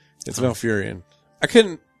 It's Malfurion. I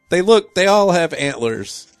couldn't. They all have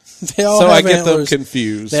antlers, They all so have I get antlers. them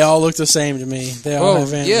confused. They all look the same to me. They all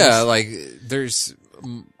have antlers. yeah, like there's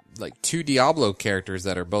like 2 Diablo characters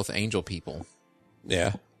that are both angel people.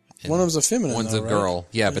 Yeah. One of them's a feminine. One's though, a right? girl.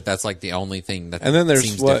 Yeah, but that's like the only thing that And then there's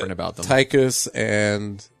seems what, different about them. Tychus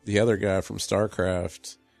and the other guy from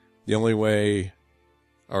StarCraft. The only way,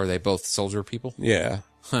 Are they both soldier people? yeah,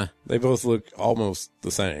 Huh. they both look almost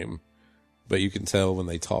the same, but you can tell when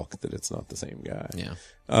they talk that it's not the same guy. Yeah.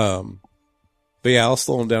 But yeah, I'll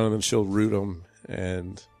slow them down and then she'll root them,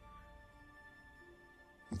 and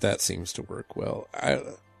that seems to work well.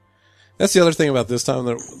 That's the other thing about this time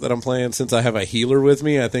that I'm playing. Since I have a healer with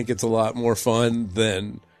me, I think it's a lot more fun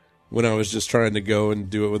than when I was just trying to go and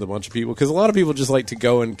do it with a bunch of people. Because a lot of people just like to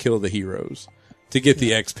go and kill the heroes to get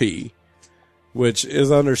the XP, which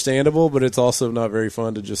is understandable, but it's also not very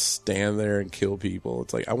fun to just stand there and kill people.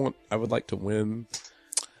 It's like, I would like to win.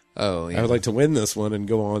 Oh, yeah. I would like to win this one and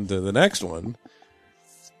go on to the next one.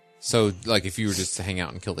 So, like, if you were just to hang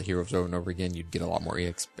out and kill the heroes over and over again, you'd get a lot more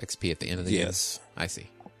XP at the end of the game? Yes. I see.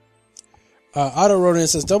 Otto wrote in and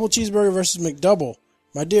says, double cheeseburger versus McDouble.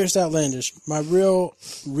 My dearest Outlandish, my real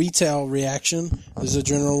retail reaction, this is a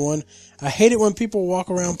general one. I hate it when people walk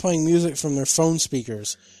around playing music from their phone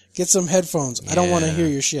speakers. Get some headphones. I don't want to Yeah. hear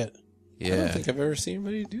your shit. I don't Yeah. think I've ever seen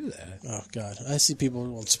anybody do that. Oh, God. I see people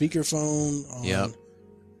on speakerphone. Yep.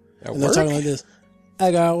 At And they're work? talking like this.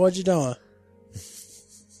 Hey, girl, what you doing?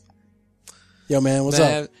 Yo, man, what's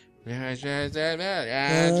up?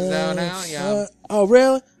 Oh,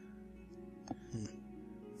 really?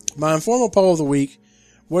 My informal poll of the week.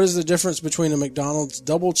 What is the difference between a McDonald's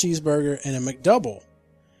double cheeseburger and a McDouble?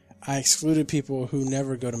 I excluded people who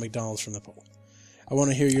never go to McDonald's from the poll. I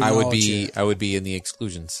want to hear your I would knowledge here. be in the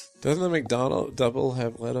exclusions. Doesn't the McDonald's double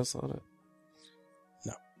have lettuce on it?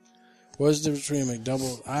 What is the difference between a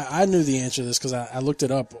McDouble? I knew the answer to this because I looked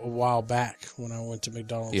it up a while back when I went to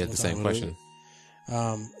McDonald's. You had one the same time.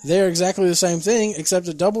 question. They're exactly the same thing, except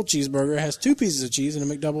a double cheeseburger has 2 pieces of cheese and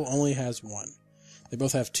a McDouble only has 1. They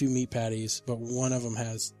both have 2 meat patties, but one of them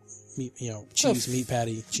has meat, cheese, meat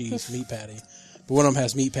patty, cheese, meat patty. But one of them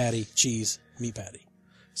has meat patty, cheese, meat patty.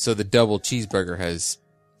 So the double cheeseburger has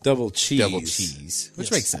Double cheese. double cheese,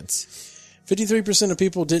 which Yes. makes sense. 53% of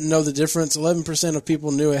people didn't know the difference. 11% of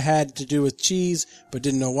people knew it had to do with cheese, but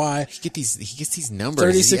didn't know why. He gets these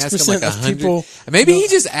numbers. Does he ask him 36% like of 100? people Maybe know- he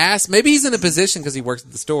just asked. Maybe he's in a position because he works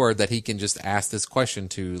at the store that he can just ask this question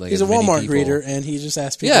to like. He's as a many Walmart people. greeter, and he just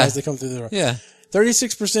asks people Yeah. as they come through the door. Yeah.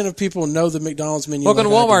 36% of people know the McDonald's menu. Welcome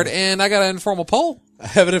like to I Walmart, do. and I got an informal poll. I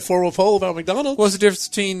have an informal poll about McDonald's. What's the difference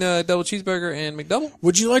between double cheeseburger and McDouble?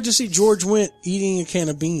 Would you like to see George Wendt eating a can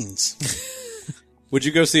of beans? Would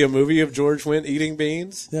you go see a movie of George Wendt eating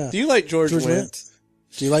beans? Yeah. Do you like George George Wendt? Wendt?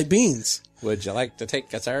 Do you like beans? Would you like to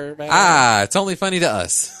take a survey? It's only funny to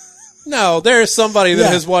us. No, there's somebody that Yeah.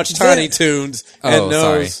 has watched That- Tiny Toons Oh, and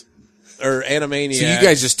knows, or Animaniacs. So you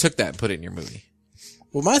guys just took that and put it in your movie.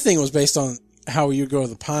 Well, my thing was based on how you go to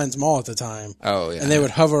the Pines Mall at the time. Oh yeah. And they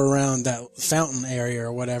would hover around that fountain area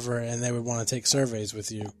or whatever, and they would want to take surveys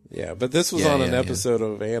with you. Yeah, but this was Yeah, on an yeah, episode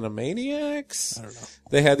of Animaniacs. I don't know.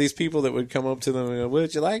 They had these people that would come up to them and go,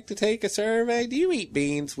 would you like to take a survey? Do you eat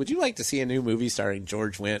beans? Would you like to see a new movie starring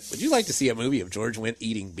George Wendt? Would you like to see a movie of George Wendt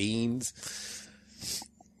eating beans?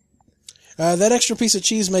 That extra piece of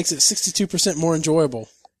cheese makes it 62% more enjoyable.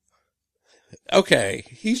 Okay,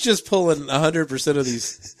 he's just pulling 100% of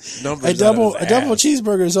these numbers. A double out of his double ass.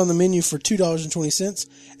 cheeseburger is on the menu for $2.20,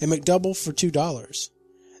 a McDouble for $2.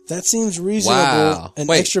 That seems reasonable. Wow. An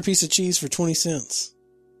Wait. extra piece of cheese for 20 cents.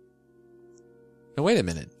 Now, wait a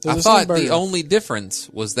minute. They're I the same thought the burger. only difference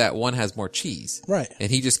was that one has more cheese. Right.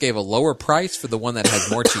 And he just gave a lower price for the one that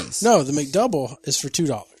has more cheese. No, the McDouble is for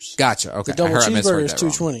 $2. Gotcha. Okay. The double I misheard cheeseburger is that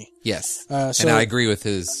wrong. $2.20. Yes. So- and I agree with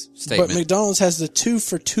his statement. But McDonald's has the 2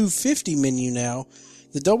 for $2.50 menu now.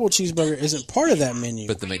 the double cheeseburger isn't part of that menu.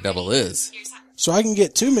 But the McDouble is. So I can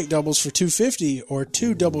get 2 McDoubles for $2.50 or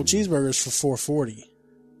 2 double cheeseburgers for $4.40.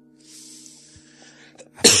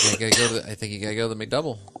 I think you gotta go to the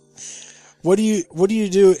McDouble. What do you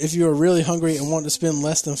do if you are really hungry and want to spend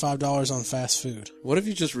less than $5 on fast food? What if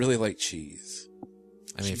you just really like cheese?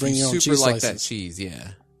 I mean, if Bring you your own super cheese like that slices. cheese,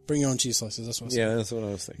 yeah. Bring your own cheese slices. That's what I said. Yeah, that's what I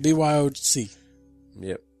was thinking. BYOC.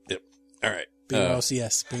 Yep. All right.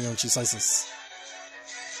 BYOCS. Bring your own cheese slices.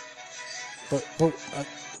 But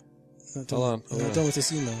not done, Hold on, I'm not done with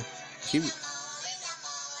this email. Keep...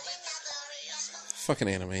 Fucking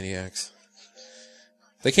Animaniacs.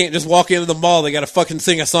 They can't just walk into the mall. They got to fucking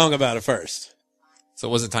sing a song about it first. So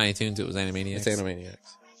it wasn't Tiny Toons, it was Animaniacs. It's Animaniacs.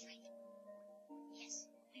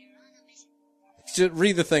 Just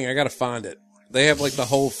read the thing. I got to find it. They have like the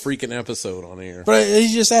whole freaking episode on here. But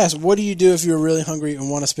he just asked, what do you do if you're really hungry and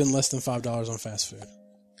want to spend less than $5 on fast food?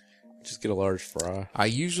 Just get a large fry. I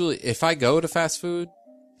usually, if I go to fast food,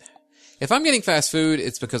 if I'm getting fast food,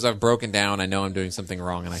 it's because I've broken down. I know I'm doing something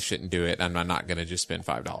wrong and I shouldn't do it. And I'm not going to just spend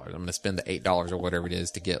 $5. I'm going to spend the $8 or whatever it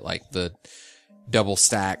is to get like the double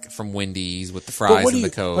stack from Wendy's with the fries and the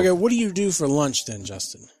Coke. Okay, what do you do for lunch then,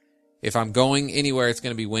 Justin? If I'm going anywhere, it's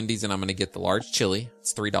going to be Wendy's and I'm going to get the large chili.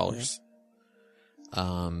 It's $3.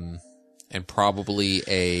 And probably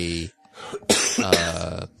a,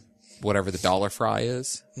 whatever the dollar fry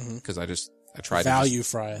is. Cause I tried Value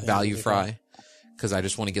fry. I think value they call it. fry. Cause I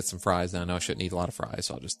just want to get some fries and I know I shouldn't eat a lot of fries.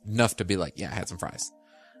 So I'll just enough to be like, yeah, I had some fries.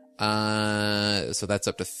 So that's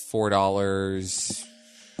up to $4.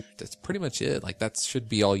 That's pretty much it. Like that should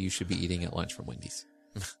be all you should be eating at lunch from Wendy's.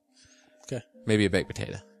 Okay. Maybe a baked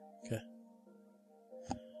potato. Okay.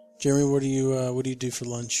 Jeremy, what do you do for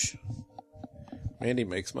lunch? Mandy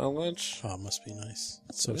makes my lunch. Oh, it must be nice.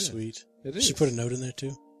 It's so It is. sweet. It Did she is. put a note in there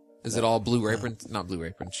too? Is it all Blue Apron? Not Blue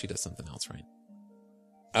Apron. She does something else, right?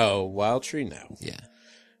 Oh, Wild Tree now.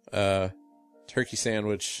 Yeah. Turkey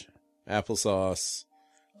sandwich, applesauce,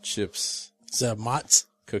 chips, Is that Mott's?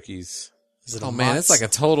 cookies. Is it Oh a man, Mott's? it's like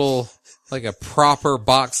a total, like a proper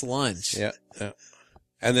box lunch. Yeah. Yeah.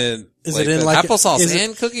 And then Is it in the- like Applesauce is it-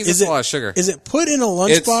 and cookies. is That's a it- lot of sugar. Is it put in a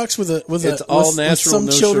lunchbox with it's all with natural, some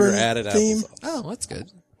no children sugar added theme? applesauce. Oh, that's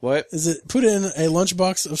good. What? Is it put in a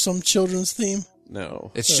lunchbox of some children's theme?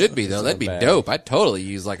 No. It should be though. It's That'd be not bad. dope. I'd totally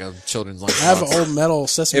use like a children's lunch. I have an old metal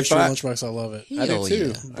Sesame If Street I- lunchbox. I love it. I do Hell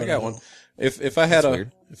too. yeah. I got one. If I had That's a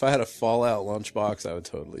weird. if I had a Fallout lunchbox, I would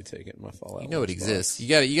totally take it in my Fallout. You know it lunchbox. exists. You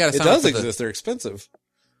got to It sign does up for exist. They're expensive.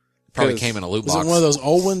 Probably 'Cause came in a loot Is box. it one of those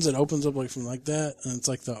old ones that opens up like from like that, and it's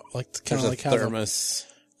like the kind There's of a like how the, thermos.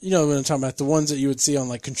 you know what I'm talking about? The ones that you would see on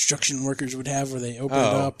like construction workers would have, where they open it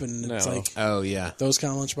Oh, up and it's no. like Oh yeah. those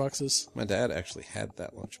kind of lunchboxes. My dad actually had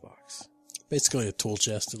that lunchbox. Basically a tool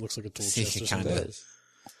chest. It looks like a tool chest or Kinda. something. does.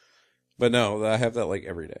 But no, I have that like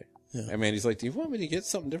every day. Yeah. And Mandy's like, "Do you want me to get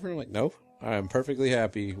something different?" I'm like, "No, I'm perfectly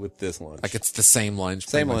happy with this lunch. Like it's the same lunch.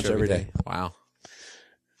 Same pretty much lunch every day. Wow.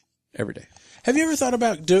 every day." Have you ever thought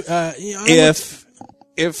about If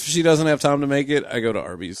she doesn't have time to make it, I go to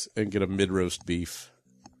Arby's and get a mid roast beef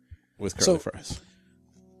with curly fries.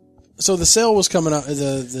 So the sale was coming up,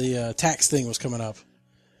 the tax thing was coming up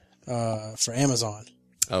for Amazon.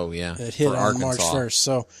 Oh yeah. It hit For on March Arkansas. 1st.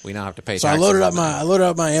 So We now have to pay. I taxes loaded on up that. I loaded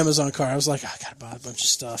up my Amazon cart. I was like, I gotta buy a bunch of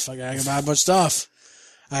stuff. I gotta buy a bunch of stuff.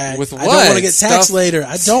 With I what? don't want to get taxed Stuff? later.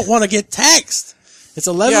 I don't want to get taxed. It's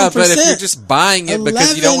 11%. Yeah, but if you're just buying it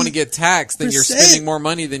because you don't want to 11%. get taxed, then you're spending more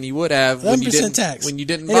money than you would have when you 11% didn't tax. when you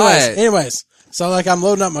didn't buy it. Anyways, so like I'm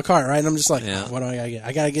loading up my cart, right? And I'm just like, Yeah. what do I gotta get?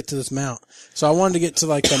 I gotta get to this mount. So I wanted to get to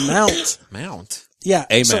like the mount. Mount. Yeah.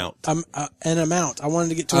 A so, mount. An amount. I wanted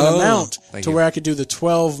to get to an Oh, amount thank to you. where I could do the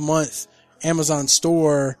 12-month Amazon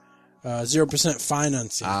store 0%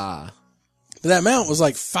 financing. Ah. But that amount was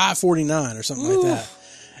like $549 or something like that.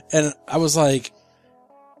 And I was like,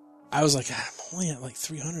 I'm only at like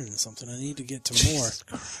 300 and something. I need to get to more.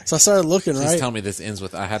 So I started looking, Please right? tell me this ends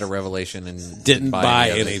with I had a revelation and Didn't buy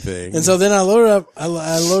any of it. anything. And so then I loaded up, I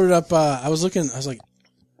loaded up, I was looking, I was like,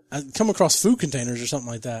 I come across food containers or something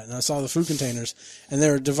like that. And I saw the food containers and they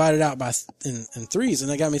were divided out by, in threes.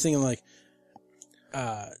 And that got me thinking like,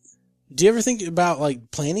 do you ever think about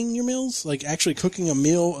like planning your meals? Like actually cooking a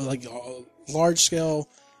meal, like large scale,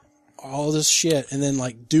 all this shit, and then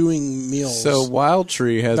like doing meals. So Wild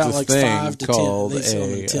Tree has about this like thing 5 to 10. called They sell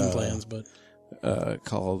them in a 10 plans, but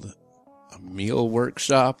called a meal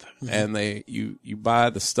workshop, and you buy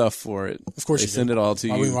the stuff for it. Of course they you do. send it all to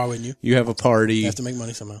you. why wouldn't you? You have a party. You have to make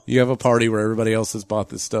money somehow. You have a party where everybody else has bought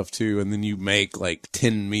this stuff too, and then you make like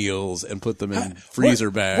 10 meals and put them in freezer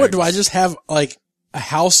bags. What do I just have like a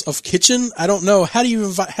house of kitchen? I don't know. How do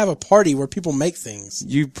you have a party where people make things?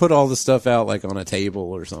 You put all the stuff out like on a table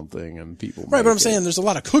or something, and people Right, make but I'm it. saying there's a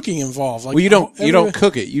lot of cooking involved. Like, Well, you don't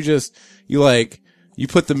cook it. You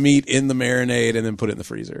put the meat in the marinade and then put it in the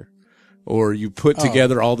freezer, or you put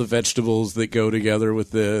together all the vegetables that go together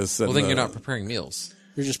with this. And Well, then you're not preparing meals.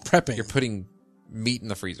 You're just prepping. You're putting meat in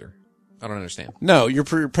the freezer. I don't understand. No, you're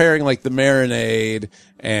preparing like the marinade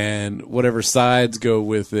and whatever sides go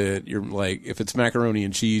with it. You're like, if it's macaroni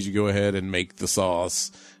and cheese, you go ahead and make the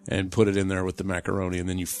sauce and put it in there with the macaroni, and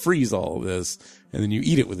then you freeze all of this, and then you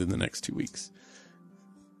eat it within the next 2 weeks.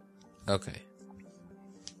 Okay.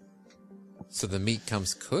 So the meat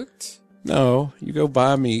comes cooked? No, you go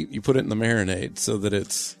buy meat, you put it in the marinade so that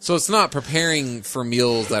it's... So it's not preparing for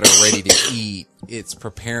meals that are ready to eat. It's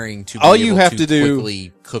preparing to be All you able have to to do,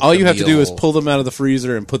 quickly cook all the you have to do is meal. pull them out of the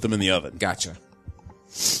freezer and put them in the oven. Gotcha.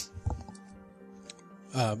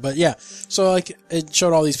 But yeah, so like it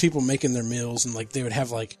showed all these people making their meals, and like they would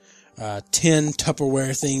have like 10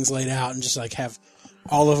 Tupperware things laid out and just like have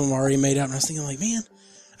all of them already made out. And I was thinking like, man,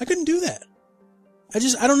 I couldn't do that.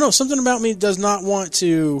 I don't know. Something about me does not want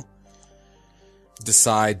to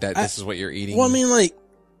Decide that this is what you're eating. Well, I mean, like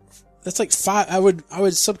that's like 5. I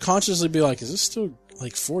would subconsciously be like, is this still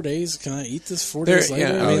like 4 days? Can I eat this 4 days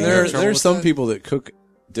later? Yeah, I mean, trouble there's with some that? people that cook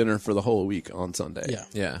dinner for the whole week on Sunday. Yeah.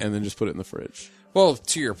 Yeah. And then just put it in the fridge. Well,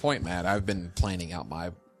 to your point, Matt, I've been planning out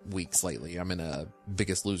my weeks lately. I'm in a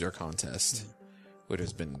Biggest Loser contest, which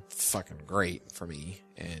has been fucking great for me.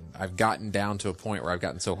 And I've gotten down to a point where I've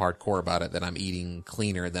gotten so hardcore about it that I'm eating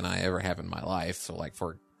cleaner than I ever have in my life. So, like,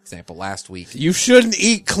 for example, last week, You shouldn't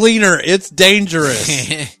eat cleaner. It's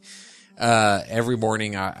dangerous. every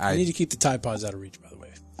morning I need to keep the Tide Pods out of reach, by the way,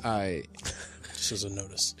 I just as a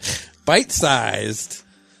notice. Bite-sized.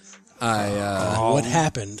 What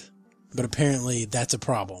happened? But apparently that's a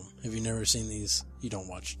problem. Have you never seen these? You don't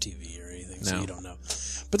watch TV or anything, so No. you don't know.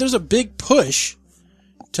 But there's a big push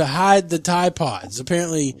to hide the Tide Pods.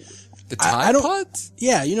 Apparently, the I Tide don't- Pods?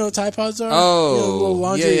 yeah, you know what Tide Pods are? Oh, you know, little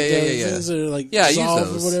laundry yeah. things that are like Yeah, I use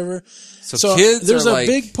dissolved those. or whatever. So kids there's are a like-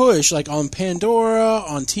 big push, like on Pandora,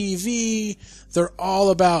 on TV. They're all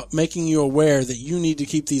about making you aware that you need to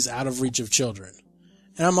keep these out of reach of children.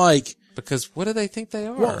 And I'm like, Because what do they think they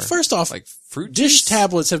are? well, first off, like fruit dish juice?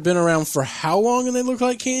 tablets have been around for how long and they look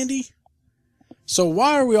like candy? So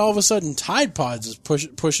why are we all of a sudden Tide Pods is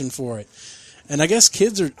pushing for it? And I guess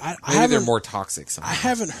kids are. I Maybe they're haven't. more toxic. Somehow. I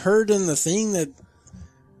haven't heard in the thing that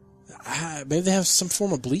maybe they have some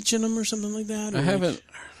form of bleach in them or something like that. Or I haven't.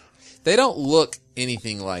 They don't look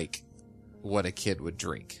anything like what a kid would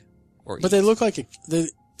drink or eat. but they look like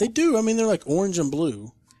they do. I mean, they're like orange and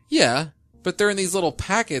blue. Yeah, but they're in these little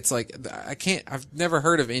packets. Like I've never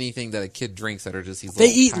heard of anything that a kid drinks that are just these. They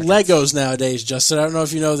little eat packets. Don't nowadays, Justin. I don't know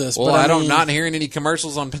if you know this. Well, but I don't. mean, Not hearing any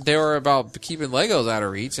commercials on Pandora about keeping Legos out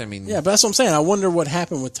of reach. I mean, Yeah, but that's what I'm saying. I wonder what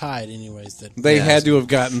happened with Tide, anyways. That They Yeah. had to have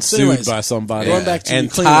gotten sued anyways, by somebody. going back to and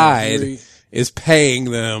cleaner, Tide you're- is paying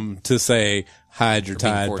them to say, hide your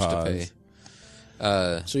being Tide forced to Pods.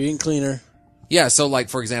 pay. so you're eating cleaner. Yeah, so like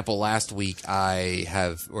for example, last week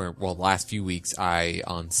last few weeks, I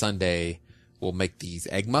on Sunday will make these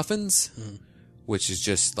egg muffins, which is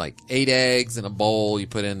just like 8 eggs in a bowl. You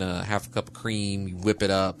put in a half a cup of cream, you whip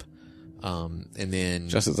it up, and then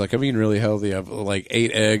Justin's like, I'm eating really healthy. I have like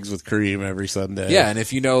 8 eggs with cream every Sunday. yeah. And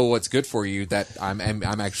if you know what's good for you, that I'm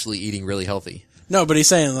actually eating really healthy. No, but he's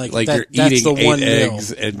saying like Like that, you're that's eating the 8 one meal.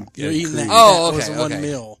 eggs and You're eating that. cream. Oh, that was okay, one okay.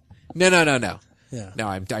 meal. No. Yeah. No,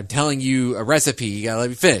 I'm telling you a recipe. You gotta let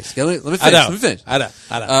me finish. Let me finish. I know. Let me finish. I know.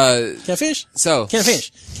 Can I finish? So Can I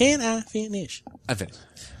finish? Can I finish? I'm finished.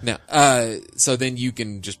 No. So then you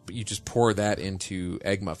just pour that into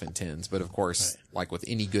egg muffin tins. But of course, like with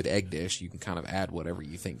any good egg dish, you can kind of add whatever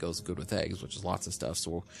you think goes good with eggs, which is lots of stuff.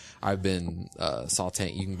 So I've been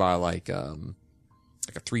sauteing. You can buy like a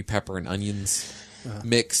 3 pepper and onions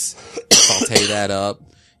mix. Saute that up.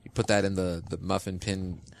 You put that in the muffin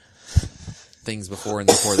tin things before, and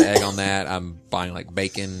then pour the egg on that. I'm buying like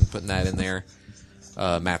bacon, putting that in there.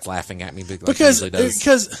 Matt's laughing at me like he Because usually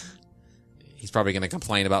does. He's probably going to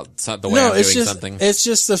complain about the way I'm it's doing just something. it's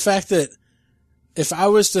just the fact that if I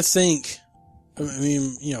was to think, I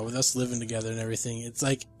mean, you know, with us living together and everything, it's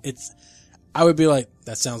like I would be like,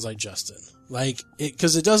 that sounds like Justin, like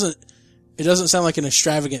because it doesn't sound like an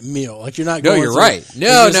extravagant meal. Like you're not. No, going you're through- right. it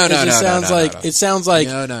No. sounds like it sounds like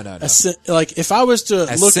No. like if I was to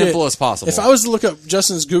As look simple at, as possible. If I was to look up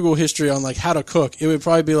Justin's Google history on like how to cook, it would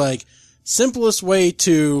probably be like simplest way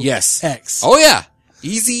to Yes. X. Oh yeah.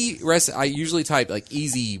 Easy recipe. I usually type like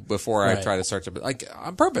easy before I Right. try to search it, but like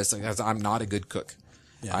on purpose, because I'm not a good cook.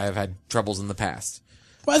 Yeah. I have had troubles in the past.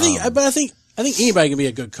 But I think I think anybody can be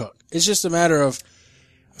a good cook. It's just a matter of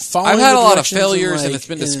following. I've had the a lot of directions failures, and like, it's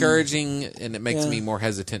been discouraging, and it makes Yeah. me more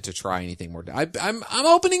hesitant to try anything more. I'm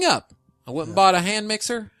opening up. I went and bought a hand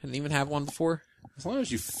mixer. I didn't even have one before. As long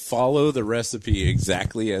as you follow the recipe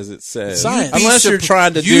exactly as it says. Science. Unless you're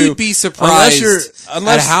trying to You'd be surprised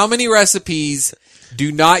at how many recipes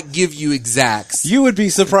do not give you exacts. You would be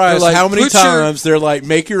surprised They're like, how many put your- times they're like,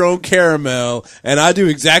 make your own caramel, and I do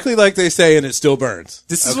exactly like they say, and it still burns.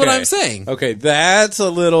 This is what I'm saying. Okay, that's a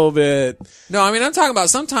little bit. No, I mean, I'm talking about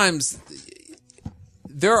sometimes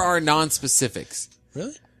there are non-specifics.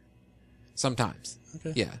 Really? Sometimes.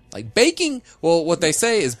 Okay. Yeah. Like baking, well, what they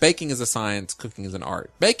say is baking is a science, cooking is an art.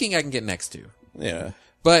 Baking I can get next to. Yeah.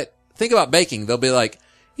 But think about baking. They'll be like,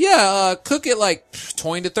 yeah, cook it like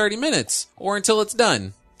 20 to 30 minutes or until it's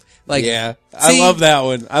done. Like, Yeah. I see- love that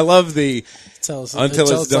one. I love the. Tell us Until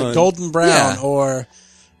it's done. like golden brown Yeah. or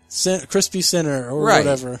crispy center or right.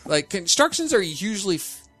 whatever. Like constructions are usually,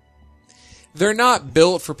 they're not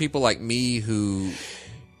built for people like me who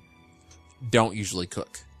don't usually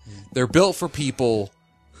cook. They're built for people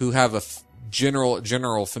who have a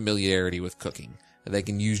general familiarity with cooking that they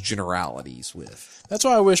can use generalities with. That's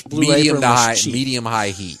why I wish Blue Apron was cheap. Medium high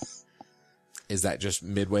heat. Is that just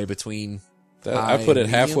midway between? I high put it and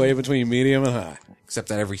halfway medium? between medium and high. Except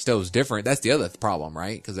that every stove's different. That's the other problem,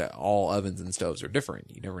 right? Because all ovens and stoves are different.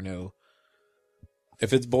 You never know.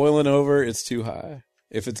 If it's boiling over, it's too high.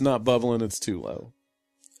 If it's not bubbling, it's too low.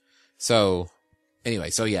 So, anyway,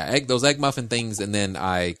 so yeah, those egg muffin things, and then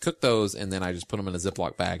I cook those, and then I just put them in a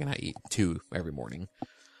Ziploc bag, and I eat 2 every morning.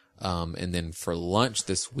 And then for lunch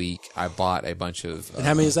this week, I bought a bunch of... And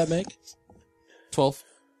how many does that make? 12.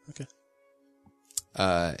 Okay.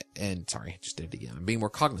 And sorry, just did it again. I'm being more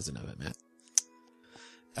cognizant of it, Matt.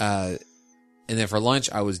 And then for lunch,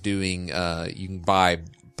 I was doing, you can buy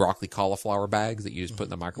broccoli cauliflower bags that you just put in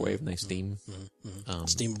the microwave and they steam.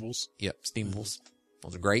 Steamables. Yep, steamables.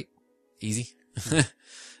 Those are great. Easy.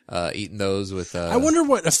 Eating those with, I wonder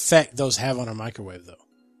what effect those have on a microwave, though.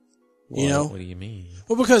 You know? What do you mean?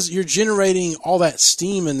 Well, because you're generating all that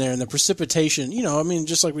steam in there and the precipitation, I mean,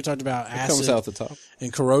 just like we talked about It comes acid out the top.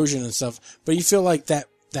 and corrosion and stuff. But you feel like that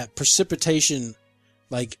precipitation,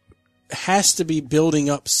 like, has to be building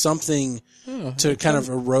up something to kind of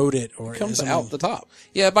erode it or Comes something. out the top.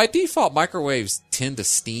 Yeah, by default, microwaves tend to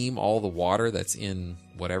steam all the water that's in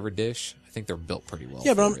whatever dish. I think they're built pretty well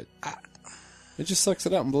Yeah, but for it. It just sucks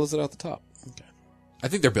it out and blows it out the top. I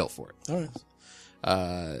think they're built for it. All right.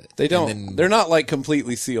 They don't. then- They're not like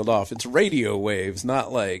completely sealed off. It's radio waves,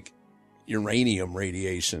 not like uranium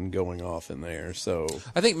radiation going off in there. So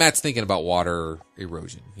I think Matt's thinking about water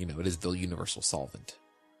erosion. It is the universal solvent.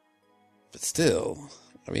 but still,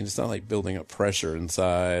 I mean, it's not like building up pressure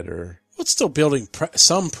inside or. Well, it's still building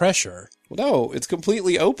some pressure. Well, no, it's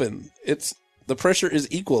completely open. It's the pressure is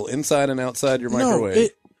equal inside and outside your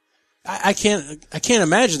microwave. I can't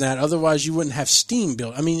imagine that. Otherwise, you wouldn't have steam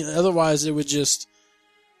built. I mean, otherwise it would just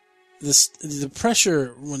the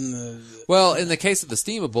pressure when the. Well, in the case of the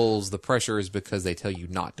steamables, the pressure is because they tell you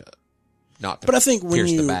not to But I think when pierce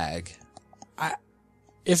the you bag.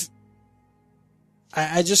 if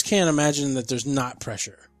I just can't imagine that there's not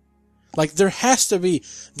pressure. Like there has to be.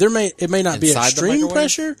 It may not be Inside the extreme microwave?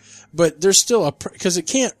 pressure, but there's still because it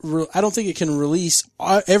can't. I don't think it can release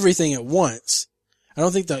everything at once. I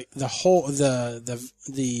don't think the whole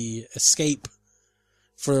the escape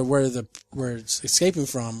for where it's escaping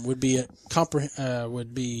from would be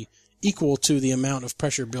would be equal to the amount of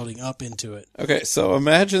pressure building up into it. Okay, so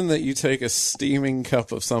imagine that you take a steaming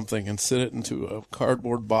cup of something and sit it into a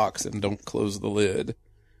cardboard box and don't close the lid.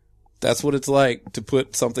 That's what it's like to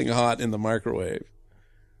put something hot in the microwave.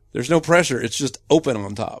 There's no pressure. It's just open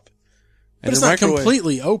on top. But it's not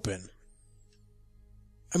completely open.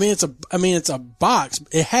 I mean, it's a box.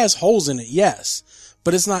 It has holes in it, yes,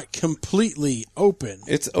 but it's not completely open.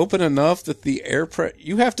 It's open enough that the air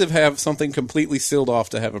you have to have something completely sealed off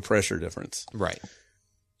to have a pressure difference. Right.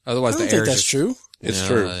 I Otherwise, don't the think air that's true. It's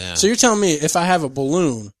true. Yeah. So you're telling me if I have a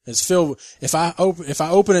balloon, it's filled. If I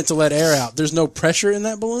open it to let air out, there's no pressure in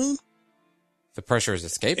that balloon, The pressure is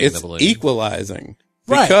escaping It's the balloon. equalizing.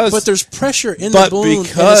 right? Because, But there's pressure in but the balloon, and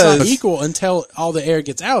because- it's not equal until all the air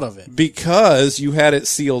gets out of it. because you had it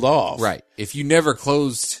sealed off. Right. If you never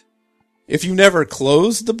closed, If you never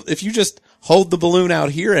close if you just hold the balloon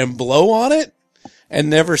out here and blow on it and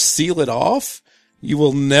never seal it off, you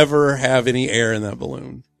will never have any air in that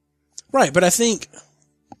balloon. Right, but I think.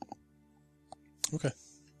 Okay.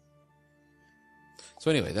 so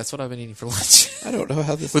anyway, that's what I've been eating for lunch I don't know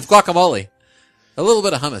how this. with guacamole, a little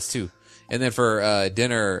bit of hummus too. And then for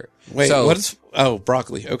dinner, Wait, so what is? Oh,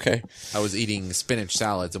 broccoli. Okay. I was eating spinach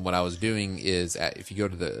salads, and what I was doing is, if you go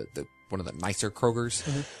to the one of the nicer Krogers,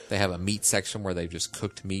 they have a meat section where they've just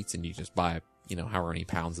cooked meats, and you just buy however many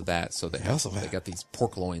pounds of that. So they got these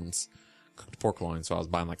pork loins, cooked pork loins. So I was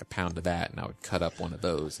buying like a pound of that, and I would cut up one of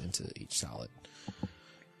those into each salad.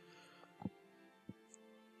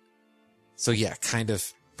 So yeah, kind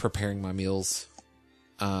of preparing my meals,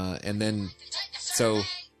 and then so.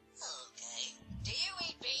 Do you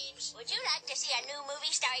eat beans? Would you like to see a new movie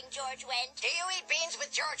starring George Wendt? Do you eat beans with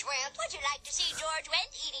George Wendt? Would you like to see George Wendt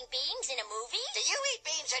eating beans in a movie? Do you eat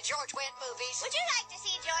beans at George Wendt movies? Would you like to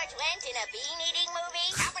see George Wendt in a bean-eating movie?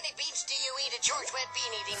 How many beans do you eat at George Wendt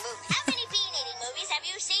bean-eating movies? How many bean-eating movies have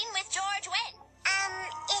you seen with George Wendt?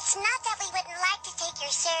 It's not that we wouldn't like to take your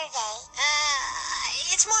survey.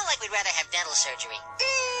 It's more like we'd rather have dental surgery.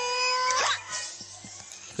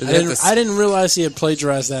 I didn't realize he had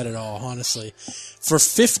plagiarized that at all, honestly. For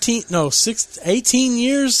 18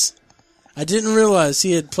 years, I didn't realize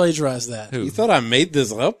he had plagiarized that. Who? You thought I made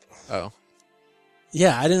this up? Oh,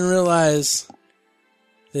 Yeah, I didn't realize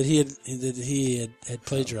that he had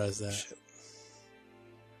plagiarized that.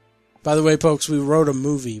 By the way, folks, we wrote a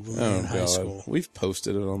movie when we were in high school. We've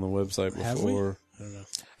posted it on the website before. Have we? I don't know.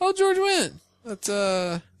 oh, George Wendt. That's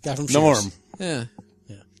Guy from Norm. Cheers. yeah.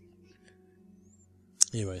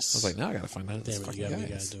 Anyways. I was like, now I gotta find out who this damn it, fucking you got guy me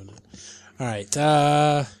guy is. doing it. All right.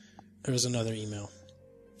 There was another email.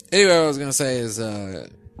 Anyway, what I was gonna say is, oh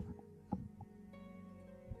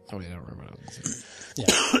wait, I don't remember what I was gonna say. Yeah,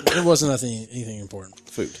 it wasn't anything important.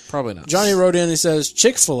 Food. Probably not. Johnny wrote in, he says,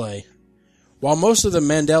 Chick-fil-A. While most of the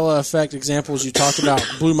Mandela effect examples you talked about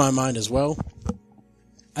blew my mind as well,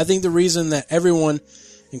 I think the reason that everyone,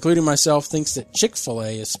 including myself, thinks that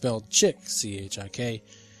Chick-fil-A is spelled chick, C-H-I-K,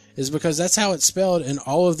 is because that's how it's spelled in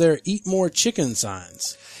all of their Eat More Chicken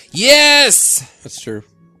signs. Yes, That's true.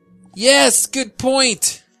 yes, good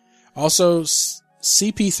point. Also,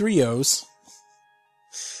 CP3O's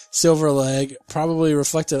silver leg probably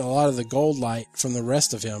reflected a lot of the gold light from the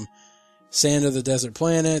rest of him, sand of the desert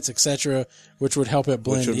planets, etc., which would help it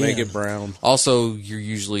blend Which would in. make it brown. Also, you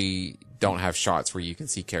usually don't have shots where you can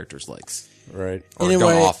see characters' legs, Right. or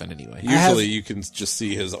Anyway, don't often anyway. Usually you can just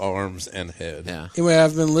see his arms and head. Yeah. Anyway,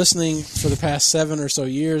 I've been listening for the past 7 or so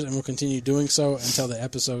years and will continue doing so until the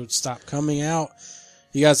episodes stop coming out.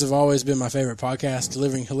 You guys have always been my favorite podcast,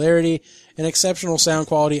 delivering hilarity and exceptional sound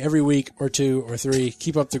quality every week or 2 or 3.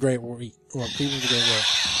 Keep up the great work. Keep up the great work.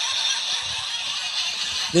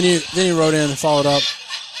 Then he wrote in and followed up.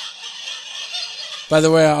 By the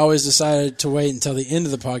way, I always decided to wait until the end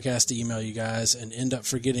of the podcast to email you guys and end up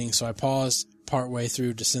forgetting, so I paused partway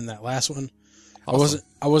through to send that last one. Awesome.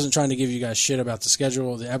 I wasn't trying to give you guys shit about the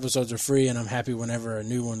schedule. The episodes are free, and I'm happy whenever a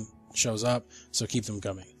new one shows up, so keep them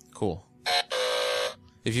coming. Cool.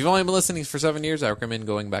 If you've only been listening for 7 years, I recommend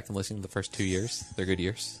going back and listening to the first 2 years. They're good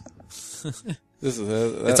years. This is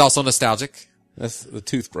It's also nostalgic. that's the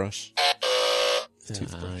toothbrush. Yeah.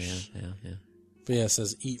 But yeah, it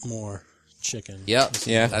says eat more chicken. Yep.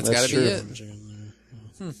 Yeah, That's that's gotta true. be it. Chicken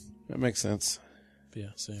there. That makes sense. But yeah,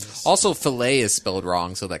 so anyways. Also, filet is spelled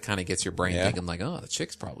wrong, so that kind of gets your brain Yeah. thinking like, oh, the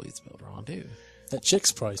chick's probably spelled wrong too. That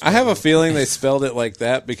chick's price. I have a feeling they spelled it like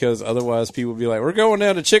that because otherwise people would be like, we're going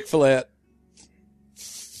down to Chick-fil-A.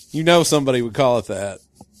 You know somebody would call it that.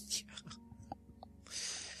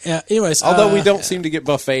 Yeah, anyways. Although we don't seem to get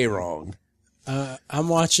buffet wrong. I'm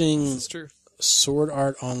watching That's true. Sword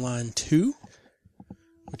Art Online 2,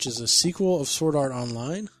 which is a sequel of Sword Art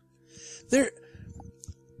Online.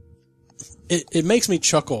 It makes me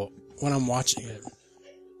chuckle when I'm watching it.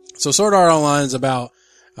 So Sword Art Online is about,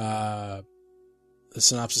 the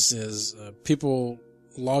synopsis is, people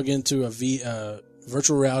log into a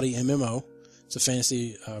virtual reality MMO. It's a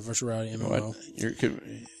fantasy virtual reality MMO. What?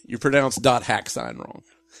 You pronounced .hack sign wrong.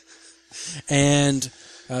 And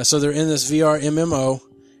so they're in this VR MMO,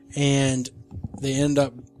 and they end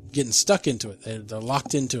up getting stuck into it. They're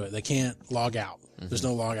locked into it. They can't log out. There's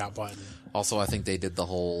no log out button. Also, I think they did the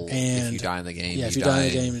whole if And- you die in the game, Yeah, if you die in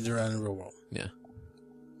the game, you're in the real world. Yeah.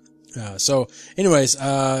 So, anyways,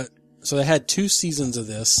 so they had 2 seasons of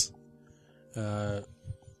this.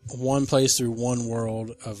 One plays through one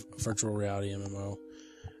world of virtual reality MMO.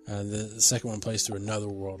 The second one plays through another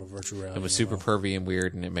world of virtual reality. It was MMO. super pervy and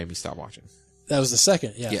weird, and it made me stop watching. That was the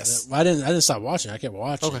second. Yeah. Yes. I didn't stop watching. I kept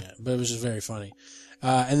watching it, but it was just very funny.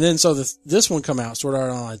 And then so this one come out, Sword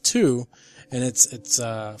Art Online 2, and it's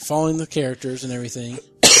following the characters and everything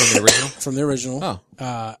From the original? from the original.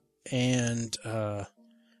 Oh. And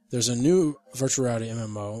there's a new virtual reality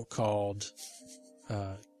MMO called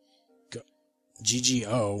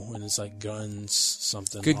GGO, and it's like guns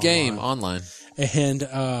something. Good game online. online.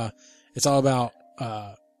 And it's all about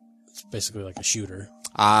it's basically like a shooter.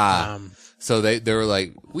 So they were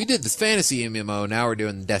like, we did this fantasy MMO, now we're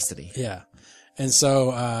doing Destiny. Yeah. And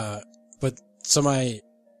so but somebody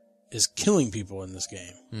is killing people in this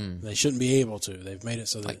game. They shouldn't be able to. They've made it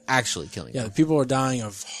so that Like actually killing. the people are dying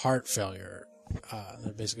of heart failure.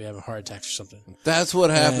 They're basically having heart attacks or something. That's what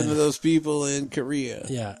happened to those people in Korea.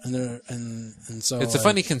 Yeah, and they're and so It's a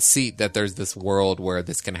funny conceit that there's this world where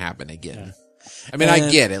this can happen again. I mean, and- I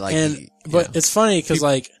get it. Like, but it's funny because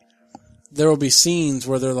like there will be scenes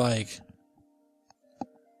where they're like,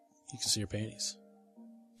 you can see your panties,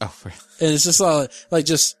 oh, and it's just like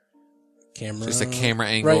just camera, just a camera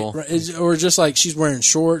angle. right? Or just like she's wearing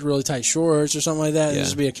shorts, really tight shorts, or something like that. And Yeah.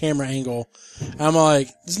 just be a camera angle. And I'm like,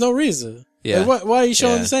 there's no reason. Yeah. Like, why are you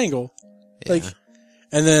showing Yeah. this angle? Yeah. Like,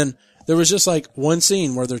 and then there was just like one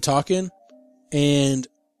scene where they're talking, and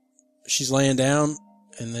she's laying down,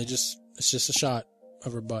 and it's just a shot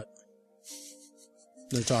of her butt.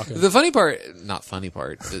 They're talking. The funny part, not funny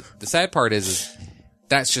part, the sad part is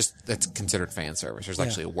that's considered fan service. There's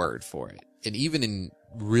actually a word for it. And even in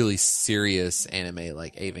really serious anime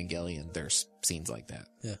like Evangelion, there's scenes like that.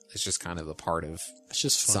 Yeah. It's just kind of a part of It's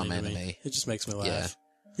just funny some to me. anime. It just makes me laugh. Yeah.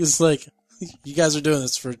 It's like, you guys are doing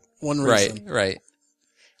this for one reason. Right.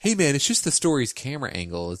 Hey man, it's just the story's camera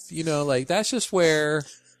angle. It's, like that's just where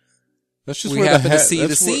That's just we where happen to the see the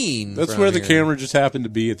that's where- scene. That's from where the here. camera just happened to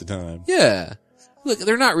be at the time. Yeah. Look,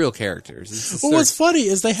 they're not real characters. It's just Well, what's funny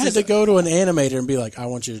is they had to go to an animator and be like, I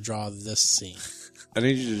want you to draw this scene. I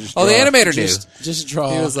need you to just. Oh, the draw- animator Just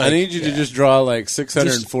draw. He was I like, need you to just draw like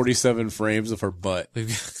 647 frames of her butt.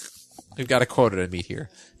 We've got a quota to meet here.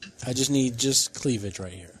 I just need just cleavage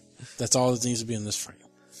right here. That's all that needs to be in this frame.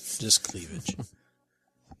 Just cleavage.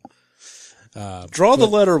 Draw the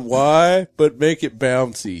letter Y, but make it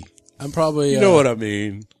bouncy. I'm probably, You know what I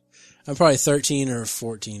mean? I'm probably 13 or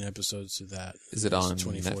 14 episodes through that. Is it on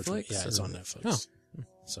 24? Netflix, Yeah, it's or- on Netflix.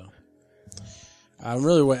 So I'm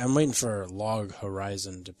waiting for Log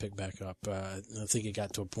Horizon to pick back up. I think it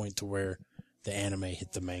got to a point to where the anime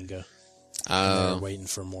hit the manga. And they're waiting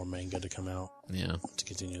for more manga to come out Yeah. to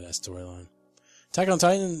continue that storyline. Attack on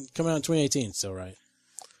Titan coming out in 2018, still right?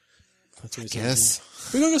 That's what he said.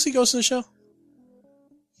 Guess We gonna go see Ghost in the Shell?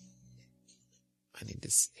 I need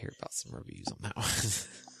to hear about some reviews on that one.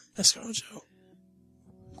 That's ScarJo.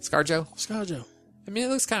 ScarJo? ScarJo. I mean, it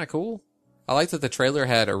looks kind of cool. I like that the trailer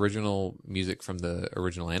had original music from the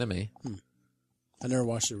original anime. I never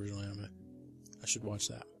watched the original anime. I should watch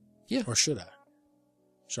that. Yeah. Or should I?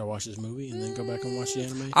 Should I watch this movie and then go back and watch the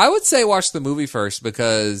anime? I would say watch the movie first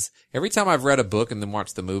because every time I've read a book and then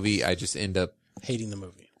watched the movie, I just end up, Hating the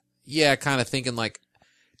movie. kind of thinking like,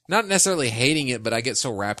 not necessarily hating it, but I get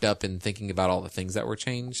so wrapped up in thinking about all the things that were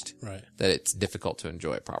changed Right. that it's difficult to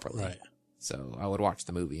enjoy it properly. Right. So I would watch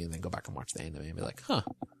the movie and then go back and watch the anime and be like, huh.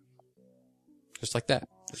 Just like that.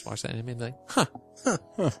 Just watch that anime and be like, huh.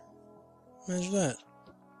 Imagine that.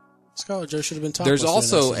 Scarlet Joe should have been topless. There's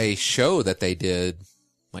also during that scene. a show that they did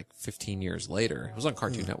like 15 years later. It was on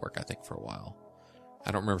Cartoon Network, I think, for a while.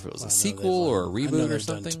 I don't remember if it was I a know sequel they've, or a I know reboot or they've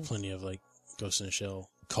done something. plenty of like Ghost in the Shell :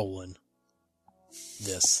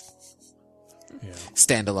 this. Yeah.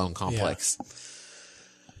 Standalone complex.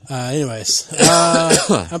 Anyways,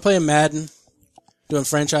 I'm playing Madden, doing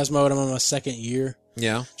franchise mode. I'm on my second year.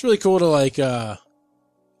 Yeah. It's really cool to like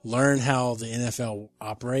learn how the NFL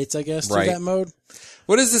operates, I guess, through Right. that mode.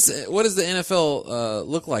 What is this? What does the NFL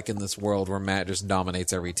look like in this world where Matt just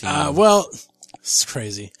dominates every team? Well, it's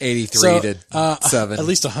crazy. 83 So, to 7. At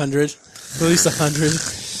least 100. At least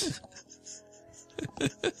 100.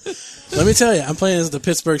 Let me tell you, I'm playing as the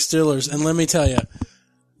Pittsburgh Steelers, and let me tell you,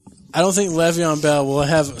 I don't think Le'Veon Bell will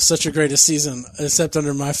have such a great a season except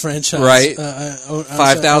under my franchise. Right.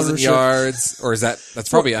 5,000 ownership. yards, or is that's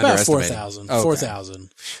probably About underestimated? 4,000. Okay. 4,000.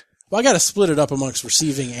 Well, I got to split it up amongst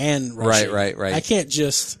receiving and rushing. Right. I can't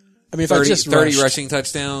just. I mean, if I 30, just 30 rushed rushing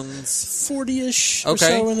touchdowns 40-ish or Okay.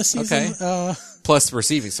 so in a season. Okay. Plus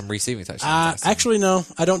some receiving touchdowns. Actually, no.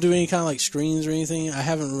 I don't do any kind of like screens or anything. I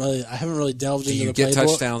haven't really delved Do into you the get playbook.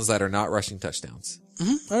 touchdowns that are not rushing touchdowns?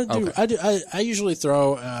 I usually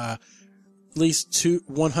throw at least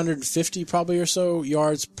 150 probably or so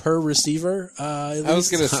yards per receiver. I was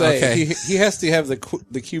going to say Okay. he has to have the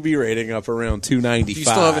QB rating up around 295. Do you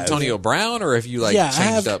still have Antonio Brown, or have you yeah, changed I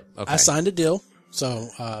have. up? Okay. I signed a deal. So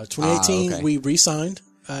 2018 okay. we re-signed.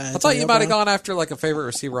 I thought you might have gone after like a favorite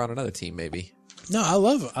receiver on another team, maybe. No, I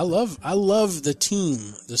love the team,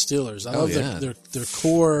 the Steelers. I love yeah. their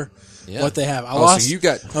core Yeah. what they have. I Oh, so lost. you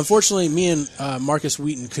got- Unfortunately, me and Marcus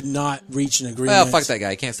Wheaton could not reach an agreement. Well, fuck that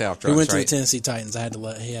guy. He can't stay off drugs, He went to right? the Tennessee Titans. I had to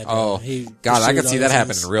let. He had. Oh, he God, I pursued could see other that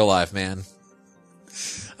happen things. in real life, man.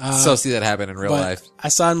 So see that happen in real But life. I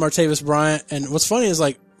signed Martavis Bryant, and what's funny is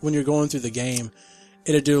like when you're going through the game,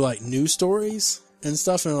 it'll do like news stories and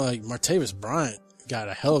stuff, and like Martavis Bryant got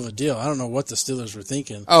a hell of a deal. I don't know what the Steelers were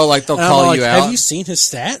thinking. Oh, like they'll And I'm call like, you out. Have you seen his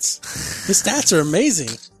stats? His stats are amazing.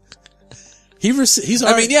 He's I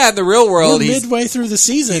already, mean, yeah, in the real world, we're he's midway through the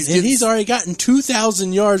season, and getting- he's already gotten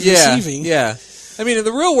 2,000 yards yeah, receiving. yeah. I mean, in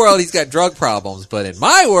the real world, he's got drug problems, but in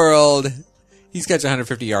my world, he's got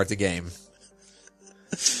 150 yards a game.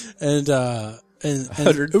 And it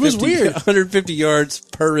 150, was weird. 150 yards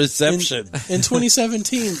per reception. In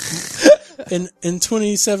 2017, in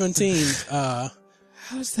 2017, How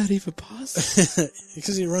is that even possible?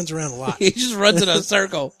 because he runs around a lot. He just runs in a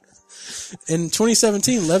circle. In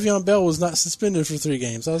 2017, Le'Veon Bell was not suspended for 3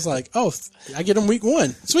 games. I was like, oh, I get him week 1.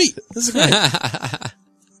 Sweet. This is great.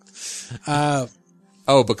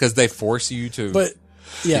 Oh, because they force you to, But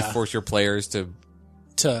they yeah, force your players to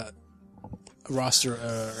to roster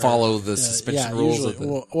follow the suspension rules. Usually, Of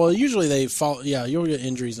the, well, usually they follow. Yeah, you'll get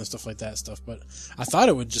injuries and stuff like that stuff. But I thought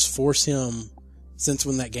it would just force him. Since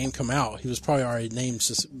when that game come out, he was probably already named.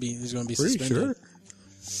 He's going to be suspended.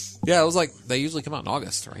 yeah, it was like they usually come out in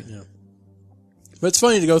August, right? Yeah. But it's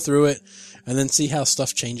funny to go through it and then see how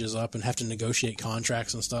stuff changes up and have to negotiate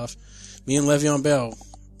contracts and stuff. Me and Le'Veon Bell,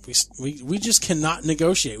 we just cannot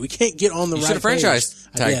negotiate. We can't get on the You right should have page. franchise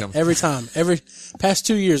I tagged did. him. Every time. Every past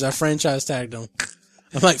 2 years, I franchise tagged him.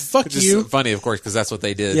 I'm like, fuck Just you. funny, of course, because that's what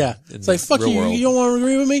they did. Yeah. in It's like, the fuck real you. world. You don't want to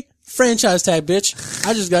agree with me? Franchise tag, bitch.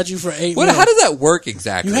 I just got you for $8 million. How does that work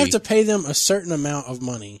exactly? You have to pay them a certain amount of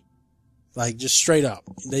money. Like, just straight up.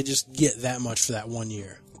 They just get that much for that 1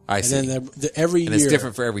 year. I see. And then every And year. it's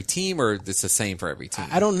different for every team, or it's the same for every team?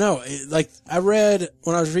 I don't know. Like, I read,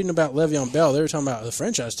 when I was reading about Le'Veon Bell, they were talking about the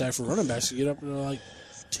franchise tag for running backs to get up to like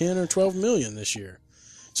 10 or 12 million this year.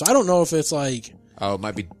 So I don't know if it's like, Oh, it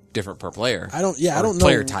might be different per player. I don't Or know.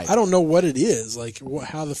 player type. I don't know what it is, like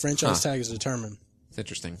how the franchise tag is determined. It's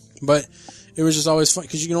interesting. But it was just always fun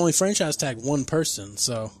because you can only franchise tag one person.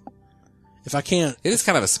 So if I can't, It is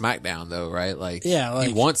kind of a smackdown, though, right? Like, Yeah, like-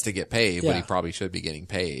 he wants to get paid, but Yeah. he probably should be getting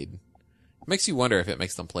paid. It makes you wonder if it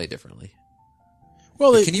makes them play differently.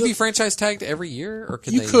 well, Can you be franchise tagged every year, or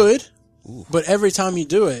can You they? could, but every time you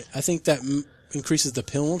do it, I think that increases the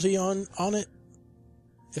penalty on it.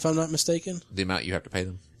 If I'm not mistaken. The amount you have to pay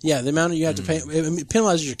them. Yeah, the amount you have to pay, it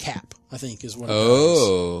penalizes your cap, I think, is what it does.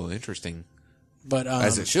 Oh, interesting. But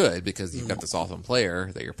As it should, because you've got this awesome player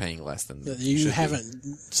that you're paying less than you should be. haven't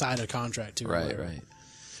signed a contract to. or Right, whatever. right.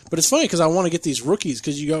 But it's funny because I want to get these rookies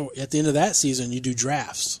because you go at the end of that season, you do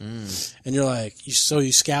drafts, and you're like, you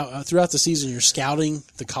scout throughout the season. You're scouting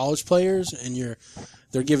the college players, and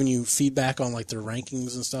they're giving you feedback on like their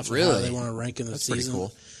rankings and stuff. And how Really? they want to rank in the That's season.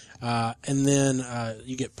 pretty cool. And then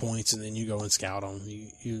you get points, and then you go and scout them.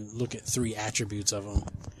 You look at 3 attributes of them,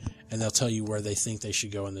 and they'll tell you where they think they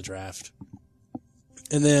should go in the draft.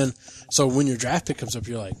 And then, so when your draft pick comes up,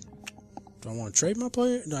 you're like, do I want to trade my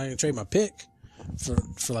player? Do I want to trade my pick for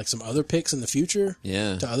like some other picks in the future?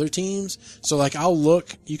 Yeah. To other teams. So like, I'll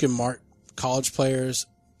look. You can mark college players.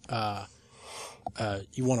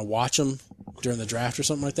 You want to watch them during the draft or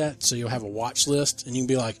something like that. So you'll have a watch list, and you can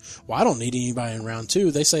be like, well, I don't need anybody in round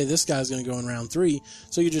 2. They say this guy's going to go in round 3.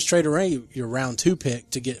 So you just trade away your round 2 pick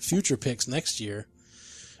to get future picks next year.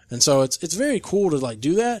 And so it's very cool to like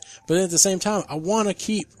do that. But at the same time, I want to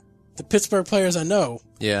keep the Pittsburgh players I know,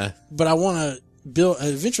 Yeah. but I want to build,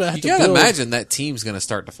 eventually I have You to gotta build. imagine that team's gonna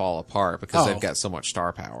start to fall apart because Oh. they've got so much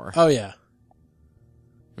star power. Oh yeah.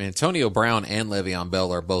 I mean, Antonio Brown and Le'Veon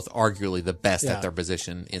Bell are both arguably the best Yeah. at their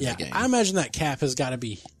position in Yeah. the game. I imagine that cap has got to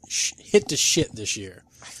be hit to shit this year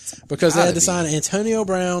because they Gotta had to be. sign Antonio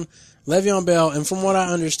Brown, Le'Veon Bell, and from what I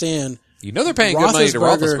understand, You know they're paying good money to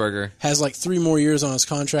Roethlisberger. has like 3 more years on his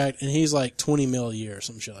contract, and he's like $20 million a year or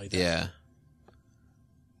some shit like that. Yeah.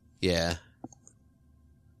 Yeah.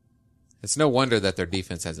 It's no wonder that their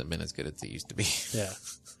defense hasn't been as good as it used to be. Yeah.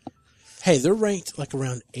 Hey, they're ranked like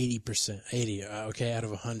around 80%, okay, out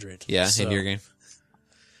of 100. Yeah, So, in your game.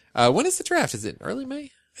 When is the draft? Is it early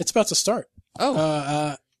May? It's about to start.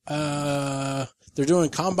 Oh, They're doing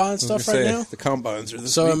combine stuff right now. The combines are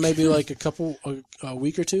this So week. maybe like a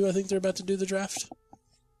week or 2, I think they're about to do the draft.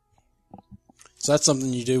 So that's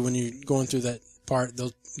something you do when you're going through that part.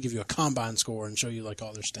 They'll give you a combine score and show you like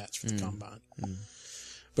all their stats for the combine.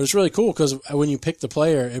 But it's really cool because when you pick the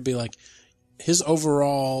player, it'd be like his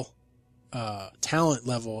overall talent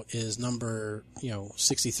level is number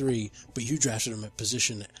 63, but you drafted him at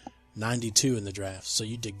position 92 in the draft, so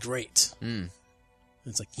you did great. And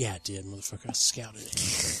it's like, yeah, I did, motherfucker. I scouted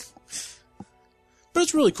it. But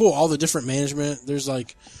it's really cool. All the different management. There's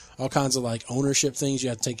like all kinds of like ownership things. You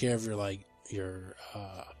have to take care of your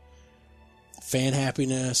fan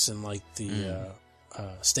happiness and like the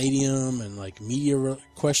stadium and like media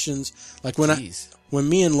questions. Like when when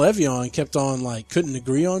me and Le'Veon kept on like couldn't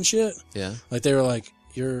agree on shit. Yeah. Like they were like,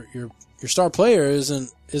 your star player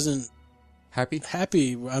isn't Happy?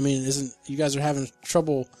 I mean, you guys are having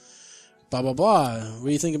trouble, blah, blah, blah. What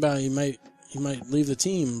do you think about you might leave the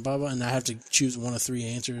team, blah, blah, and I have to choose one of 3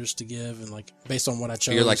 answers to give, and like, based on what I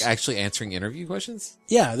chose. You're like actually answering interview questions?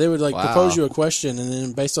 Yeah, they would like Wow. propose you a question, and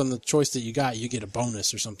then based on the choice that you got, you get a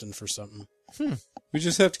bonus or something for something. We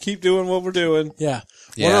just have to keep doing what we're doing. Yeah.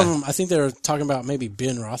 Yeah. One of them, I think they were talking about maybe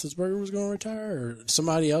Ben Roethlisberger was going to retire, or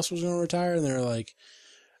somebody else was going to retire, and they were like,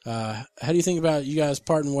 how do you think about you guys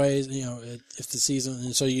parting ways, if the season,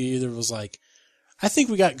 and so you either was like, I think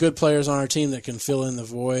we got good players on our team that can fill in the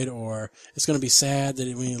void, or it's going to be sad that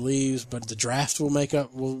when he leaves, but the draft will make it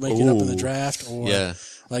up in the draft, or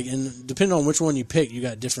like, and depending on which one you pick, you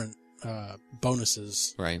got different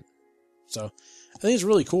bonuses. Right. So I think it's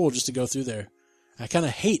really cool just to go through there. I kind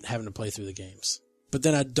of hate having to play through the games, but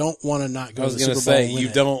then I don't want to not go I to was the going Super to Bowl. say, and win you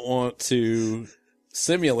it. don't want to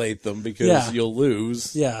simulate them because you'll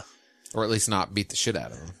lose. Yeah. Or at least not beat the shit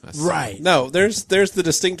out of them. That's Right. No, there's the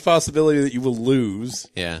distinct possibility that you will lose.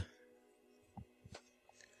 Yeah.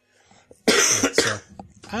 So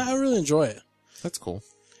I really enjoy it. That's cool.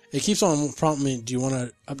 It keeps on prompting me, do you want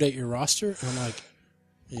to update your roster? And I'm like,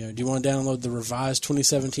 do you want to download the revised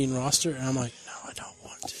 2017 roster? And I'm like, no, I don't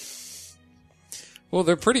want to. Well,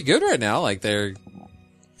 they're pretty good right now. Like they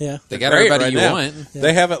Yeah. got Great everybody right you now. want. Yeah.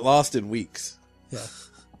 They haven't lost in weeks. Yeah.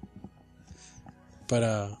 But,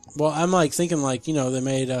 well, I'm like thinking like, they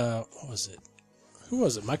made, what was it? Who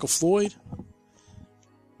was it? Michael Floyd?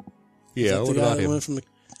 Yeah, Is that the guy that went from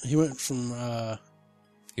he went from,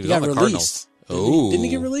 He was got on the released. Cardinals. Didn't he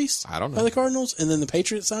get released? I don't know. By the Cardinals? And then the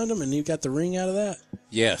Patriots signed him and he got the ring out of that?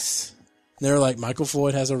 Yes. And they were like, Michael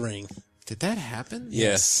Floyd has a ring. Did that happen?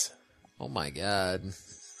 Yes. Oh my god.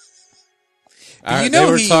 They know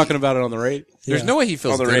were he- talking about it on the radio. There's Yeah. no way he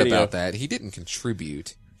feels On the good radio. about that. He didn't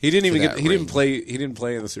contribute. He didn't even that he didn't ring. play. He didn't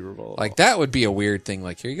play in the Super Bowl. Like that would be a weird thing.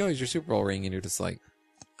 Like here you go, here's your Super Bowl ring, and you're just like,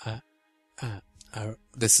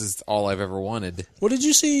 this is all I've ever wanted. What did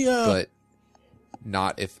you see? But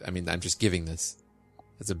not if I'm just giving this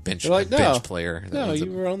as a bench They're like, no. bench player. That no, ends you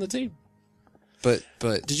up- were on the team. but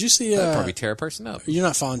did you see? that'd probably tear a person up. You're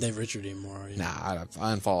not following Dave Richard anymore, are you? Nah, I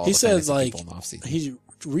unfollow all He the says fantasy like people in the offseason. he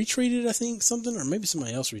retweeted, I think, something, or maybe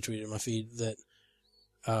somebody else retweeted my feed that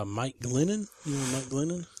Mike Glennon. You know Mike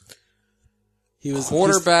Glennon? He was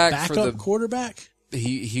Quarterback he's for backup the- quarterback.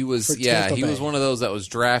 He was For he Tampa was Bay. one of those that was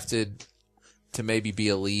drafted to maybe be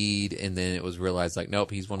a lead, and then it was realized like nope,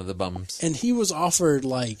 he's one of the bums. And he was offered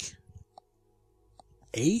like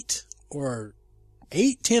 8,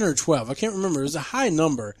 10, or 12. I can't remember. It was a high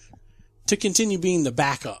number to continue being the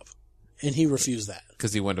backup, and he refused that.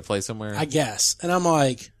 Because he wanted to play somewhere. I guess. And I'm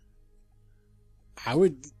like, I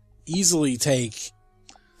would easily take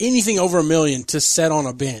anything over $1 million to set on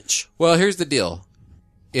a bench. Well, here's the deal: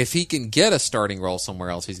 if he can get a starting role somewhere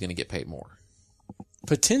else, he's going to get paid more,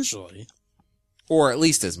 Potentially. or at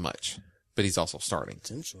least as much. But he's also starting.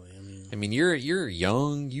 Potentially. I mean, you're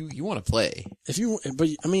young. You want to play.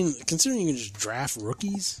 Considering you can just draft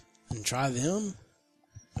rookies and try them,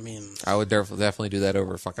 I would definitely do that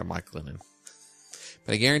over fucking Mike Glennon.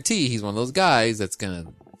 But I guarantee he's one of those guys that's going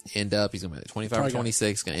to end up, he's going to be at 25 or Probably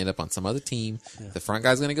 26, going to end up on some other team. The front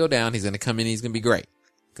guy's going to go down. He's going to come in. He's going to be great.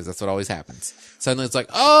 Because that's what always happens. Suddenly it's like,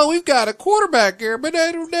 oh, we've got a quarterback here, but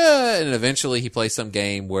and eventually he plays some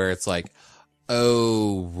game where it's like,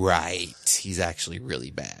 oh, right. He's actually really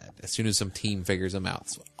bad. As soon as some team figures him out.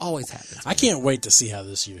 That's what always happens. I can't wait to see how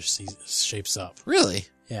this year shapes up. Really?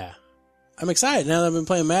 Yeah. I'm excited now that I've been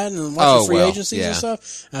playing Madden and watching free agencies yeah. and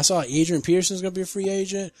stuff. And I saw Adrian Peterson's going to be a free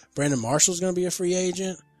agent. Brandon Marshall's going to be a free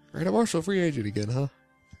agent. Brandon Marshall, free agent again, huh?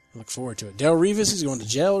 I look forward to it. Del Revis is going to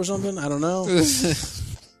jail or something. I don't know.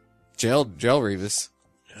 Jail Revis.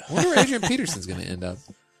 I wonder where Adrian Peterson's going to end up.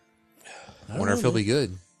 I wonder if he'll be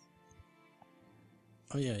good.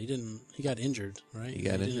 Oh yeah, he got injured, right? He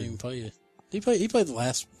got didn't injured. even play. He played the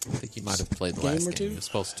last. I think he might have played the Game last or game. two? He was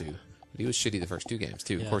supposed to. He was shitty the first 2 games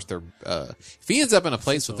too. Yeah. Of course, they're if he ends up in a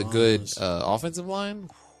place with a Offensive good line was- offensive line,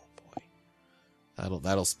 boy,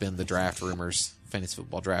 that'll spin the draft rumors, fantasy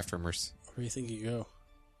football draft rumors. Where do you think you go?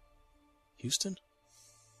 Houston?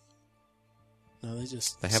 No, they They have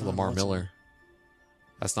signed Lamar Watson. Miller.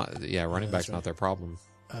 That's not running that's back's right. not their problem.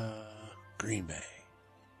 Green Bay.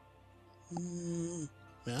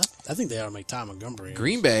 Yeah, I think they ought to make Ty Montgomery.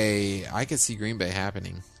 Green Bay, I could see Green Bay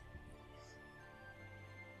happening.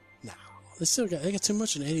 No, they got too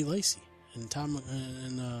much in Eddie Lacy and Tom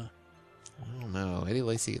I don't know. Eddie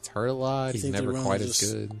Lacy gets hurt a lot. You He's think never they're quite willing as to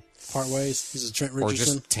just good. part ways. He's a Trent Or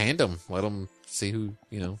Richardson. just tandem. Let them see who,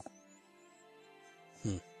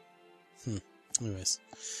 Anyways,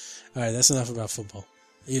 all right, that's enough about football.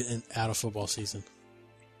 Out of football season.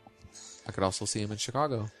 I could also see him in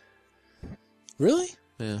Chicago. Really?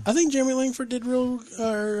 Yeah. I think Jeremy Langford did real.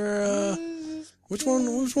 Which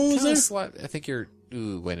one? Which one was there? I think you're.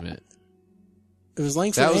 Ooh, wait a minute. It was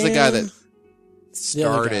Langford. That was the guy that and-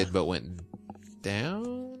 started but went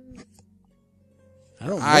down.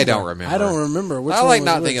 I don't remember. I don't remember. Which I one like was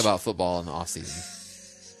not which. thinking about football in the off season.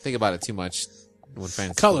 Think about it too much when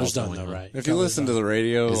fans. Colors done though, right? If you listen to the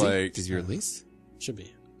radio, Is he released? should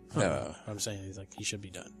be. No. I'm saying he should be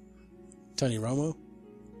done. Tony Romo,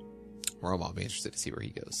 Romo, I'll be interested to see where he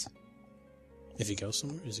goes. if he goes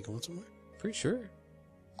somewhere, is he going somewhere? Pretty sure.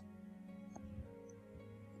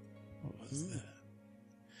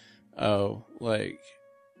 Oh, like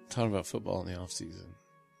talking about football in the off season.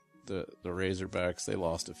 The Razorbacks, they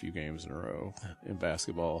lost a few games in a row in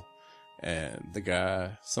basketball. And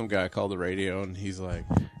some guy called the radio and he's like,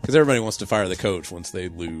 because everybody wants to fire the coach once they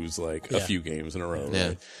lose like a few games in a row. Yeah.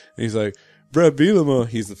 Right? And he's like, Brett Bielema,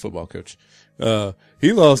 he's the football coach.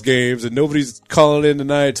 He lost games and nobody's calling in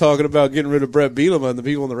tonight talking about getting rid of Brett Bielema. And the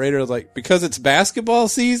people on the radio are like, because it's basketball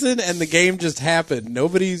season and the game just happened.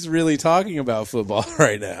 Nobody's really talking about football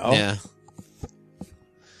right now. Yeah.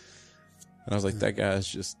 And I was like, that guy's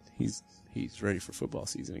just, he's ready for football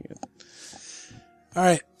season again. All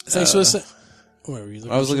right. Thanks for listening. Where were you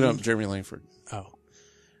looking? I was looking up Jeremy Langford. Oh.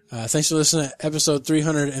 Thanks for listening to episode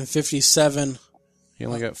 357. He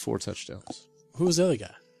only got 4 touchdowns. Who was the other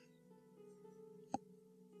guy?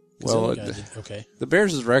 Well, Okay. the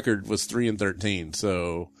Bears' record was 3-13,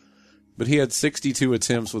 so, but he had 62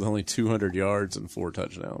 attempts with only 200 yards and 4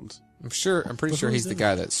 touchdowns. I'm pretty But sure who he's was the that?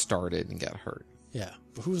 guy that started and got hurt. Yeah.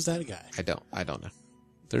 But who was that guy? I don't know.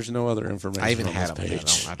 There's no other information. I even on had this him.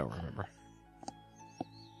 page. I don't remember.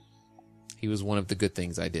 He was one of the good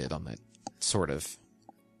things I did on that sort of.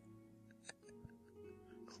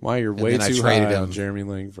 Why you're And way then I too traded high him. on Jeremy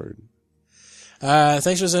Langford. Thanks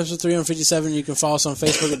for this episode 357. You can follow us on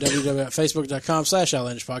Facebook at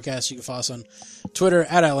www.facebook.com/Outlandish Podcast. You can follow us on Twitter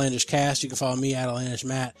at Outlandish Cast. You can follow me at Outlandish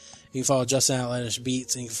Matt. You can follow Justin Outlandish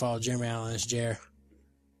Beats. And you can follow Jeremy Outlandish Jer.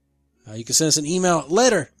 You can send us an email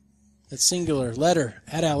letter. That's singular letter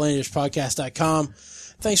at outlandishpodcast.com.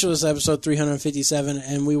 Thanks for this episode 357,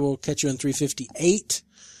 and we will catch you in 358.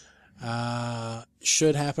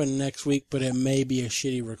 Should happen next week, but it may be a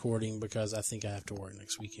shitty recording because I think I have to work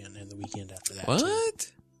next weekend and the weekend after that. too.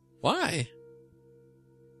 What? Why?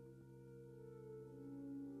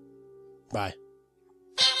 Bye.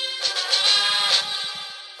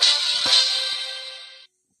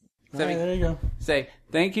 All right, there you go. Say,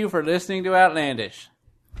 thank you for listening to Outlandish.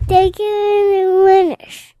 Take it in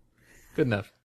English. Good enough.